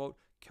 quote unquote,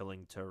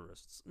 killing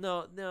terrorists.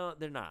 No,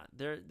 they're not.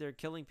 They're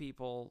killing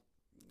people,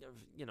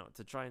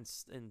 to try and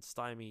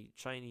stymie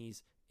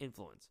Chinese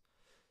influence.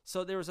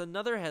 So there was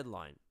another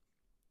headline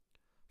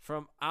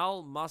from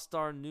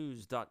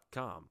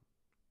almasdarnews.com,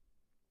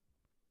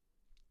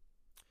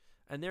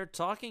 and they're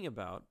talking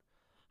about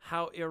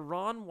how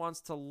Iran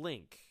wants to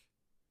link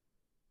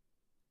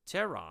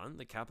Tehran,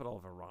 the capital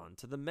of Iran,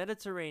 to the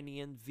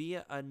Mediterranean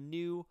via a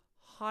new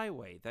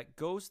highway that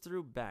goes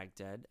through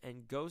Baghdad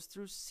and goes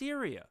through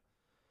Syria.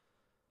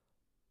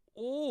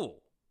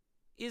 Oh,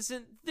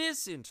 isn't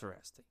this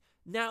interesting?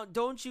 Now,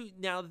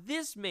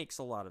 this makes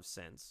a lot of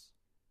sense.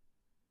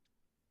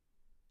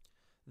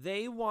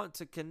 They want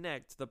to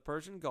connect the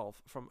Persian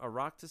Gulf from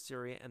Iraq to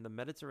Syria and the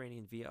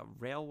Mediterranean via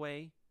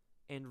railway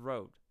and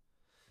road.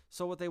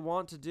 So what they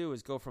want to do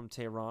is go from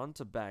Tehran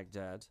to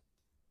Baghdad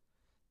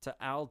to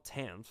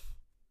Al-Tanf,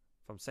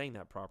 if I'm saying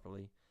that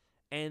properly,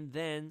 and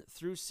then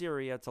through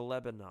Syria to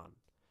Lebanon.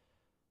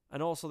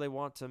 And also they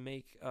want to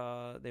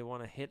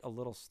hit a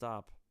little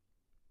stop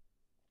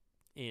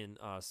in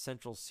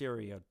central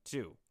Syria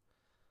too.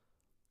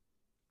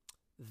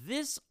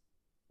 This,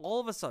 all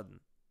of a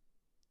sudden,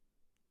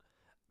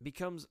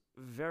 becomes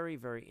very,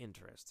 very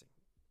interesting,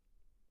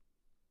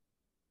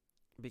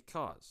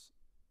 because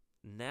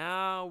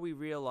now we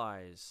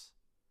realize,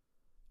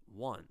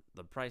 one,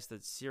 the price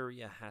that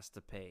Syria has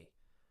to pay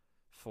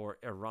for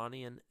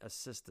Iranian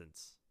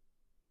assistance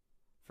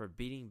for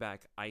beating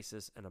back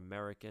ISIS and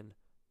American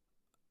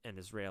and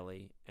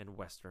Israeli and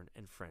Western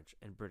and French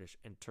and British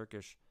and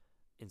Turkish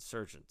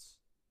insurgents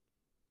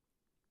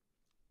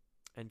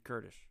and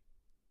Kurdish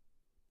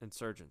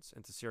insurgents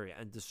into Syria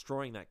and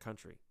destroying that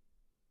country.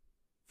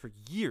 For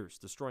years,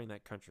 destroying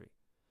that country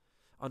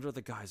under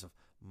the guise of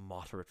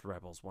moderate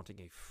rebels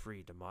wanting a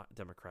free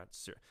democrat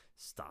Syria.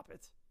 Stop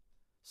it.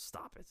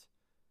 Stop it.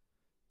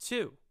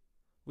 2,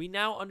 we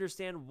now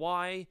understand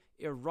why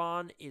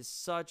Iran is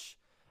such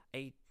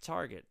a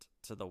target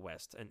to the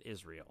West and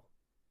Israel.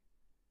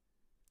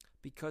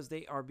 Because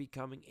they are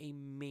becoming a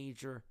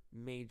major,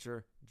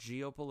 major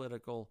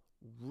geopolitical,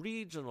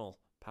 regional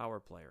power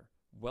player,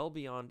 well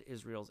beyond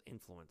Israel's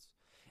influence.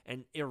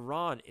 And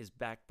Iran is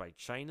backed by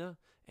China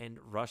and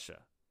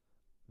Russia.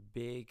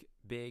 Big,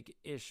 big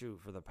issue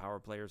for the power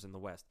players in the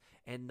West.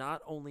 And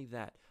not only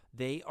that,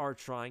 they are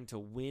trying to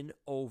win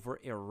over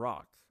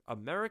Iraq,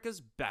 America's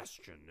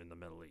bastion in the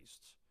Middle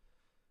East.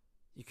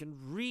 You can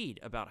read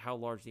about how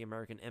large the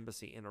American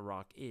embassy in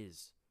Iraq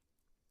is.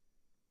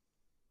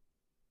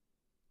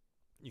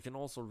 You can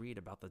also read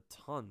about the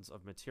tons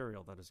of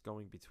material that is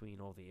going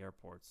between all the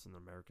airports and the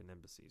American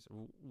embassies.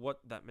 What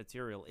that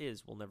material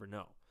is, we'll never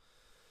know.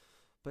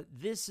 But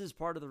this is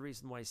part of the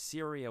reason why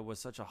Syria was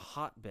such a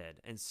hotbed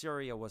and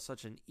Syria was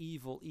such an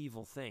evil,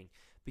 evil thing.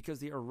 Because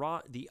the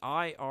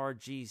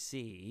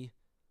IRGC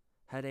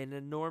had an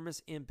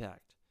enormous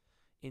impact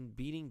in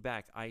beating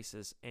back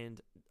ISIS and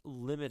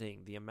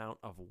limiting the amount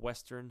of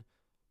Western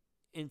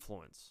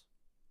influence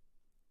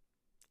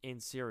in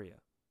Syria.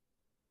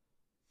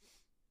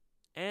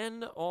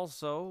 And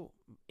also,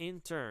 in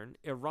turn,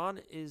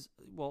 Iran is,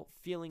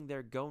 feeling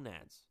their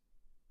gonads.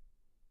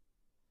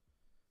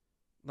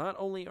 Not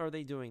only are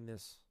they doing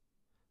this,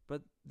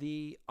 but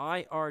the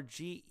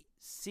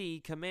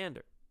IRGC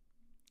commander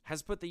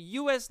has put the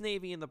U.S.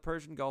 Navy in the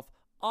Persian Gulf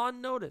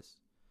on notice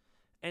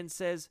and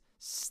says,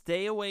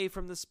 stay away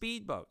from the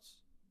speedboats.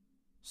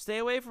 Stay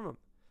away from them,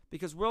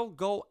 because we'll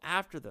go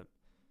after them.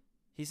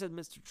 He said,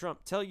 Mr.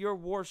 Trump, tell your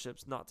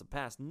warships not to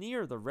pass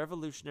near the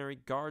Revolutionary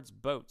Guard's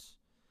boats.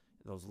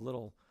 Those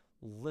little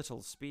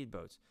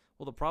speedboats.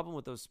 Well, the problem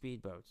with those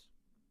speedboats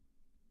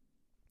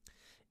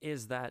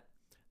is that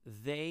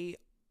they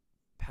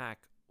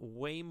pack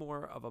way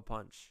more of a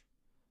punch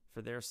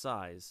for their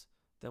size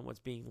than what's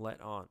being let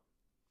on.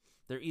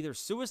 They're either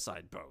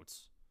suicide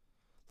boats,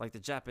 like the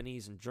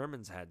Japanese and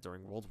Germans had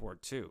during World War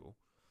II,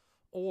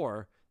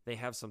 or they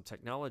have some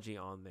technology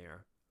on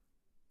there,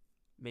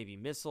 maybe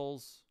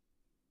missiles,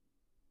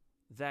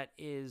 that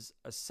is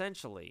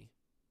essentially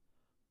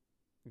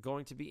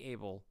going to be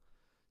able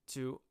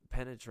to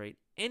penetrate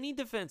any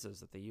defenses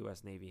that the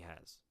U.S. Navy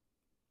has.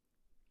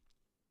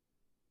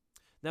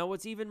 Now,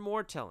 what's even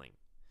more telling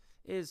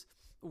is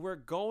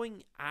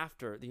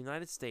the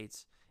United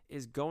States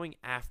is going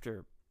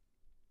after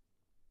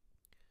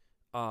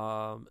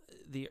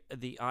the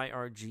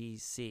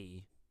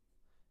IRGC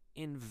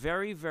in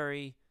very,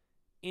 very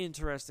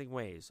interesting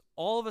ways.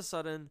 All of a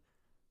sudden,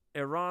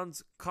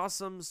 Iran's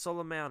Qasem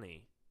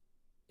Soleimani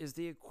is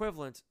the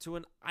equivalent to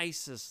an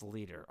ISIS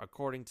leader,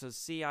 according to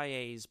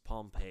CIA's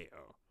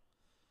Pompeo.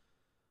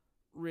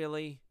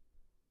 Really?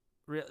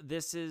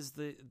 This is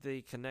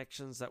the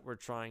connections that we're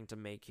trying to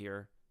make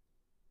here?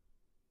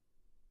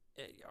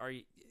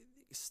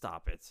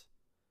 Stop it.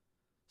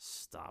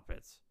 Stop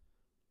it.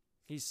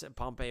 He said,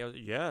 Pompeo,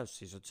 yes,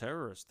 he's a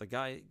terrorist. The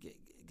guy,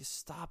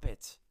 stop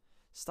it.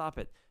 Stop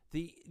it.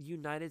 The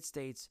United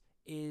States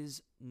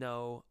is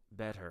no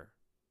better.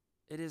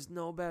 It is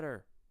no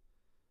better.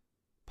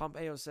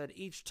 Pompeo said,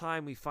 each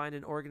time we find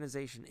an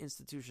organization,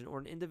 institution, or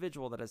an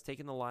individual that has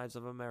taken the lives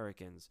of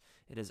Americans,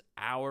 it is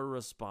our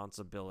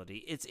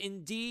responsibility. It's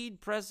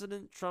indeed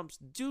President Trump's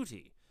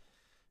duty.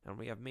 And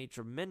we have made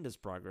tremendous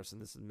progress in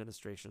this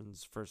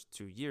administration's first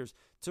 2 years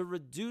to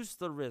reduce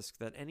the risk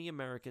that any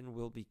American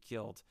will be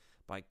killed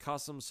by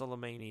Qasem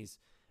Soleimani's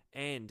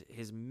and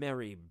his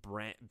merry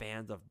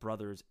band of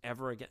brothers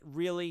ever again.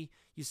 Really?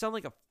 You sound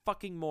like a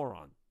fucking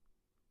moron.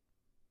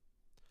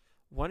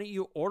 Why don't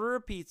you order a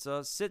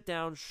pizza, sit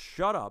down,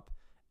 shut up,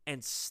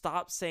 and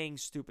stop saying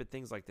stupid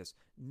things like this?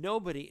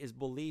 Nobody is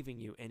believing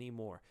you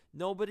anymore.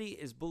 Nobody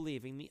is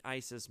believing the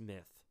ISIS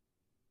myth.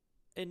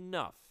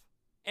 Enough.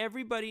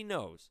 Everybody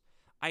knows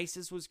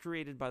ISIS was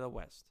created by the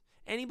West.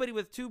 Anybody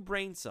with 2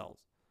 brain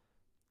cells,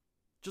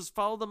 just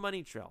follow the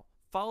money trail.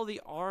 Follow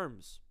the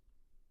arms.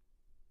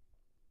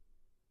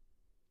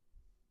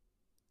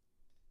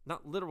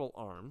 Not literal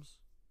arms,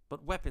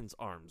 but weapons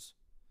arms.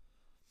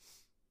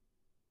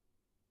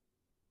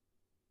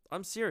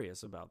 I'm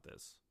serious about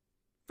this.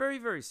 Very,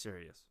 very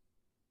serious.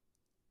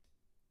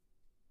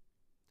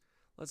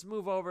 Let's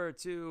move over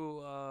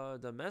to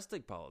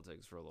domestic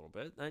politics for a little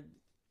bit.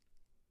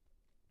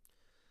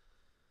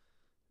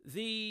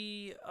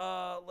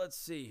 Let's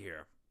see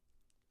here.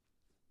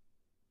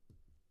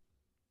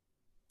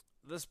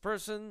 This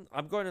person,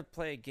 I'm going to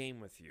play a game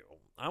with you.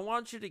 I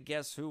want you to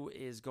guess who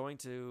is going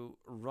to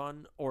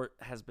run or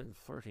has been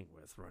flirting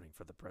with running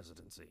for the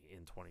presidency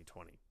in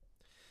 2020.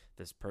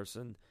 This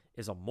person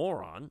is a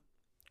moron.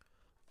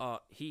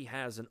 He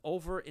has an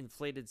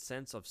overinflated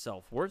sense of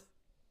self-worth.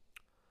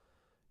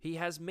 He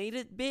has made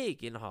it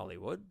big in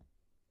Hollywood.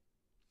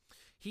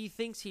 He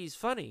thinks he's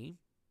funny.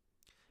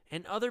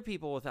 And other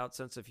people without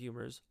sense of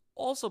humor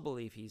also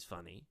believe he's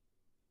funny.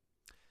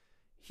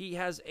 He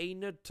has a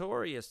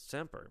notorious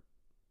temper.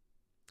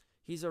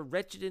 He's a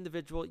wretched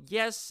individual.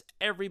 Yes,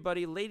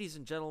 everybody, ladies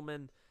and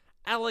gentlemen,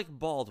 Alec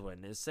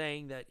Baldwin is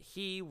saying that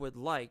he would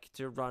like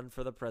to run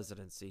for the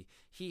presidency.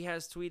 He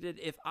has tweeted,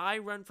 if I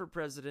run for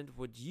president,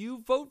 would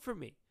you vote for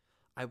me?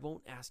 I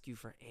won't ask you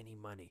for any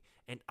money,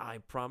 and I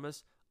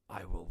promise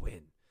I will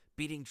win.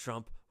 Beating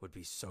Trump would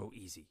be so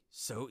easy,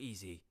 so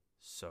easy,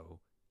 so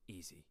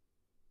easy.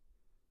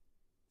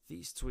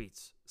 These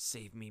tweets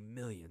save me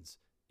millions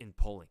in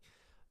polling.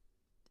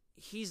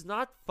 He's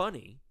not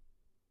funny.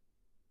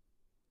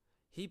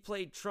 He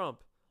played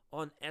Trump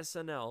on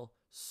SNL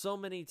so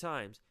many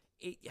times.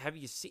 Have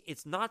you seen?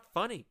 It's not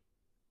funny.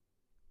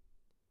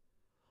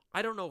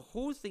 I don't know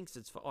who thinks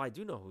it's funny. Oh, I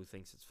do know who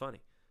thinks it's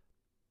funny.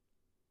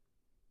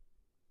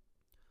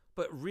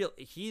 But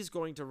he's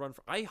going to run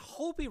for... I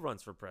hope he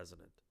runs for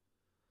president.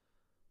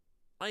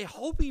 I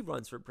hope he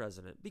runs for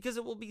president because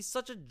it will be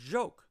such a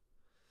joke.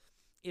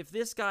 If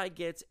this guy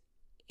gets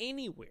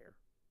anywhere,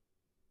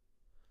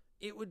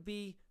 it would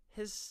be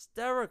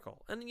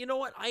hysterical. And you know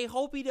what? I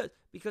hope he does,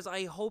 because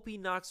I hope he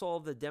knocks all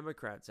of the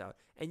Democrats out.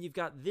 And you've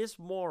got this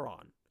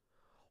moron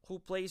who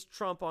plays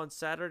Trump on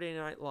Saturday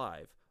Night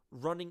Live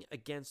running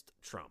against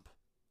Trump.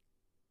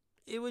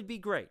 It would be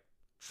great.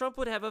 Trump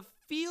would have a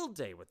field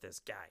day with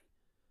this guy.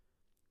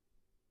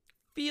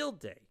 Field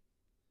day.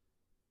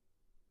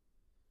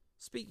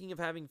 Speaking of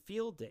having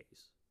field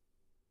days,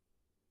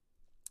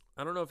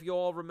 I don't know if you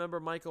all remember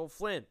Michael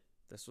Flynn.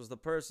 This was the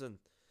person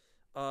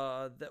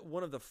that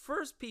one of the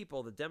first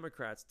people the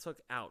Democrats took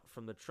out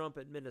from the Trump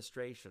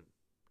administration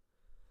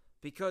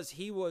because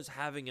he was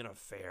having an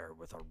affair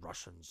with a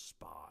Russian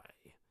spy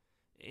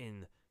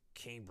in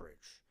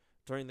Cambridge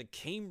during the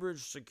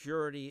Cambridge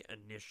Security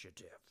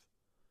Initiative.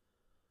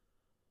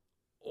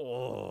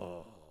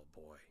 Oh,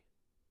 boy.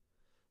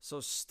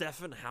 So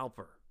Stephen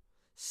Halper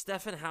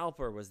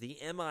was the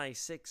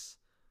MI6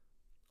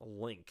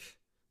 link,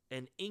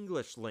 an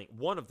English link,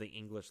 one of the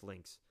English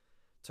links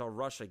to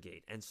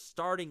Russiagate and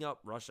starting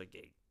up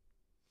Russiagate.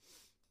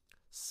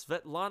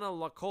 Svetlana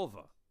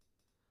Lakova.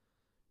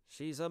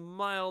 She's a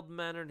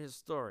mild-mannered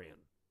historian.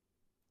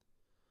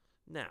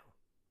 Now,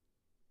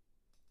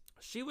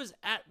 she was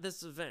at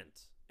this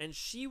event, and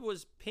she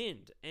was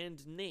pinned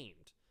and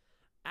named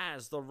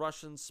as the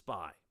Russian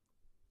spy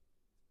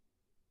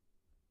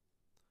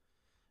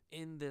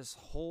in this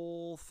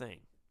whole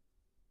thing.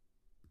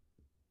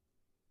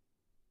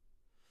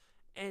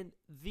 And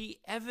the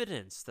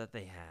evidence that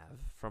they have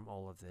from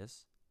all of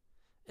this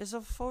is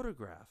a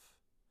photograph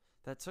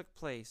that took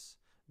place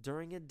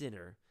during a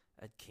dinner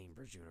at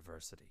Cambridge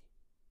University.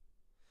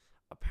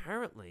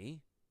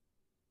 Apparently,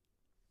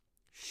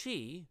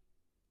 she,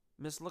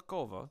 Miss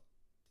Lakova,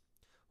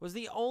 was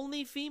the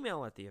only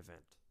female at the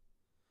event.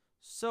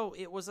 So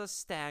it was a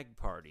stag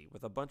party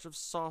with a bunch of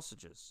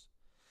sausages.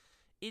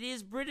 It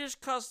is British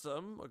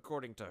custom,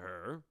 according to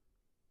her,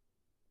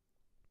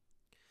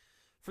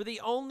 for the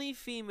only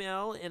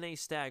female in a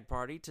stag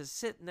party to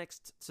sit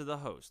next to the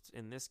host,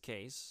 in this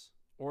case,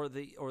 or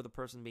the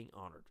person being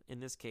honored, in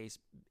this case,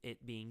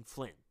 it being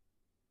Flynn.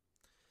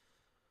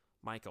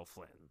 Michael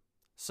Flynn.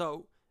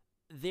 So,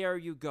 there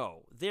you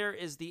go. There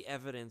is the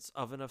evidence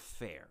of an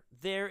affair.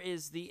 There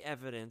is the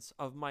evidence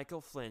of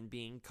Michael Flynn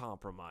being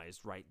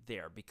compromised right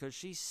there, because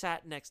she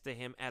sat next to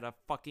him at a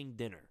fucking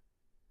dinner.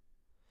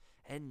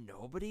 And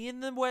nobody in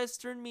the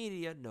Western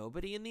media,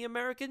 nobody in the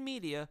American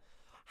media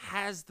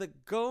has the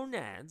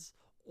gonads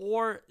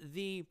or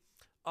the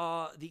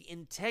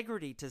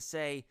integrity to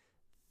say,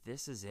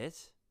 this is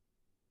it?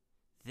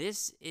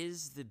 This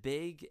is the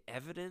big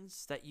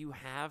evidence that you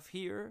have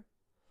here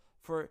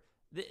for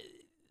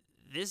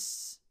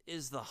this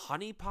is the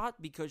honeypot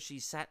because she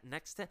sat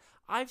next to...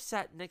 I've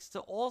sat next to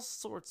all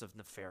sorts of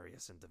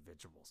nefarious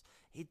individuals.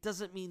 It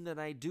doesn't mean that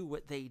I do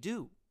what they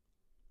do.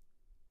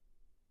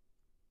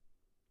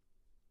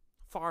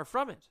 Far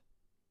from it.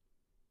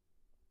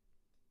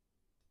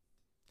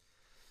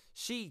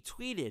 She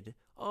tweeted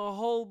a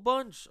whole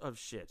bunch of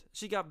shit.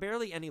 She got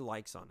barely any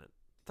likes on it.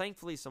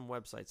 Thankfully, some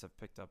websites have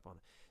picked up on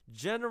it.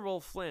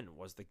 General Flynn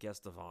was the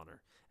guest of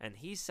honor, and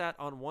he sat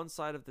on one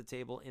side of the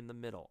table in the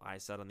middle. I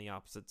sat on the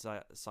opposite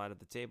side of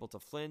the table to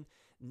Flynn,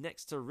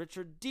 next to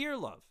Richard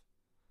Dearlove,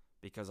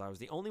 because I was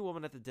the only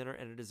woman at the dinner,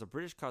 and it is a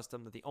British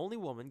custom that the only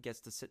woman gets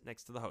to sit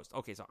next to the host.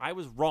 Okay, so I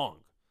was wrong,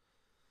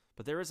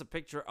 but there is a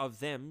picture of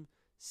them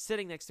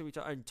sitting next to each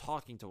other and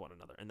talking to one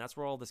another, and that's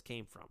where all this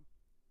came from.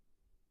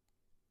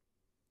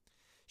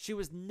 She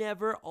was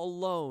never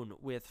alone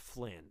with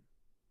Flynn.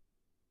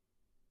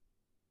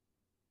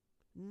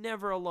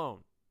 Never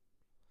alone.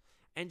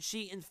 And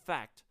she, in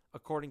fact,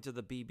 according to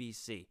the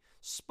BBC,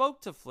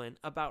 spoke to Flynn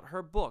about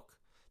her book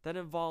that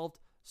involved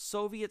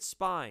Soviet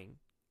spying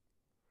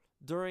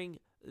during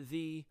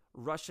the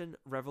Russian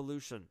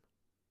Revolution.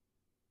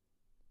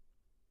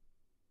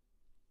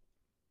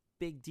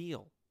 Big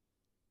deal.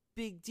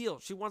 Big deal.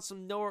 She wants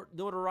some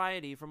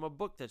notoriety from a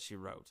book that she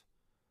wrote.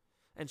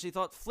 And she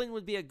thought Flynn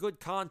would be a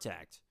good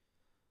contact.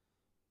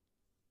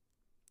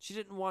 She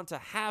didn't want to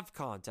have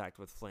contact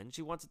with Flynn.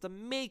 She wanted to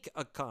make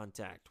a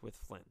contact with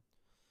Flynn.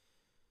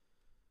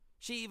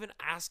 She even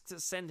asked to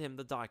send him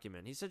the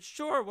document. He said,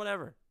 sure,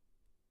 whatever.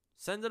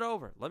 Send it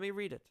over. Let me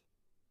read it.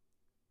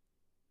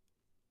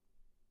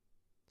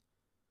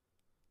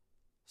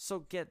 So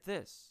get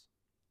this.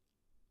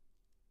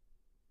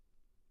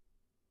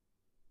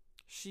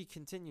 She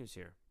continues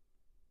here.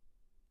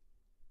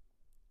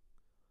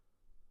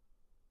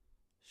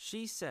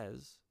 She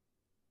says,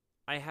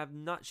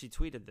 she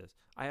tweeted this,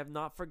 I have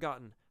not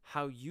forgotten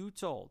how you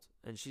told,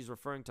 and she's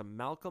referring to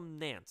Malcolm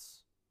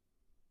Nance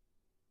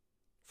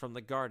from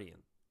The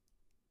Guardian.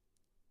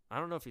 I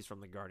don't know if he's from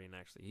The Guardian,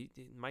 actually.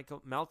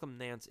 Malcolm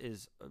Nance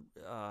is,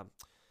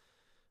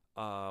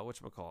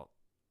 whatchamacallit?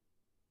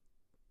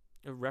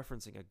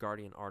 Referencing a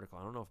Guardian article.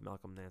 I don't know if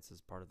Malcolm Nance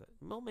is part of it.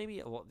 Well, maybe,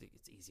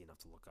 it's easy enough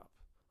to look up.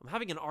 I'm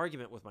having an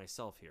argument with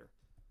myself here.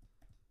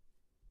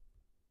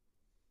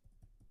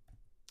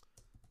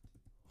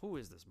 Who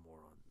is this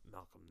moron?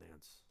 Malcolm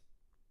Nance.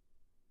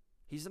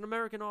 He's an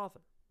American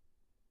author.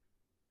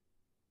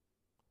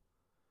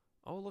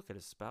 Oh, look at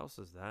his spouse.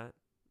 Is that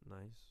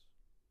nice?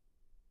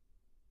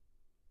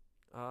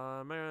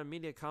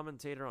 Media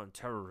commentator on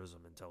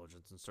terrorism,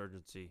 intelligence,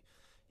 insurgency.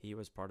 He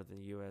was part of the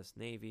U.S.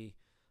 Navy.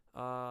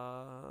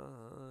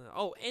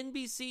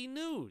 NBC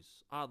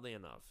News, oddly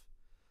enough.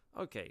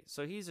 Okay,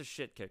 so he's a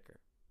shit kicker.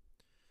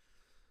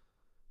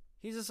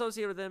 He's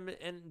associated with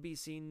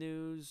NBC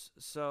News,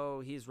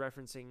 so he's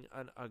referencing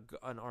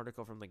an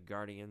article from The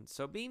Guardian.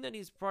 So being that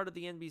he's part of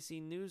the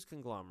NBC News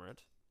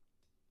conglomerate,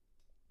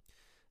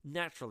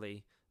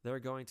 naturally, they're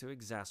going to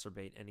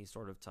exacerbate any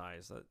sort of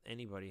ties that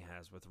anybody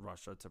has with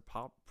Russia to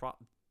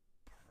profligate,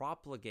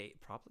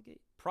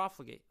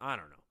 I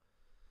don't know.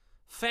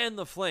 Fan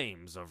the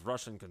flames of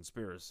Russian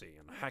conspiracy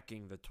and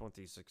hacking the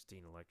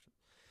 2016 election.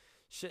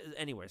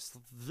 Anyway,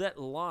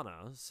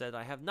 Svetlana said,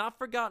 I have not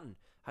forgotten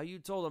how you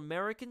told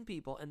American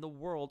people and the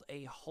world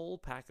a whole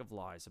pack of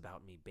lies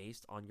about me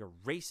based on your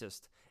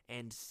racist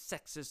and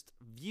sexist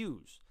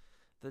views.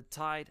 The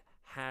tide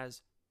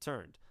has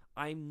turned.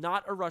 I'm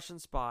not a Russian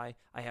spy.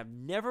 I have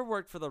never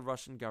worked for the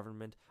Russian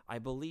government. I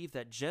believe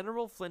that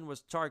General Flynn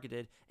was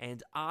targeted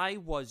and I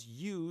was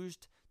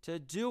used to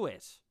do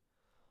it.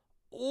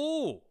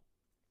 Oh,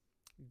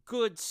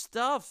 good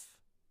stuff.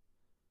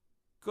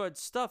 Good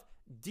stuff.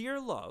 Dear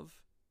Love,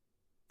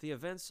 the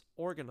event's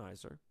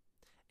organizer,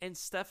 and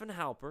Stephen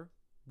Halper,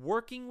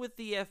 working with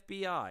the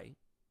FBI,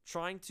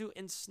 trying to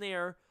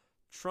ensnare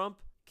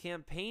Trump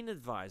campaign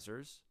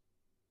advisors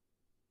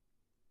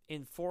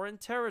in foreign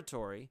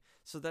territory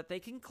so that they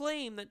can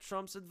claim that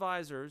Trump's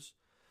advisors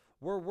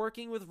were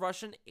working with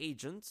Russian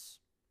agents.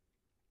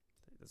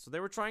 That's what they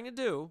were trying to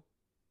do.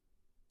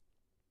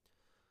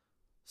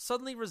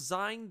 Suddenly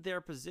resigned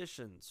their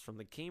positions from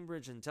the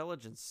Cambridge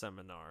Intelligence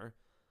Seminar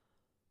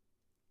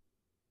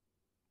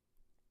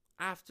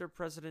after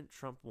President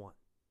Trump won.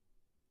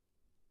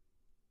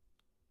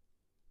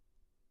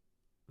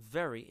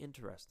 Very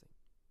interesting.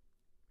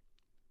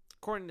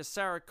 According to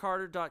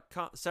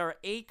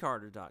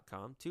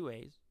SarahAcarter.com, 2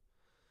 A's,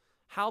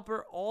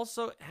 Halper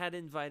also had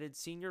invited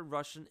senior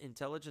Russian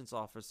intelligence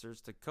officers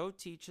to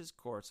co-teach his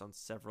course on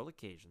several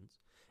occasions,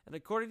 and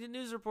according to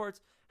news reports,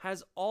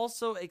 has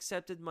also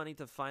accepted money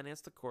to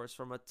finance the course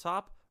from a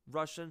top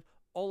Russian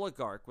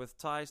oligarch with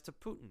ties to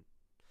Putin.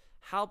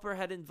 Halper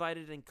had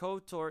invited and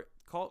co-taught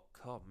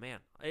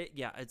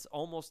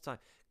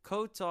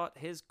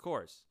his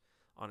course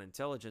on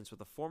intelligence with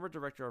the former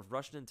director of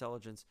Russian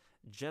intelligence,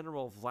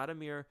 General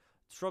Vladimir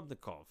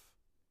Trubnikov.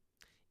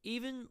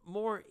 Even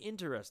more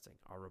interesting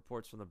are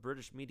reports from the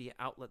British media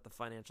outlet The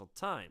Financial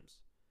Times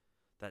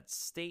that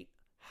state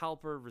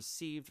Halper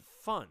received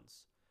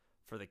funds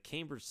for the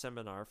Cambridge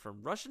seminar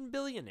from Russian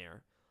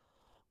billionaire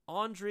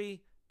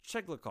Andrei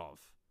Cheglikov,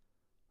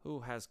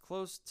 who has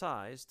close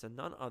ties to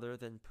none other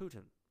than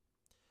Putin.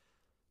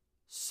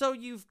 So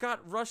you've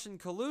got Russian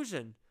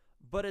collusion,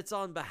 but it's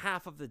on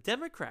behalf of the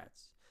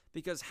Democrats,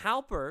 because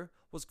Halper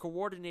was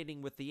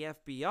coordinating with the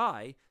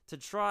FBI to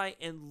try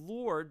and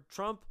lure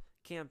Trump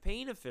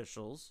campaign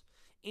officials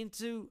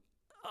into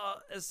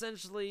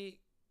essentially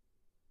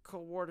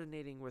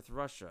coordinating with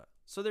Russia.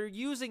 So they're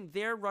using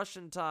their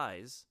Russian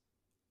ties,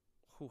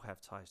 who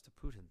have ties to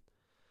Putin,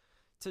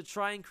 to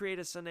try and create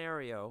a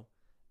scenario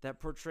that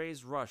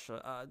portrays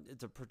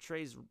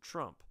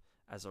Trump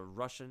as a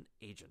Russian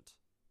agent.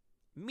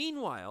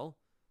 Meanwhile,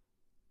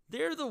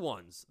 they're the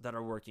ones that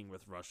are working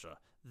with Russia.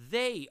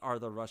 They are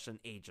the Russian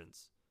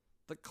agents.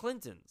 The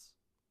Clintons,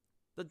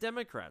 the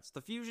Democrats,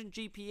 the Fusion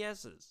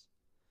GPSs.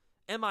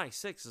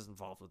 MI6 is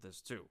involved with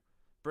this too.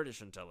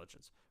 British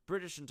intelligence.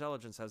 British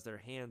intelligence has their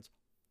hands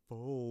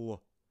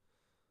full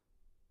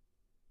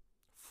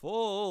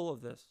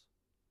of this.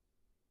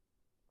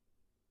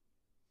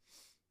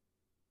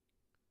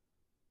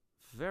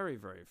 Very,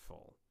 very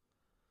full.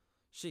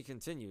 She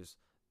continues,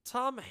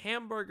 Tom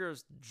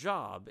Hamburger's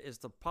job is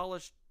to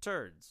polish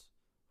turds.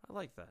 I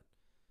like that.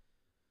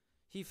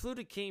 He flew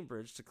to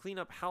Cambridge to clean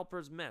up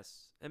Halper's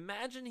mess.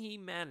 Imagine he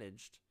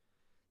managed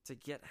to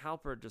get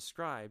Halper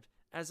described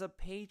as a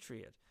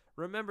patriot.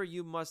 Remember,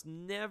 you must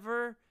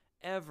never,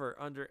 ever,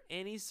 under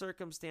any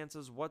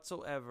circumstances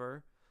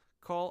whatsoever,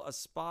 call a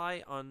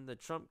spy on the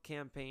Trump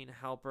campaign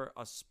Halper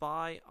a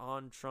spy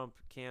on Trump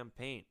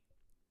campaign.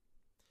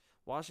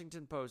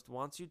 Washington Post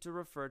wants you to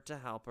refer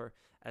to Halper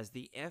as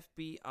the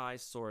FBI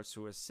source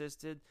who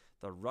assisted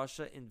the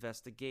Russia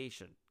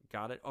investigation.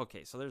 Got it?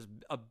 Okay, so there's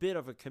a bit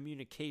of a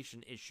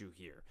communication issue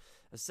here.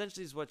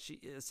 Essentially what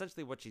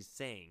she's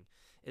saying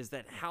is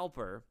that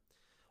Halper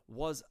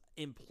was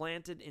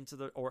implanted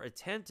into or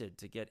attempted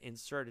to get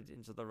inserted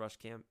into the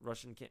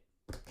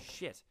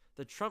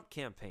the Trump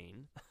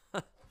campaign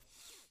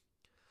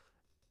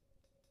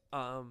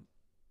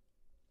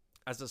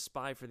as a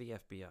spy for the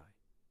FBI.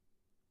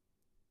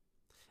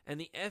 And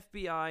the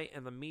FBI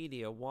and the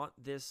media want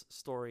this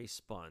story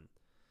spun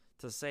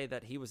to say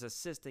that he was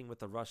assisting with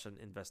the Russian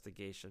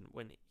investigation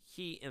when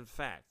he, in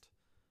fact,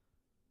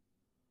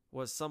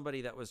 was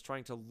somebody that was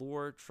trying to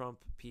lure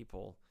Trump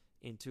people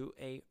into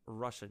a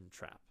Russian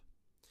trap.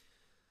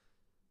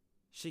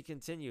 She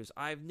continues,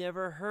 I've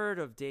never heard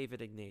of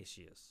David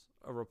Ignatius,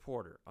 a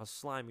reporter, a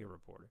slimy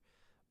reporter,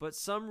 but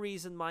some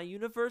reason my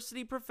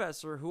university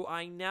professor, who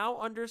I now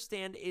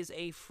understand is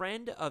a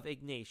friend of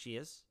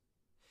Ignatius,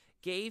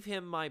 gave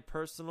him my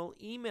personal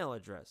email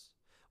address,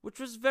 which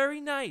was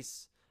very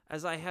nice,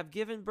 as I have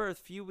given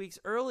birth a few weeks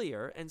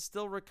earlier and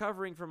still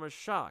recovering from a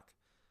shock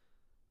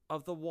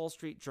of the Wall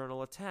Street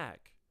Journal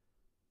attack.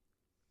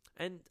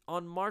 And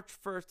on March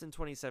 1st in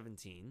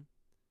 2017,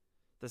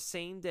 the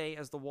same day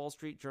as the Wall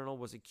Street Journal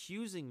was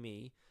accusing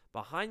me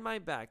behind my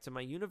back to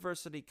my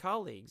university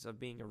colleagues of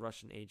being a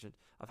Russian agent,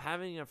 of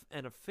having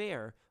an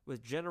affair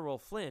with General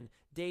Flynn,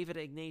 David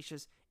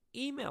Ignatius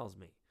emails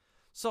me.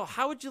 So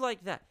how would you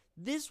like that?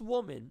 This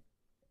woman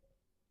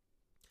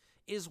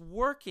is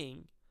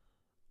working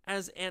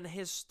as an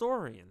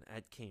historian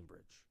at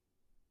Cambridge.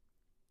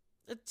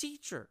 a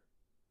teacher,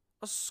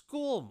 a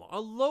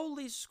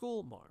lowly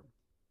school marm,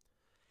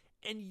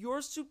 and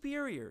your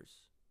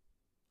superiors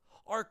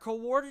are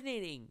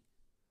coordinating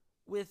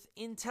with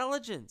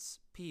intelligence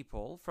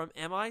people from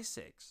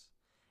MI6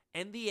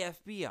 and the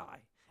FBI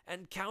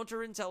and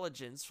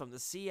counterintelligence from the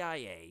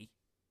CIA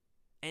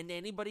and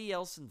anybody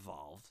else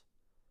involved,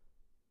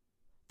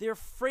 they're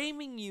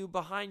framing you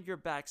behind your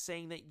back,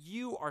 saying that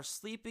you are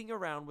sleeping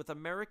around with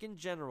American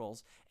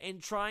generals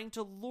and trying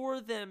to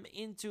lure them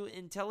into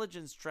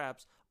intelligence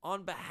traps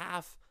on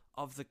behalf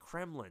of the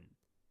Kremlin.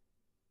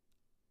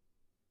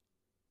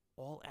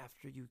 All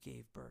after you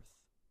gave birth.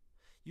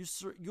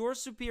 Your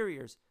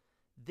superiors,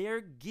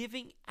 they're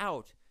giving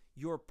out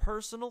your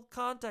personal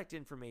contact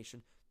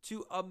information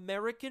to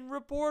American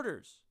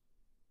reporters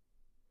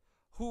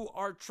who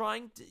are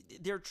trying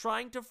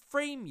to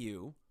frame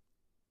you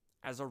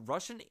as a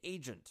Russian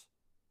agent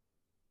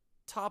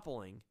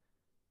toppling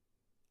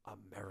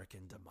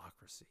American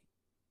democracy.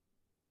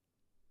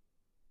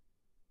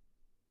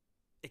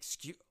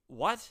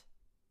 What?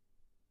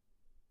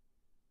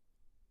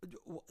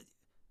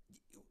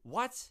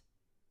 What?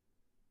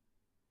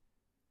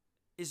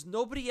 Is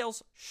nobody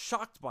else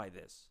shocked by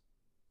this?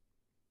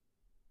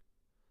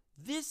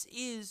 This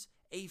is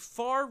a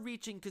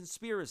far-reaching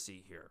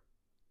conspiracy here.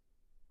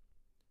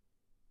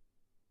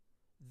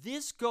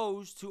 This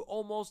goes to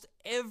almost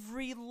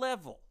every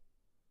level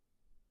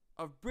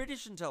of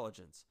British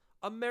intelligence,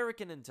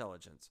 American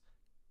intelligence,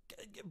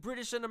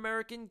 British and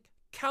American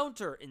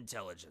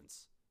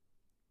counterintelligence.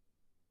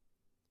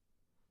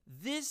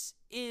 This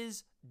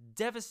is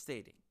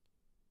devastating.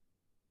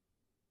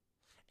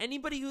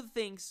 Anybody who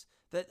thinks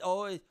that,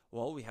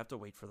 we have to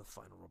wait for the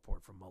final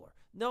report from Mueller.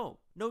 No,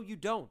 you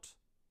don't.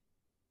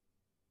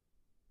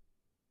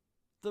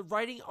 The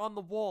writing on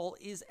the wall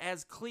is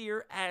as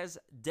clear as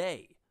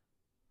day.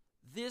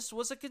 This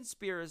was a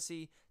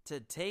conspiracy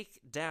to take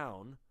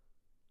down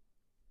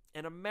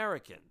an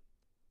American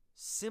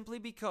simply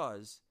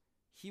because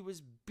he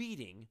was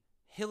beating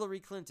Hillary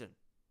Clinton.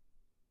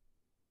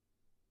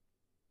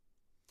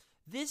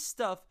 This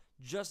stuff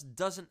just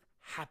doesn't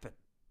happen.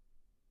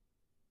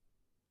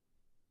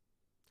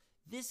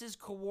 This is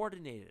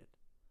coordinated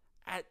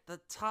at the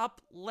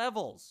top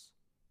levels.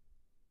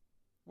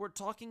 We're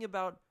talking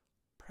about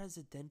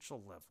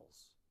presidential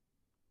levels,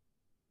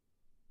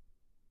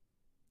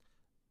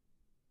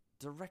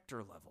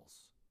 director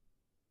levels,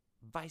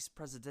 vice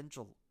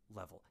presidential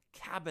level,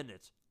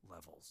 cabinet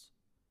levels.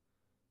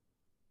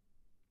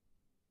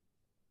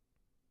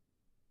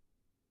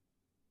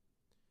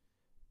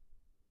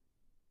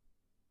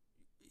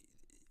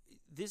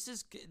 This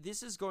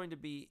is going to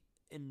be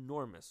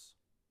enormous.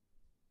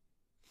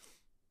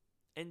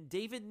 And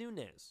David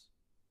Nunes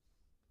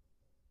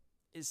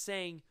is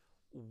saying,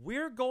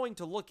 we're going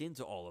to look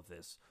into all of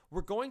this.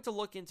 We're going to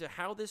look into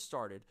how this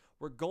started.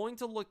 We're going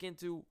to look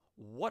into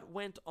what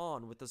went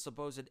on with the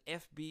supposed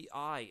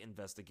FBI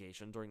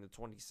investigation during the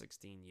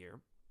 2016 year.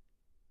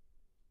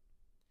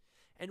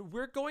 And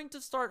we're going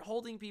to start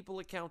holding people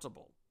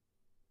accountable.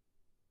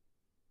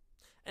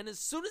 And as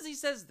soon as he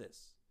says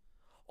this,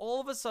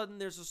 all of a sudden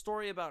there's a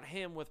story about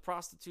him with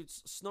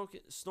prostitutes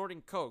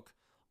snorting coke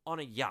on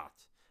a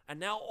yacht. And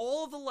now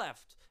all of the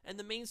left and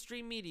the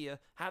mainstream media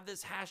have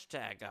this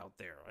hashtag out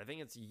there. I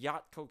think it's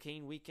Yacht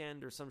Cocaine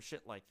Weekend or some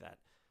shit like that.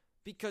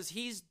 Because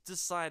he's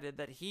decided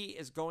that he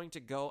is going to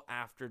go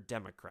after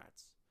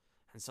Democrats.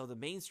 And so the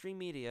mainstream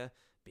media,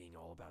 being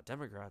all about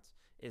Democrats,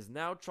 is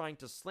now trying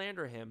to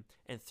slander him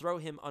and throw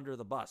him under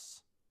the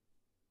bus.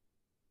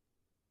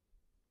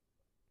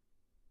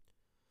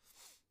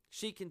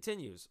 She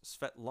continues,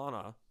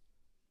 Svetlana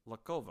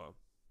Lakova.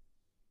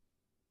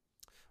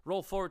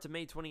 Roll forward to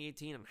May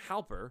 2018, and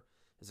Halper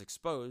is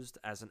exposed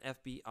as an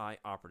FBI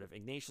operative.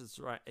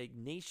 David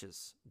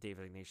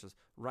Ignatius,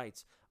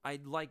 writes,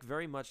 I'd like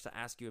very much to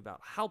ask you about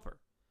Halper.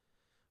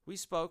 We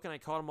spoke, and I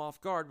caught him off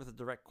guard with a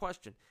direct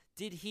question.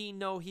 Did he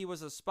know he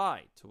was a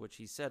spy? To which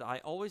he said, I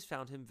always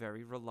found him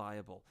very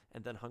reliable,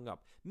 and then hung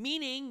up.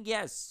 Meaning,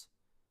 yes.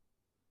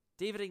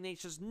 David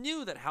Ignatius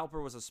knew that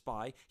Halper was a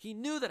spy. He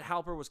knew that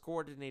Halper was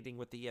coordinating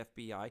with the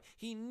FBI.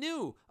 He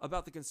knew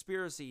about the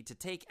conspiracy to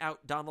take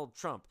out Donald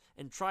Trump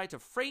and try to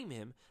frame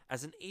him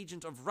as an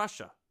agent of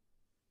Russia.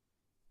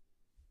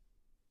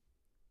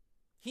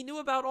 He knew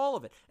about all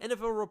of it. And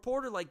if a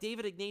reporter like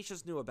David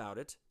Ignatius knew about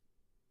it,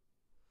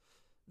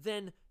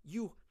 then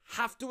you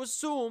have to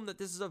assume that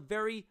this is a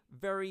very,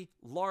 very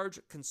large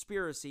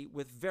conspiracy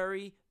with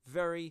very,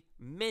 very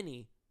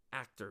many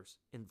actors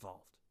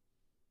involved.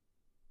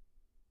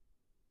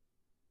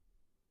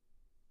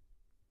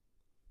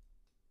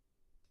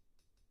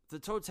 The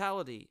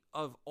totality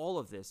of all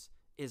of this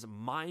is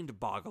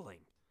mind-boggling.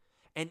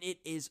 And it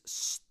is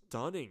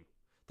stunning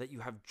that you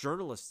have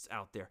journalists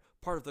out there,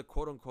 part of the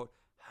quote-unquote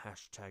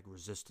hashtag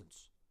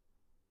resistance,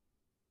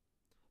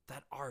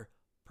 that are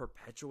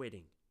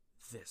perpetuating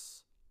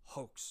this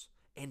hoax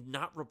and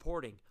not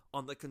reporting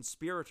on the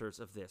conspirators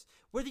of this.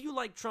 Whether you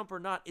like Trump or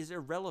not is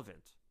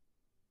irrelevant.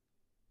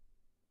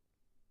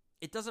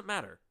 It doesn't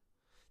matter.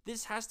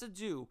 This has to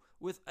do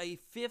with a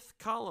fifth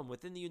column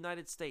within the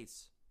United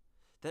States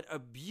that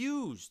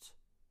abused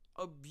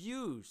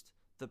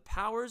the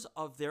powers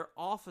of their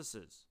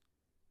offices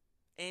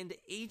and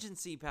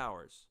agency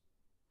powers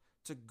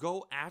to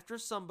go after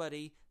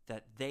somebody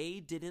that they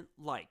didn't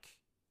like.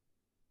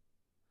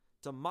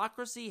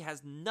 Democracy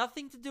has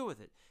nothing to do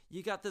with it.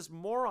 You got this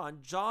moron,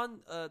 John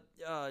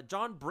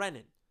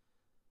Brennan.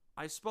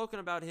 I've spoken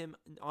about him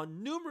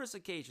on numerous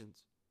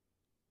occasions.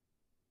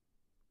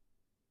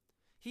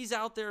 He's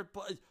out there,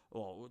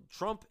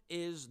 Trump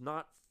is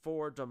not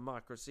for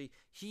democracy.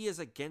 He is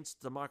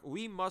against democracy.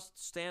 We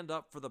must stand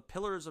up for the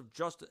pillars of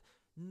justice.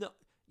 No,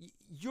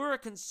 you're a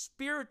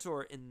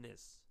conspirator in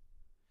this.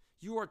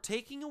 You are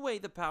taking away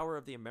the power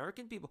of the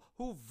American people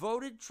who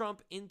voted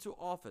Trump into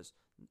office.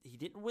 He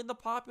didn't win the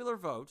popular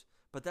vote,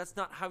 but that's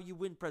not how you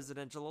win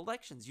presidential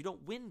elections. You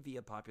don't win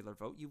via popular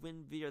vote. You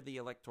win via the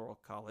Electoral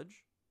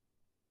College.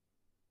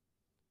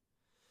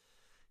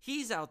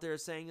 He's out there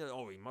saying,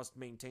 we must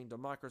maintain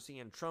democracy,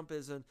 and Trump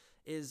is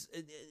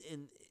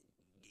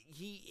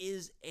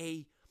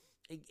a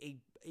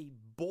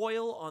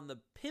boil on the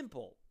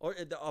pimple, or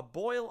a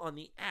boil on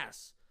the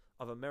ass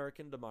of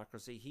American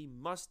democracy. He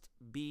must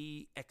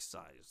be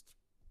excised.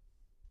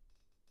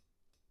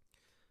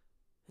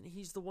 And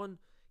he's the one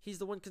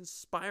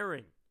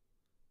conspiring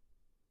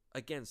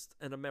against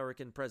an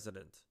American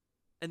president.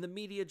 And the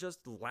media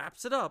just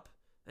laps it up,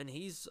 and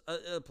he's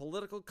a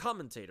political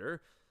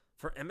commentator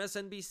for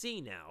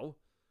MSNBC now.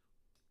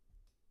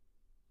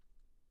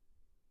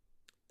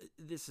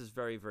 This is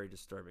very, very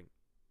disturbing.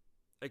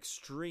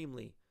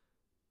 Extremely,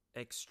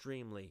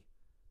 extremely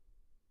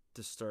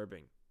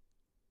disturbing.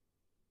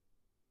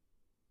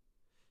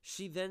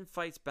 She then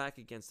fights back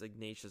against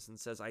Ignatius and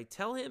says, I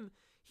tell him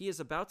he is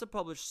about to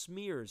publish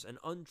smears and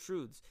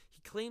untruths. He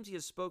claims he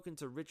has spoken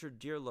to Richard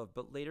Dearlove,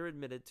 but later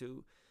admitted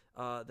to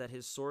that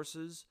his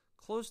sources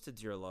close to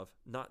Dearlove,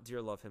 not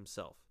Dearlove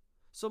himself.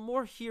 So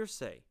more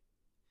hearsay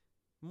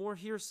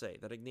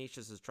that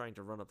Ignatius is trying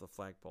to run up the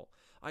flagpole.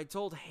 I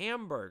told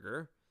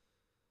Hamburger,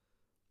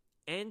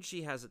 and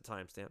she has it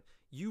timestamped,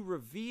 you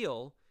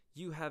reveal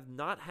you have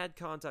not had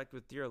contact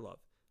with Dearlove.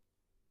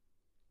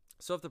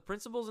 So if the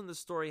principals in the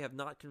story have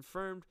not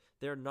confirmed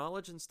their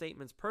knowledge and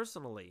statements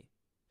personally,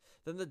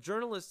 then the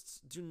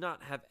journalists do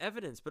not have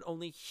evidence, but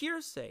only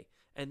hearsay,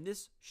 and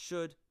this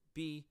should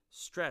be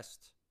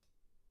stressed.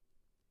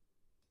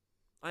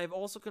 I have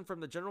also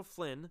confirmed that General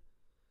Flynn,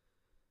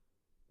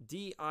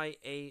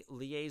 DIA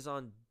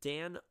liaison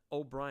Dan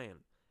O'Brien,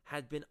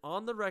 had been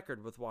on the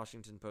record with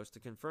Washington Post to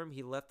confirm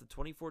he left the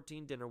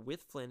 2014 dinner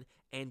with Flynn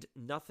and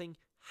nothing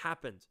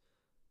happened.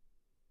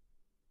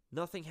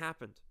 Nothing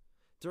happened.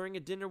 During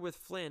a dinner with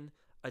Flynn,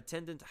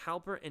 attendant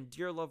Halper and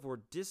Dearlove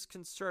were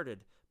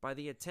disconcerted by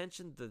the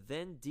attention the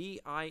then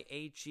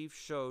DIA chief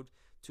showed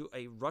to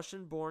a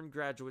Russian-born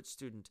graduate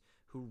student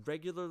who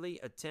regularly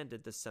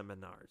attended the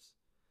seminars.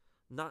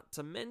 Not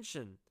to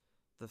mention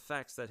the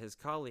facts that his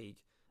colleague,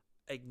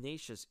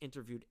 Ignatius,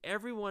 interviewed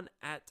everyone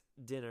at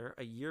dinner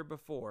a year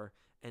before,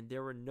 and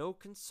there were no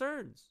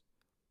concerns.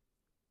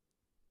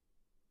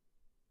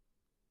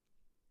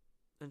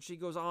 And she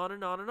goes on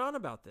and on and on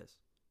about this.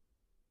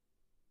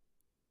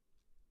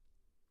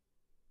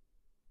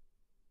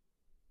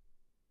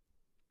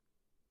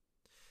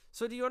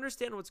 So do you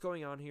understand what's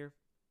going on here?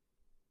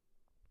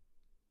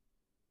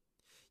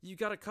 You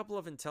got a couple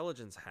of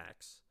intelligence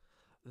hacks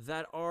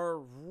that are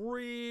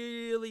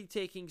really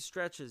taking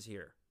stretches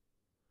here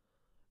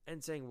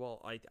and saying,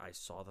 well, I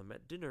saw them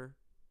at dinner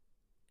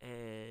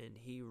and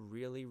he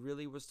really,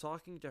 really was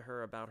talking to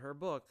her about her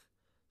book,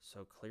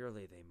 so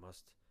clearly they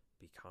must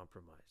be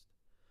compromised.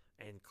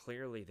 And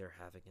clearly they're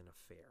having an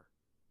affair.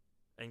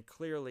 And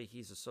clearly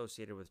he's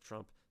associated with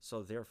Trump,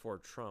 so therefore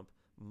Trump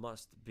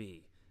must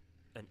be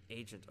an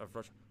agent of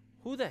Russia.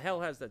 Who the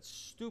hell has that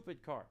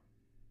stupid car?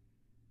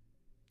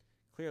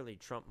 Clearly,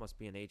 Trump must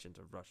be an agent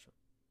of Russia.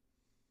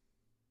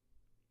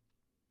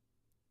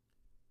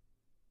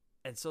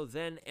 And so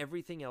then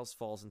everything else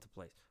falls into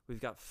place. We've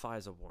got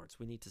FISA warrants.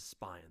 We need to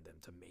spy on them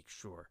to make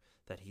sure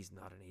that he's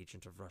not an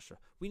agent of Russia.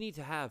 We need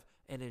to have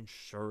an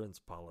insurance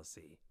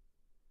policy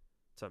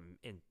to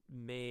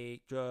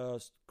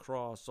just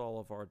cross all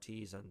of our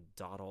T's and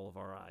dot all of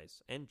our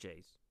I's and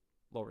J's,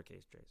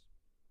 lowercase j's.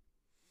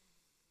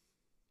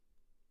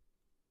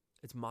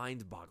 It's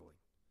mind-boggling.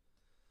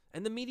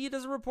 And the media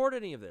doesn't report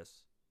any of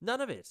this.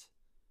 None of it.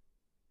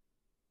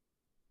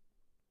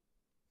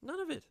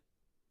 None of it.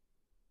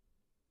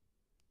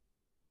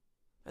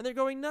 And they're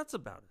going nuts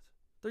about it.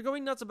 They're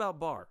going nuts about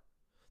Barr.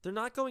 They're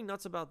not going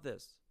nuts about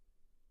this.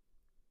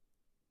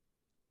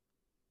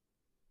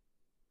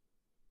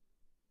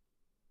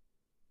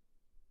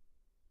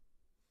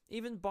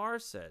 Even Barr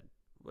said,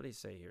 what did he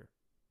say here?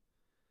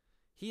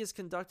 He is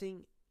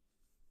conducting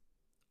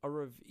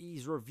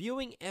he's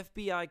reviewing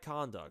FBI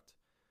conduct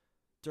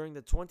during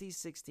the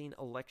 2016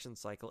 election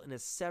cycle in a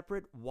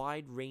separate,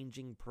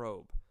 wide-ranging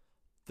probe.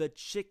 The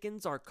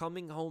chickens are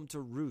coming home to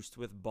roost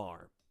with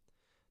Barr.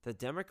 The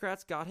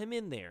Democrats got him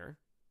in there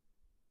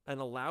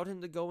and allowed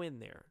him to go in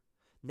there.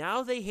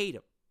 Now they hate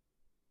him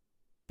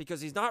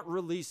because he's not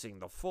releasing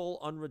the full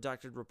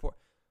unredacted report.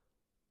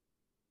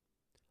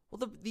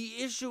 Well, the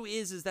issue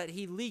is that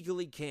he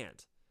legally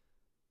can't.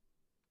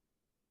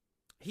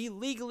 He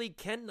legally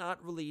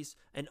cannot release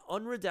an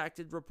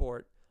unredacted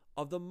report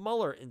of the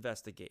Mueller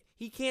investigation.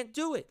 He can't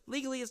do it.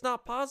 Legally, it's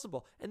not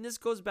possible. And this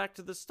goes back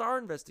to the Starr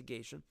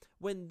investigation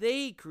when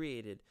they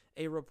created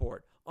a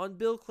report on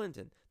Bill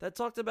Clinton that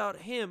talked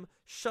about him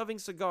shoving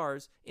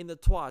cigars in the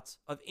twats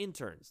of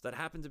interns that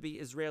happened to be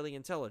Israeli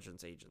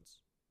intelligence agents.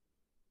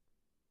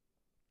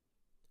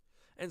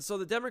 And so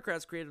the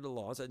Democrats created a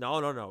law and said,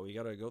 no, you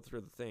got to go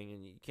through the thing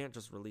and you can't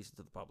just release it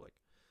to the public.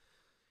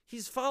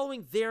 He's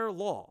following their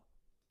law.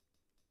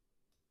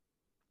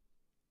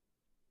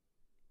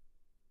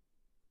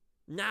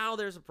 Now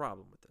there's a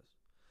problem with this.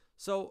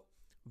 So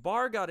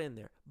Barr got in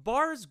there.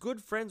 Barr is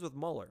good friends with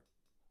Mueller,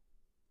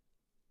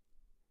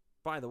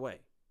 by the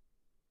way.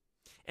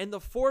 And the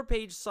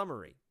 4-page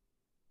summary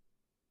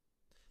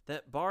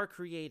that Barr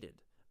created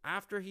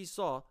after he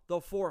saw the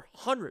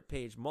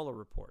 400-page Mueller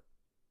report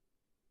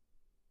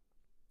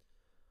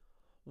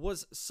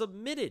was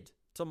submitted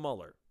to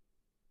Mueller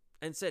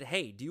and said,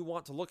 hey, do you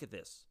want to look at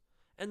this?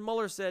 And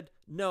Mueller said,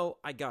 no,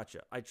 I got you.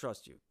 I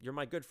trust you. You're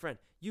my good friend.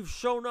 You've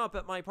shown up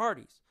at my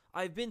parties.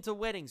 I've been to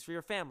weddings for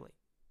your family,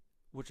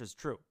 which is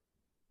true.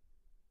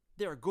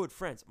 They're good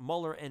friends.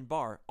 Mueller and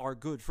Barr are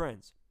good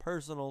friends,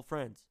 personal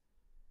friends.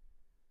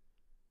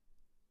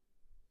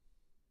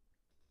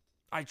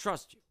 I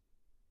trust you.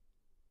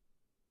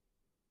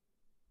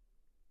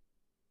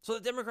 So the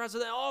Democrats are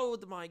like, oh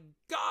my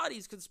God,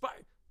 he's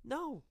conspiring.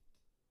 No,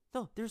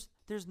 there's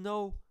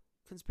no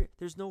conspiracy.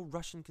 There's no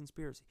Russian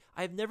conspiracy.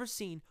 I have never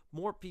seen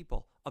more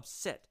people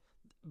upset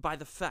by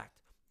the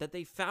fact that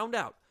they found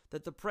out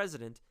that the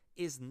president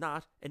is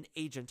not an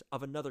agent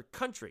of another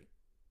country.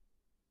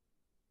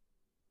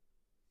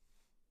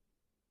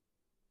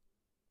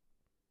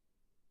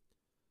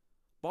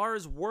 Barr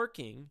is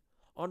working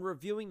on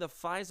reviewing the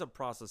FISA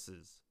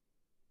processes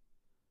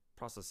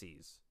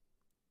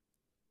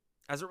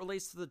as it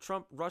relates to the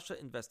Trump-Russia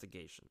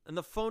investigation and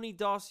the phony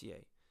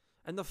dossier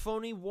and the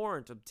phony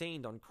warrant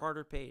obtained on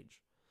Carter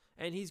Page.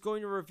 And he's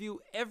going to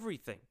review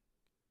everything.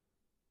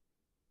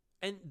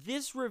 And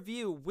this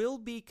review will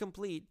be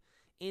complete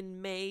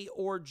in May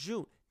or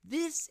June.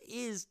 This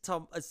is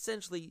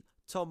essentially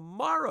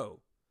tomorrow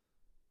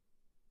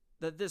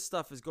that this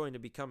stuff is going to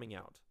be coming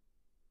out.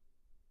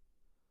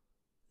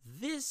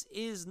 This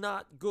is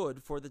not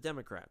good for the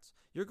Democrats.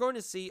 You're going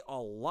to see a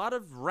lot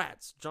of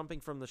rats jumping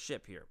from the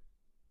ship here.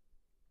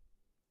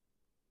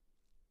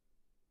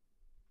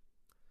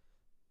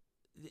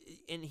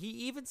 And he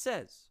even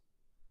says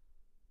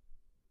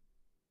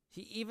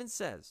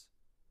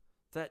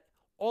that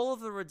all of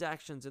the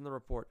redactions in the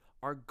report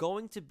are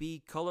going to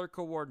be color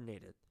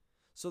coordinated.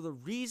 So the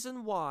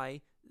reason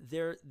why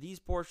these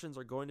portions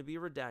are going to be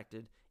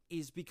redacted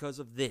is because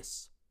of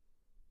this.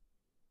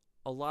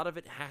 A lot of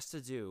it has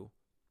to do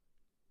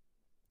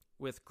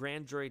with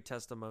grand jury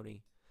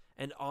testimony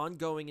and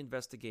ongoing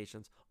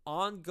investigations,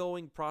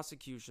 ongoing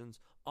prosecutions,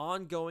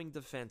 ongoing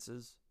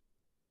defenses.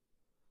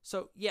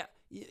 So, yeah,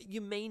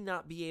 you may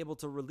not be able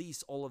to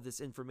release all of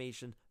this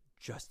information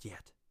just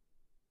yet.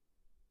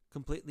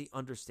 Completely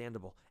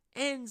understandable.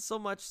 And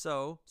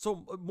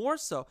more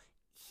so,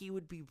 he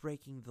would be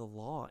breaking the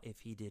law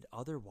if he did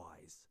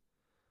otherwise.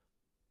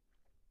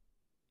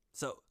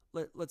 So,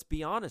 let's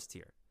be honest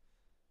here.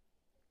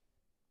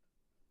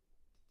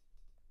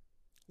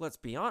 Let's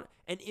be honest.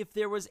 And if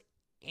there was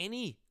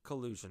any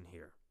collusion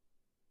here,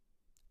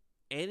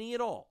 any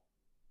at all,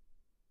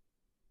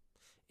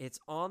 it's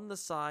on the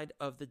side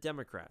of the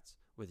Democrats,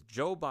 with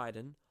Joe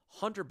Biden,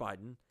 Hunter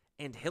Biden,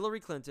 and Hillary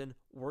Clinton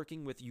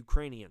working with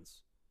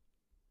Ukrainians.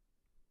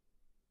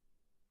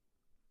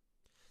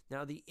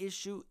 Now, the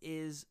issue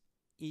is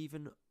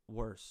even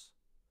worse,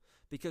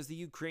 because the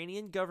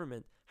Ukrainian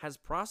government has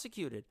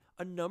prosecuted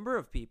a number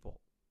of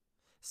people,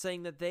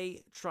 saying that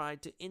they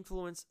tried to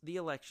influence the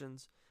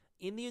elections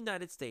in the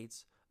United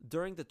States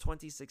during the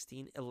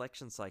 2016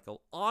 election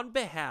cycle on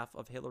behalf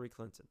of Hillary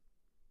Clinton.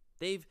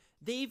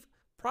 They've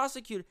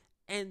prosecuted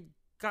and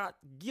got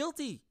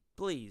guilty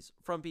pleas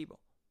from people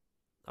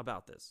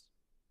about this.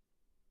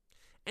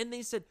 And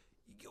they said,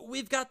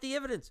 we've got the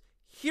evidence.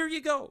 Here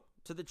you go,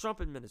 to the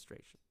Trump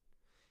administration.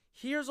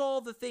 Here's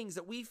all the things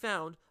that we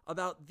found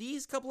about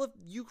these couple of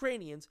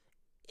Ukrainians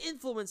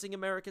influencing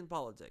American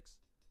politics.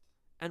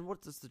 And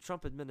what does the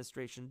Trump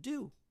administration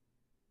do?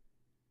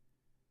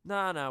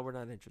 No, we're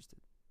not interested.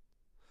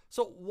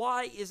 So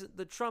why isn't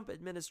the Trump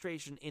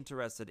administration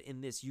interested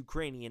in this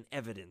Ukrainian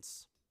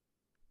evidence?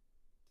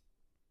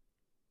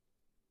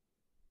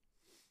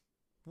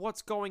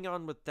 What's going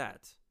on with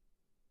that?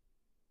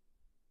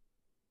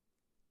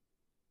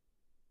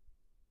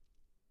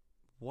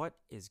 What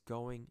is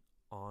going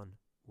on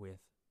with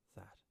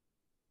that?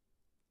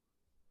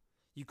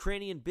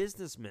 Ukrainian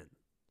businessmen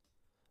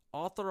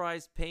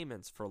authorized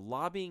payments for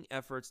lobbying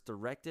efforts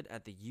directed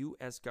at the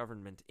U.S.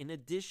 government. In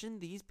addition,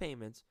 these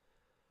payments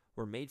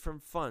were made from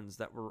funds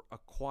that were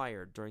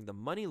acquired during the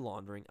money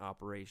laundering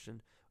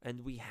operation,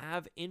 and we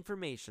have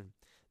information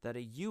that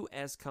a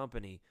U.S.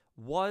 company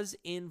was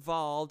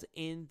involved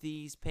in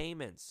these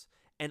payments.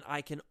 And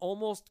I can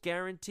almost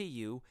guarantee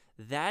you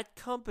that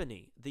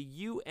company, the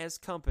U.S.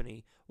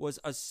 company, was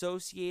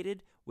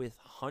associated with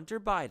Hunter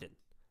Biden,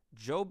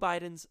 Joe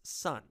Biden's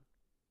son.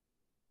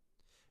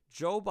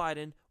 Joe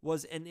Biden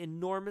was an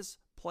enormous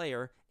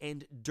player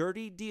and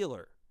dirty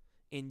dealer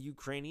in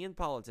Ukrainian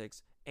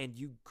politics and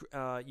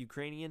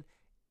Ukrainian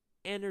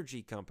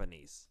energy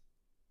companies.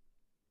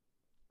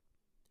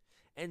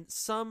 And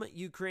some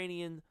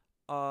Ukrainian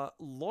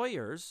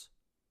lawyers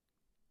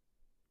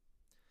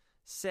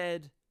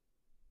said,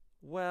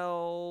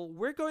 well,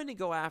 we're going to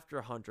go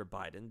after Hunter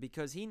Biden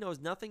because he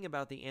knows nothing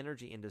about the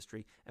energy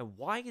industry. And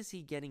why is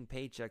he getting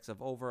paychecks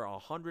of over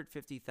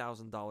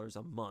 $150,000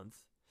 a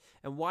month?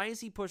 And why is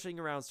he pushing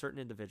around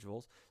certain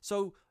individuals?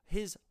 So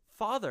his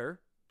father,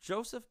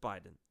 Joseph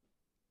Biden,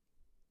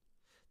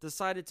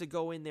 decided to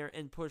go in there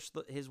and push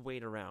his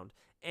weight around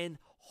and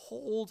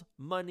hold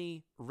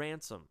money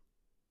ransom.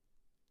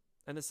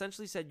 And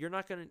essentially said, you're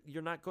not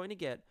going to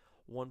get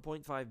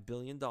 $1.5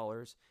 billion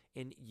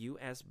in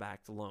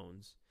U.S.-backed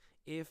loans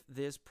if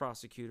this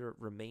prosecutor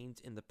remains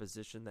in the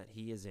position that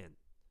he is in.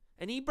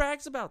 And he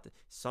brags about it.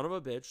 Son of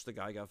a bitch, the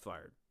guy got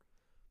fired.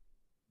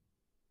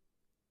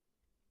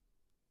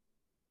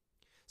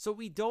 So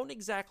we don't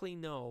exactly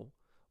know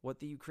what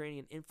the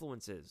Ukrainian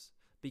influence is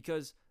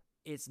because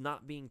it's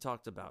not being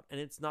talked about and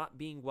it's not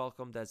being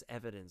welcomed as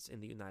evidence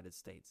in the United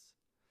States.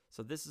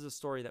 So this is a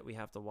story that we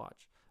have to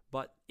watch.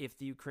 But if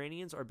the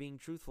Ukrainians are being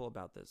truthful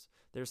about this,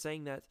 they're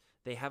saying that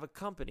they have a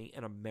company,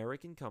 an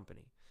American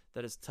company,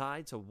 that is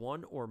tied to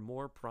one or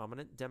more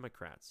prominent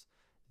Democrats.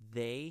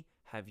 They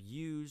have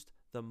used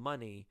the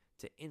money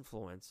to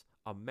influence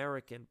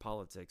American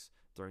politics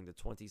during the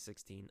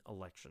 2016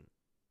 election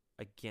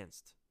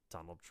against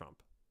Donald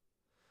Trump.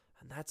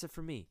 And that's it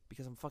for me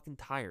because I'm fucking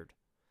tired.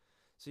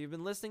 So you've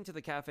been listening to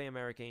the Cafe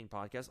Americain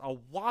podcast, a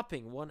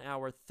whopping 1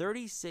 hour,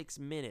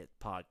 36-minute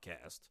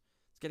podcast.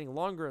 It's getting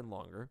longer and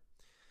longer.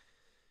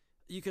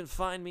 You can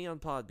find me on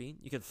Podbean.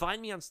 You can find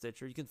me on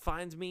Stitcher. You can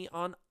find me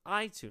on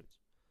iTunes.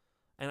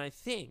 And I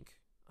think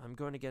I'm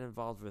going to get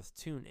involved with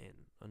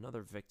TuneIn,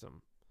 another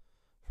victim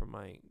from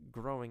my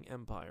growing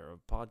empire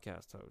of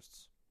podcast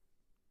hosts.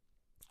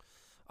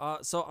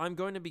 So I'm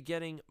going to be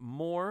getting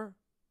more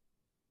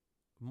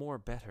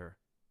better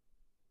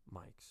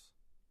mics.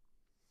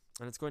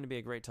 And it's going to be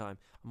a great time.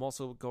 I'm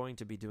also going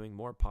to be doing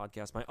more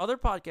podcasts. My other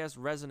podcast,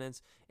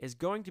 Resonance, is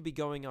going to be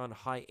going on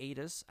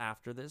hiatus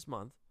after this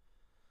month.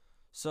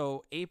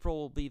 So April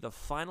will be the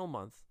final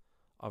month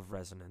of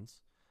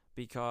Resonance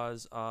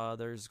because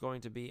there's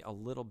going to be a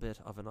little bit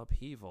of an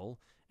upheaval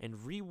and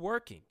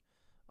reworking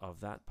of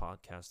that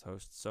podcast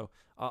host. So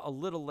a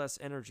little less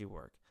energy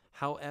work.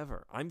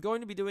 However, I'm going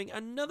to be doing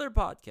another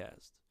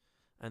podcast.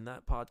 And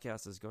that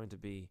podcast is going to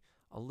be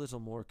a little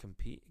more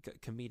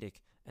comedic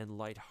and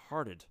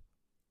lighthearted.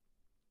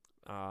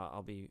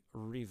 I'll be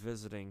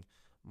revisiting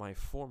my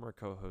former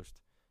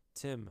co-host,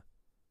 Tim,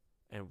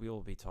 and we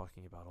will be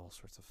talking about all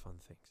sorts of fun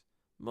things.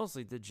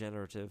 Mostly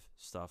degenerative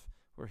stuff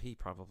where he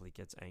probably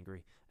gets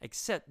angry.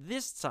 Except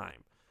this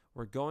time,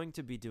 we're going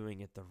to be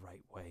doing it the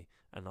right way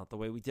and not the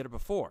way we did it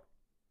before.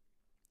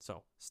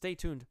 So stay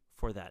tuned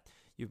for that.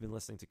 You've been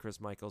listening to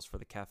Chris Michaels for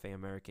the Cafe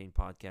Americain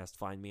podcast.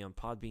 Find me on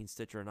Podbean,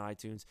 Stitcher, and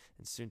iTunes,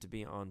 and soon to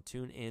be on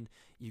TuneIn.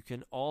 You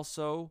can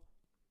also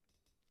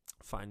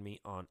find me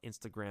on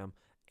Instagram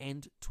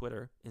and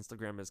Twitter.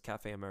 Instagram is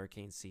Cafe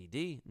Americain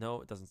CD. No,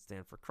 it doesn't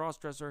stand for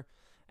crossdresser.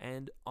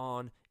 And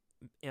on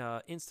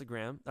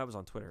Instagram, that was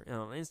on Twitter. And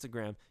on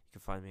Instagram, you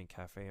can find me in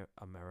Cafe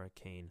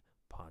Americain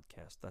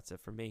podcast. That's it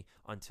for me.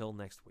 Until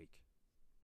next week.